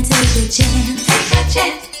and take a chance. Take a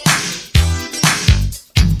chance.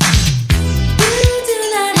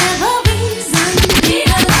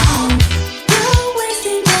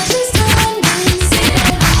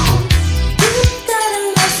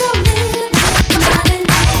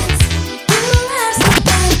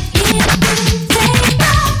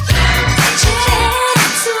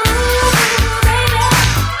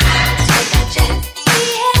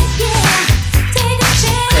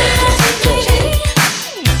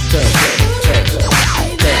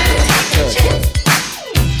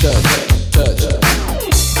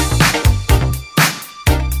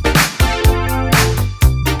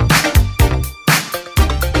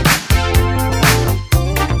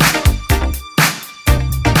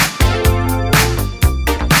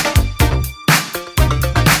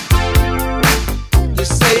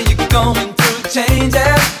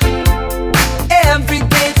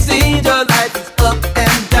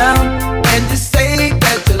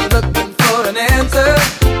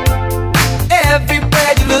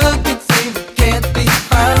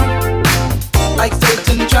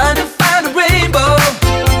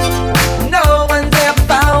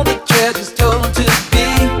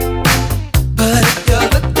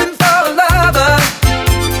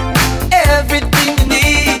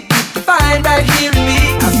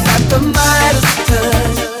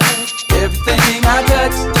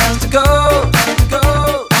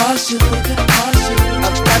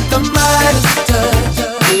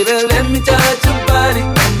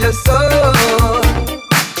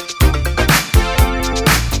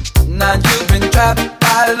 trapped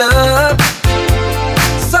by love.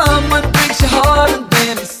 Someone breaks your heart and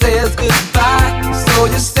then he says goodbye. So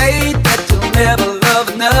you say that you'll never love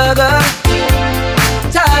another.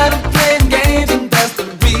 Tired of playing games and that's the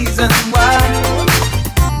reason why.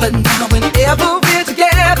 But now whenever we're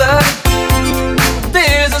together,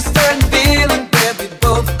 there's a certain feeling that we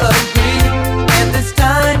both agree. And it's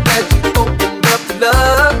time that you open up the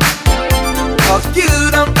love. Cause you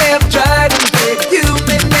don't ever try to make you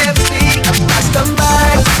may never see. I must come by.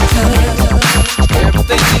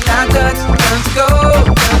 Everything I touch turns to gold,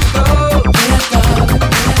 turns to gold.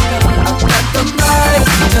 I've got the might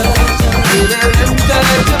to touch. It is touch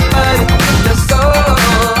your body, your soul.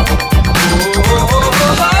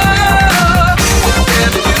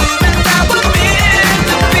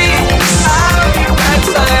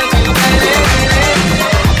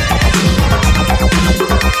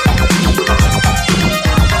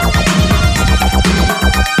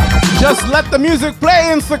 Just let the music play,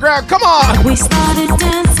 Instagram. Come on. We started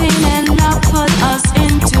dancing and love put us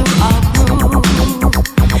into a groove.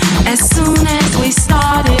 As soon as we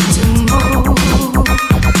started to move,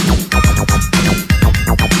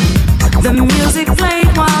 the music played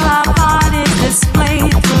while our bodies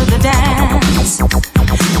displayed through the dance.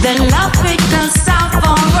 Then love picked us out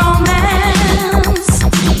for romance.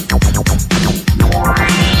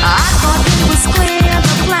 I thought it was clear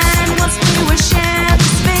the plan was we would share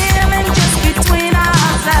this feeling just between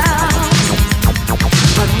ourselves.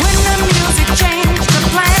 But when the music changed, the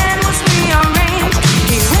plan was rearranged.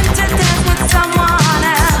 He went to dance with someone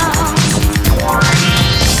else.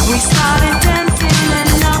 We started dancing and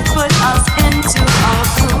love put us into a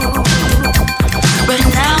groove. But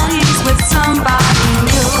now he's with somebody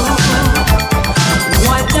new.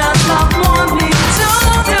 What does love want me to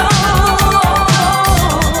do?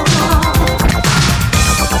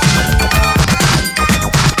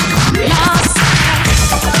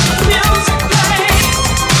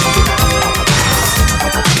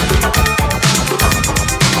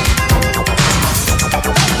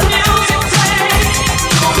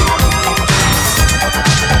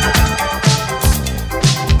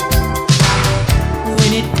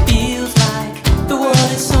 When it feels like the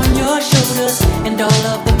world is on your shoulders and all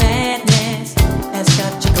of the madness has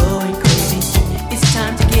got you going crazy, it's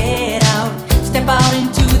time to get out, step out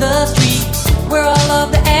into the street where all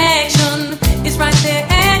of the action is right there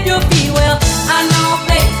at your feet. Well, I know a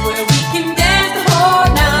place where we can dance the whole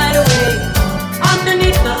night away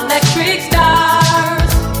underneath the electric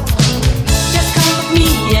stars. Just come with me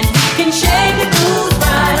and we can shake the blues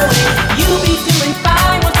right away. You'll be doing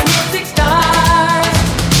fine once the music starts.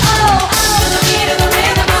 Oh, to the beat of the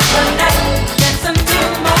rhythm of the night, dance until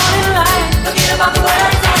the morning light. Forget about the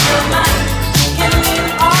words on your mind. You can leave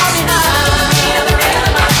it all behind. Beat of the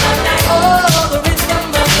rhythm of the night. Oh, the rhythm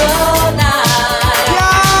of the night.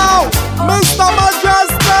 Yo, Mr.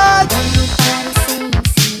 Majestic.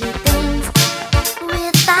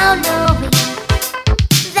 Without knowing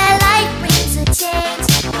that life brings a change,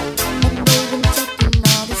 and we've been checking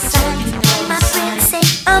all the signs. My friends say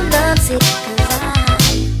I'm lovesick 'cause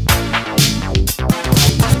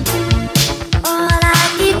all I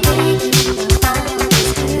keep thinking about is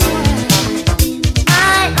her.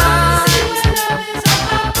 My arms,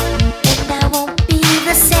 and I won't be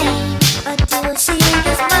the same until she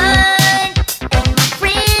is mine. And my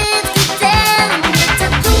friends keep telling me to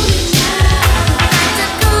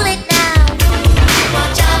cool it down.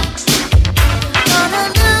 Watch out, gonna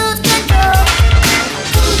lose control.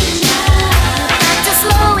 Got to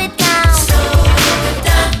slow it down.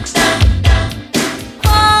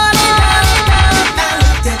 Hold it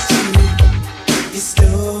You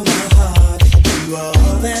stole my heart. You are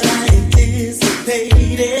all that I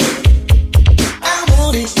anticipated. I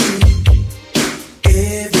wanted you,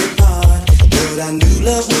 every part, but I knew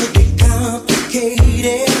love would be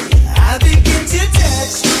complicated. I began to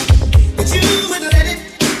touch, but you wouldn't let it.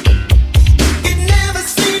 It never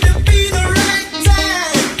seemed to be the right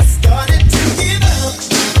time. I started to give up,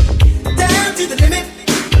 down to the limit,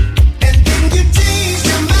 and then you changed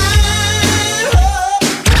your mind. Oh,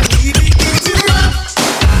 we began to rock,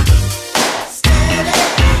 steady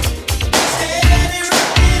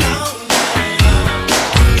rocking on.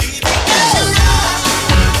 We began to rock,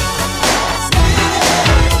 steady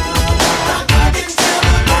rocking till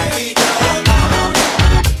the break of dawn.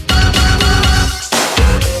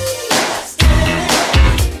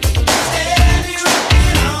 Steady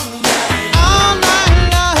rocking all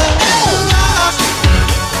night long.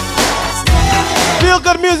 Feel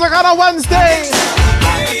good music on a Wednesday.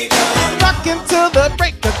 Rockin' till the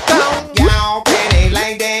break of dawn. Y'all pretty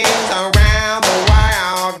ladies around the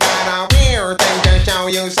world got a weird thing to show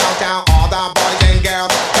you, so tell all the boys and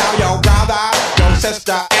girls. Tell your brother, your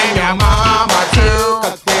sister, and your mama too.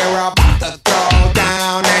 Cause we're about to throw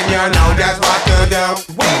down and you know just what to do.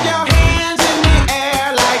 Wave your hands in the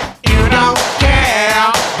air like you don't care.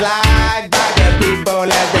 Glide by the people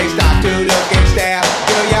as they stop to look and stare.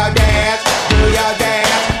 Do your dance, do your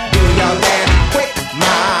dance, do your dance. Quick,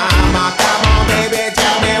 mama, come on baby,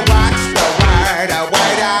 tell me what's the word up.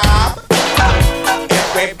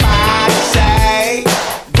 Everybody say,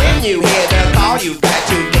 when you hear the call, you got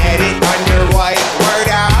to get it on your way. Word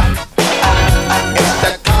up. It's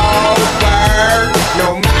the code word. No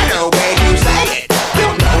matter where you say it,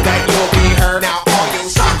 you'll know that you'll be heard. Now all you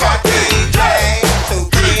sucker DJs who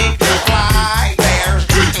think you fly, there's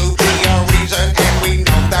to be a reason, and we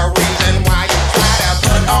know the reason why you try to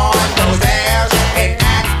put on those airs and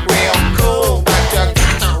act real cool, but you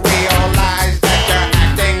got to realize that you're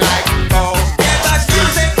acting like fools. Give us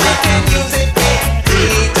music, we can use it. We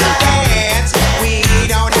need to dance. We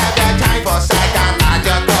don't have the time for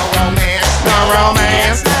psychological romance. No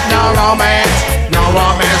romance, no romance, no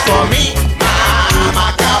romance for me.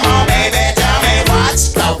 Mama, come on, baby, tell me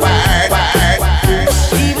what's the word.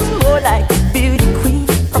 She was more like a beauty queen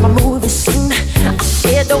from a movie scene. I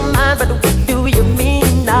said, don't mind, but what do you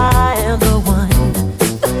mean? I am the one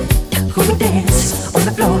who would dance on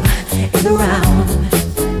the floor and around.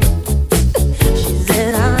 She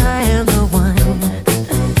said, I am the one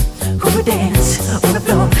who would dance on the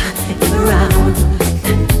floor and around.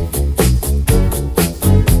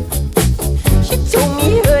 She told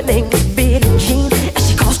me her name was Billie Jean, and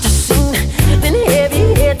she caused a scene. Then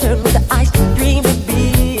heavy hair turned with the ice cream of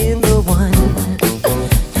being the one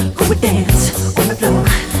who would dance on the floor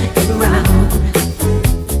and around.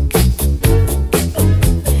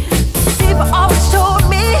 People always told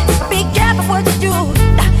me, be careful what you do.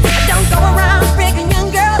 Don't go around breaking young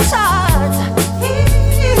girls' hearts.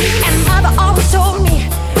 And mother always told me,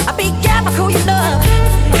 be careful who you love,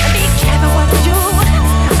 and be careful what you do.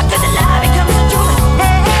 Cause the love becomes the truth.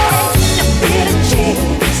 Hey, the Billie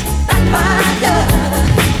Jean's not my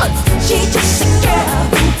love. She's just a girl.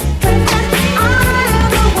 I am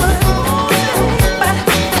the one, but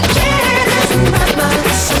the kid is not my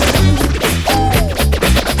son.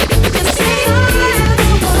 You see, I am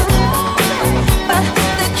the one, but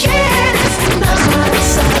the kid is not my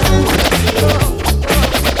son.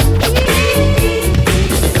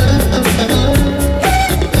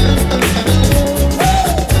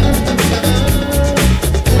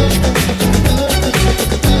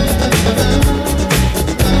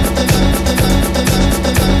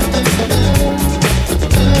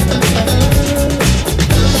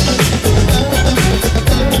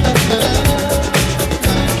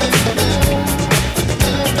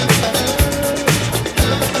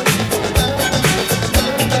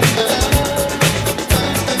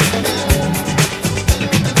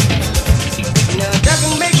 Now it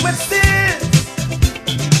doesn't make much sense.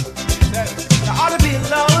 I ought to be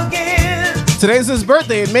alone again. Today's his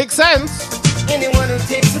birthday, it makes sense. Anyone who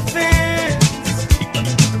takes offense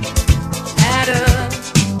at a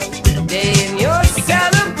day in your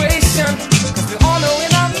celebration, 'cause we all know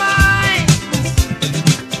in our minds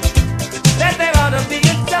that there ought to be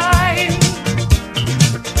a time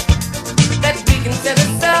that we can set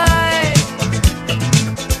aside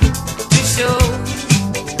to show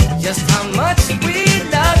just how much we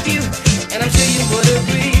love you. And I'm sure you would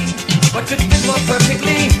agree, what could fit more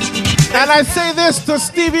perfectly. And I say this to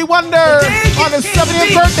Stevie Wonder on his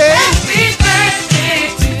 70th birthday. Happy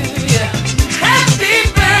birthday to you. Happy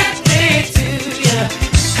birthday to you.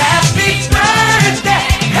 Happy birthday.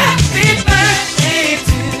 Happy birthday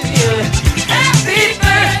to you. Happy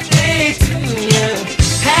birthday to you.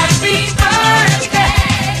 Happy birthday.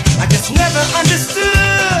 I just never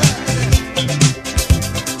understood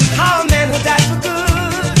how a man who died for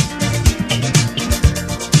good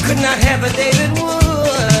could not have a David Wood.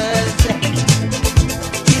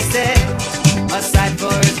 He said, aside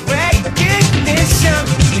for his break,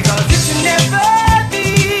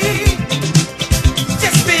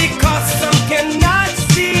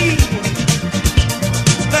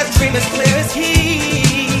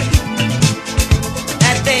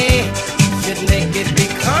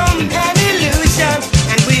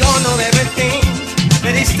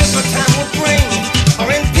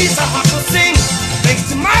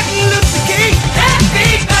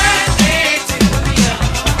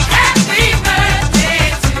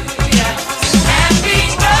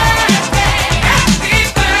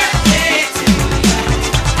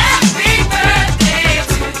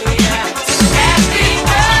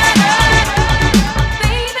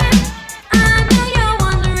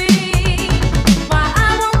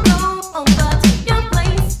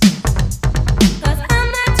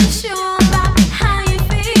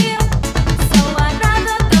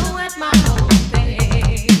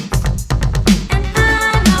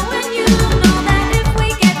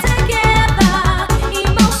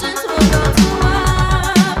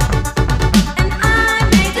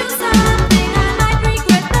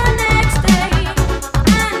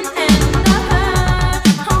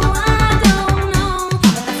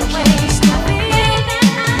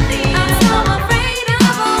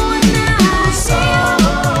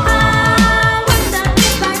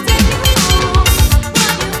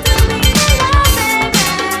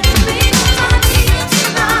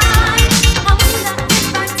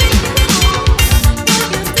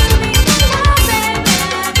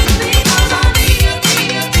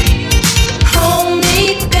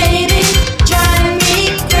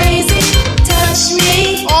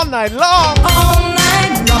 night long. All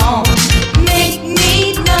night long. Make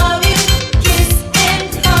me love you, kiss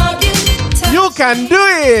and hug you. Touch You can do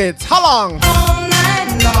it. How long? all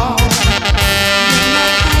night long. You're my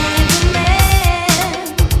kind of man.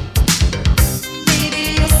 Baby,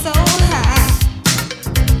 you're so high.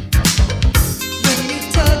 When you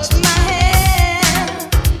touch my hand,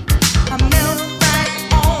 I melt right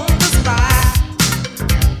on the spot.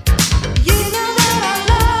 You know that I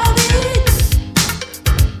love it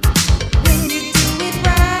when you do it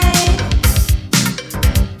right.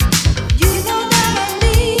 You know that I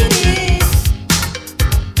need it.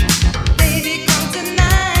 Baby, come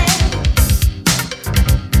tonight.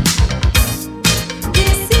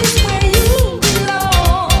 This is where you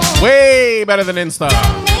belong. Way better than Insta.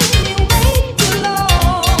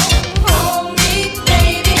 Hold me,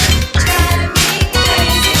 baby, drive me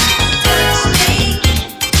crazy, touch me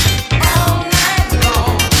all night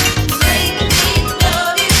long. Make me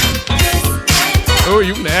love you, kiss and Oh,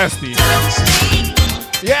 you nasty. touch me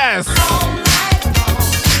Yes. all night long.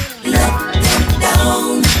 Let them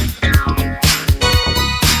down.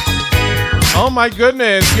 Oh my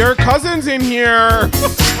goodness, your cousin's in here.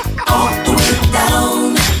 All the way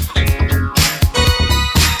down.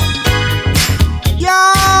 Yo,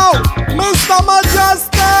 Mr.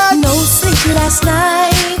 Majestic. No sleep last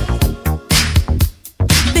night.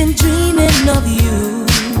 Been dreaming of you.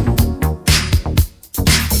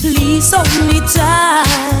 Please hold me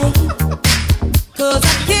tight. 'Cause I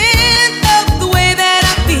can't love the way that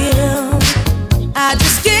I feel. I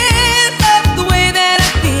just can't love the way that I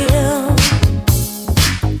feel.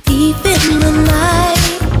 Deep in the night,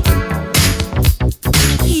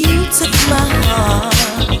 you took my heart.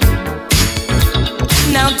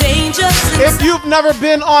 Now dangerous. If you've never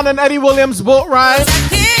been on an Eddie Williams boat ride,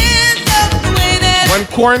 when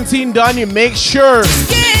quarantine done, you make sure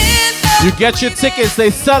you get your tickets.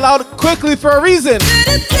 They sell out quickly for a reason.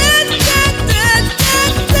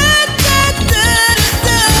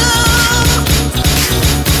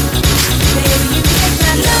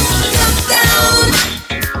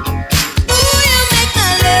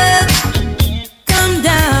 Come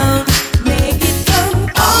down, make it come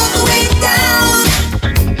all the way down.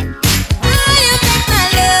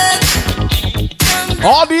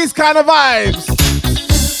 All these kind of vibes.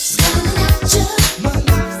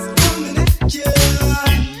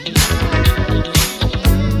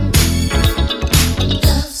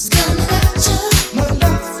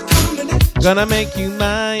 Gonna make you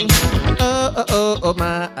mine. Oh, oh, oh, oh,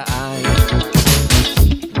 my. I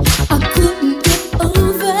couldn't get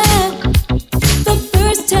over the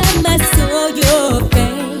first time I saw your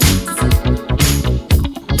face.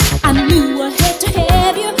 I knew I had to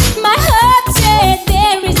have you. My heart said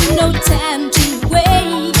there is no time to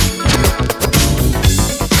wait.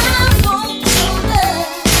 I want your love.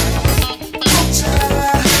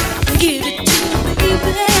 Give it to me,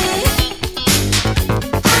 baby.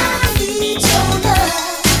 I need your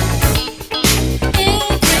love.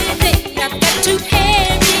 Every day I've got to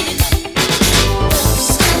have it.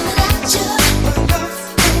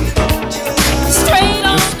 Straight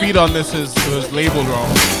on. The speed on this was labeled wrong.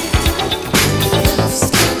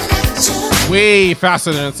 Way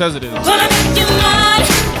faster than it says it is. Gonna make you mine.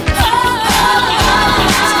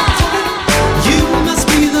 You must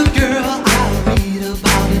be the girl I read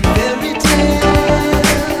about in fairy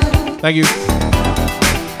tale. Thank you.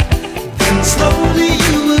 Then slowly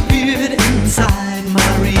you appeared inside my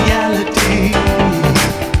reality.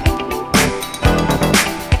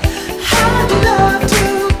 I'd love to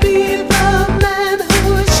be the man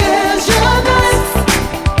who shares your nights.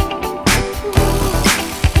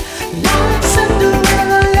 Like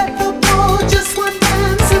Cinderella, let the ball just one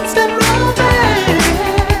dance, instant romance.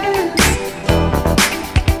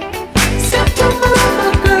 September,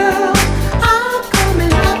 girl, I'm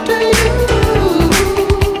coming after you.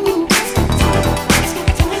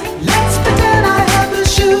 Let's pretend I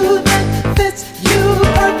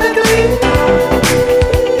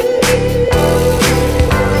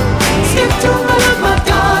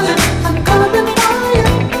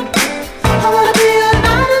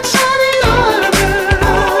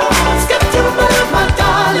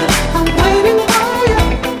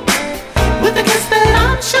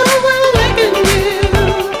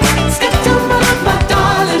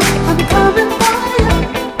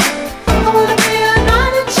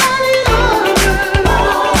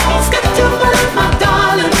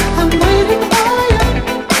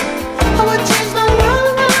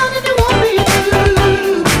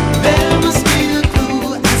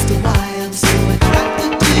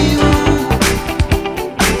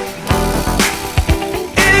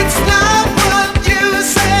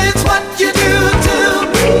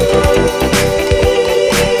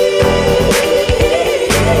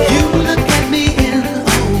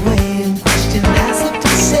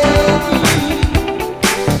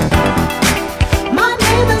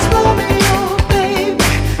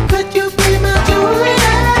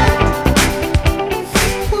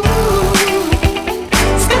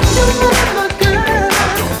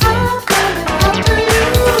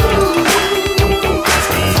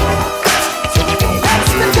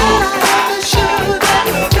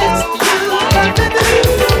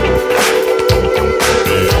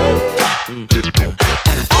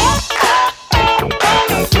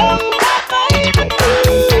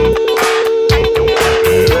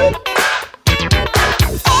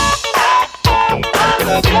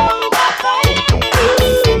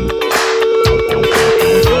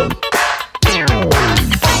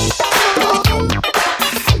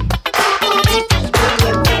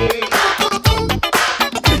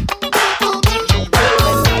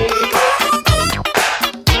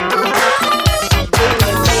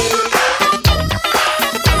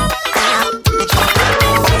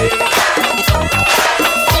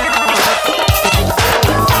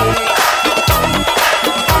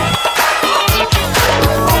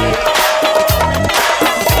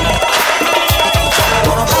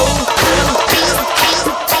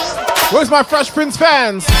Where's my Fresh Prince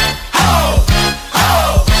fans?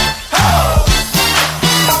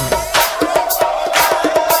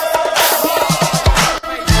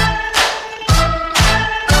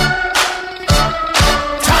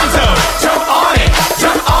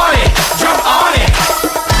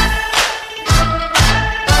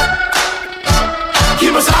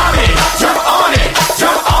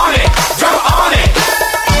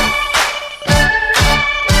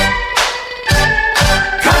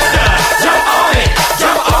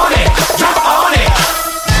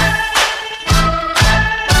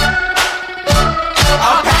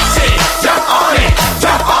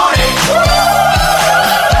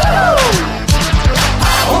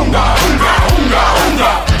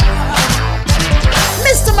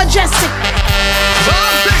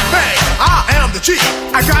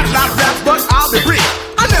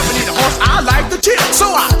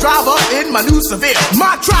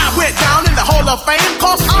 My tribe went down in the Hall of Fame,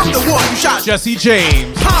 cause I'm the one who shot Jesse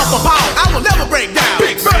James. Pound for pound, I will never break down.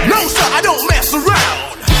 Big Bang. No, sir, I don't mess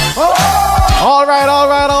around. Oh. All right.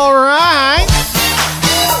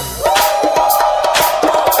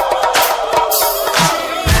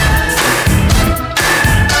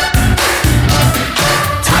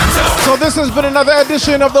 So this has been another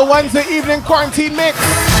edition of the Wednesday Evening Quarantine Mix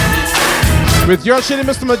with your shitty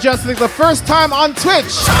Mr. Majestic, the first time on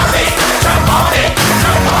Twitch.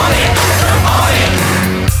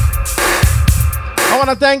 I want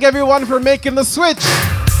to thank everyone for making the switch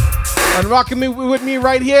and rocking with me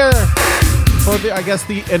right here for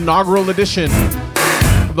the inaugural edition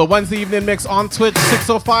of the Wednesday Evening Mix on Twitch.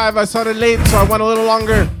 6:05. I started late, so I went a little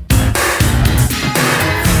longer.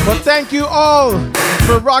 But thank you all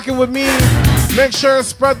for rocking with me. Make sure to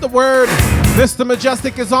spread the word. Mr.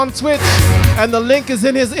 Majestic is on Twitch, and the link is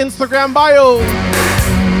in his Instagram bio.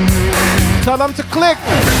 Tell them to click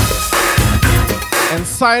and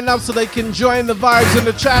sign up so they can join the vibes in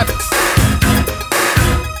the chat.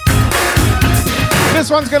 This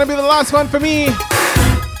one's gonna be the last one for me.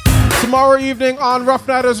 Tomorrow evening on Rough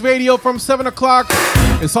Niders Radio from 7 o'clock,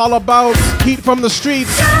 it's all about heat from the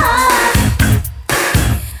streets.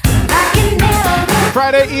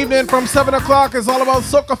 Friday evening from 7 o'clock is all about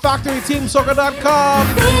Soca Factory, TeamSoca.com.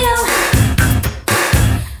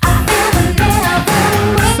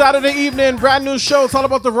 Saturday evening, brand new show. It's all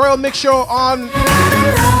about the Royal Mix Show on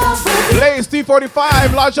Blaze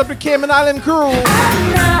 345, Lodge Up the Cayman Island crew.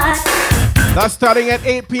 That's starting at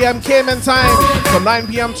 8 p.m. Cayman time, so 9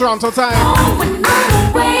 p.m. Toronto time.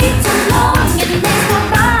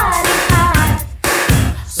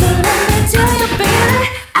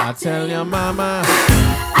 I tell your mama.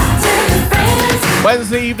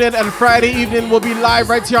 Wednesday evening and Friday evening will be live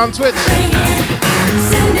right here on Twitch.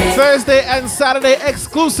 Thursday and Saturday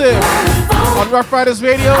exclusive on Rough Riders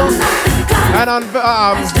Radio and on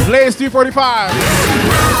Blaze 345.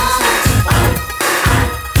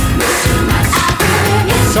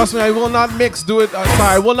 Trust me, I will not miss Do It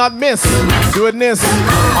This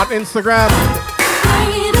on Instagram.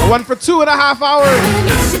 I went for 2.5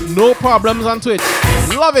 hours. No problems on Twitch.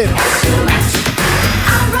 Love it.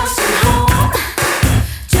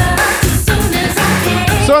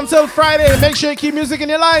 So until Friday, make sure you keep music in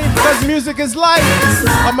your life, because music is life.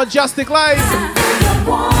 A majestic life.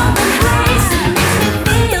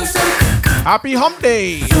 Happy Hump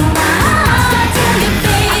Day.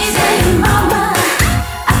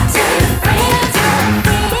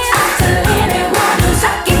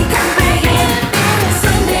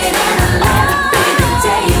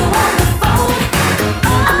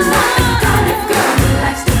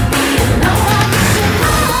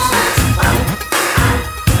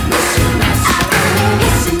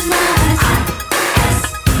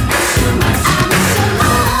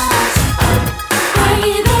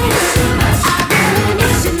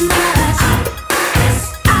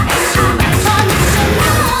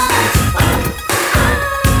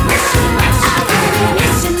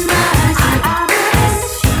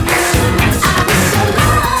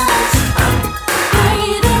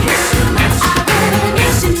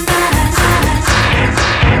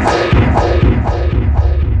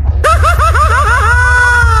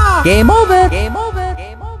 Game over. Game over.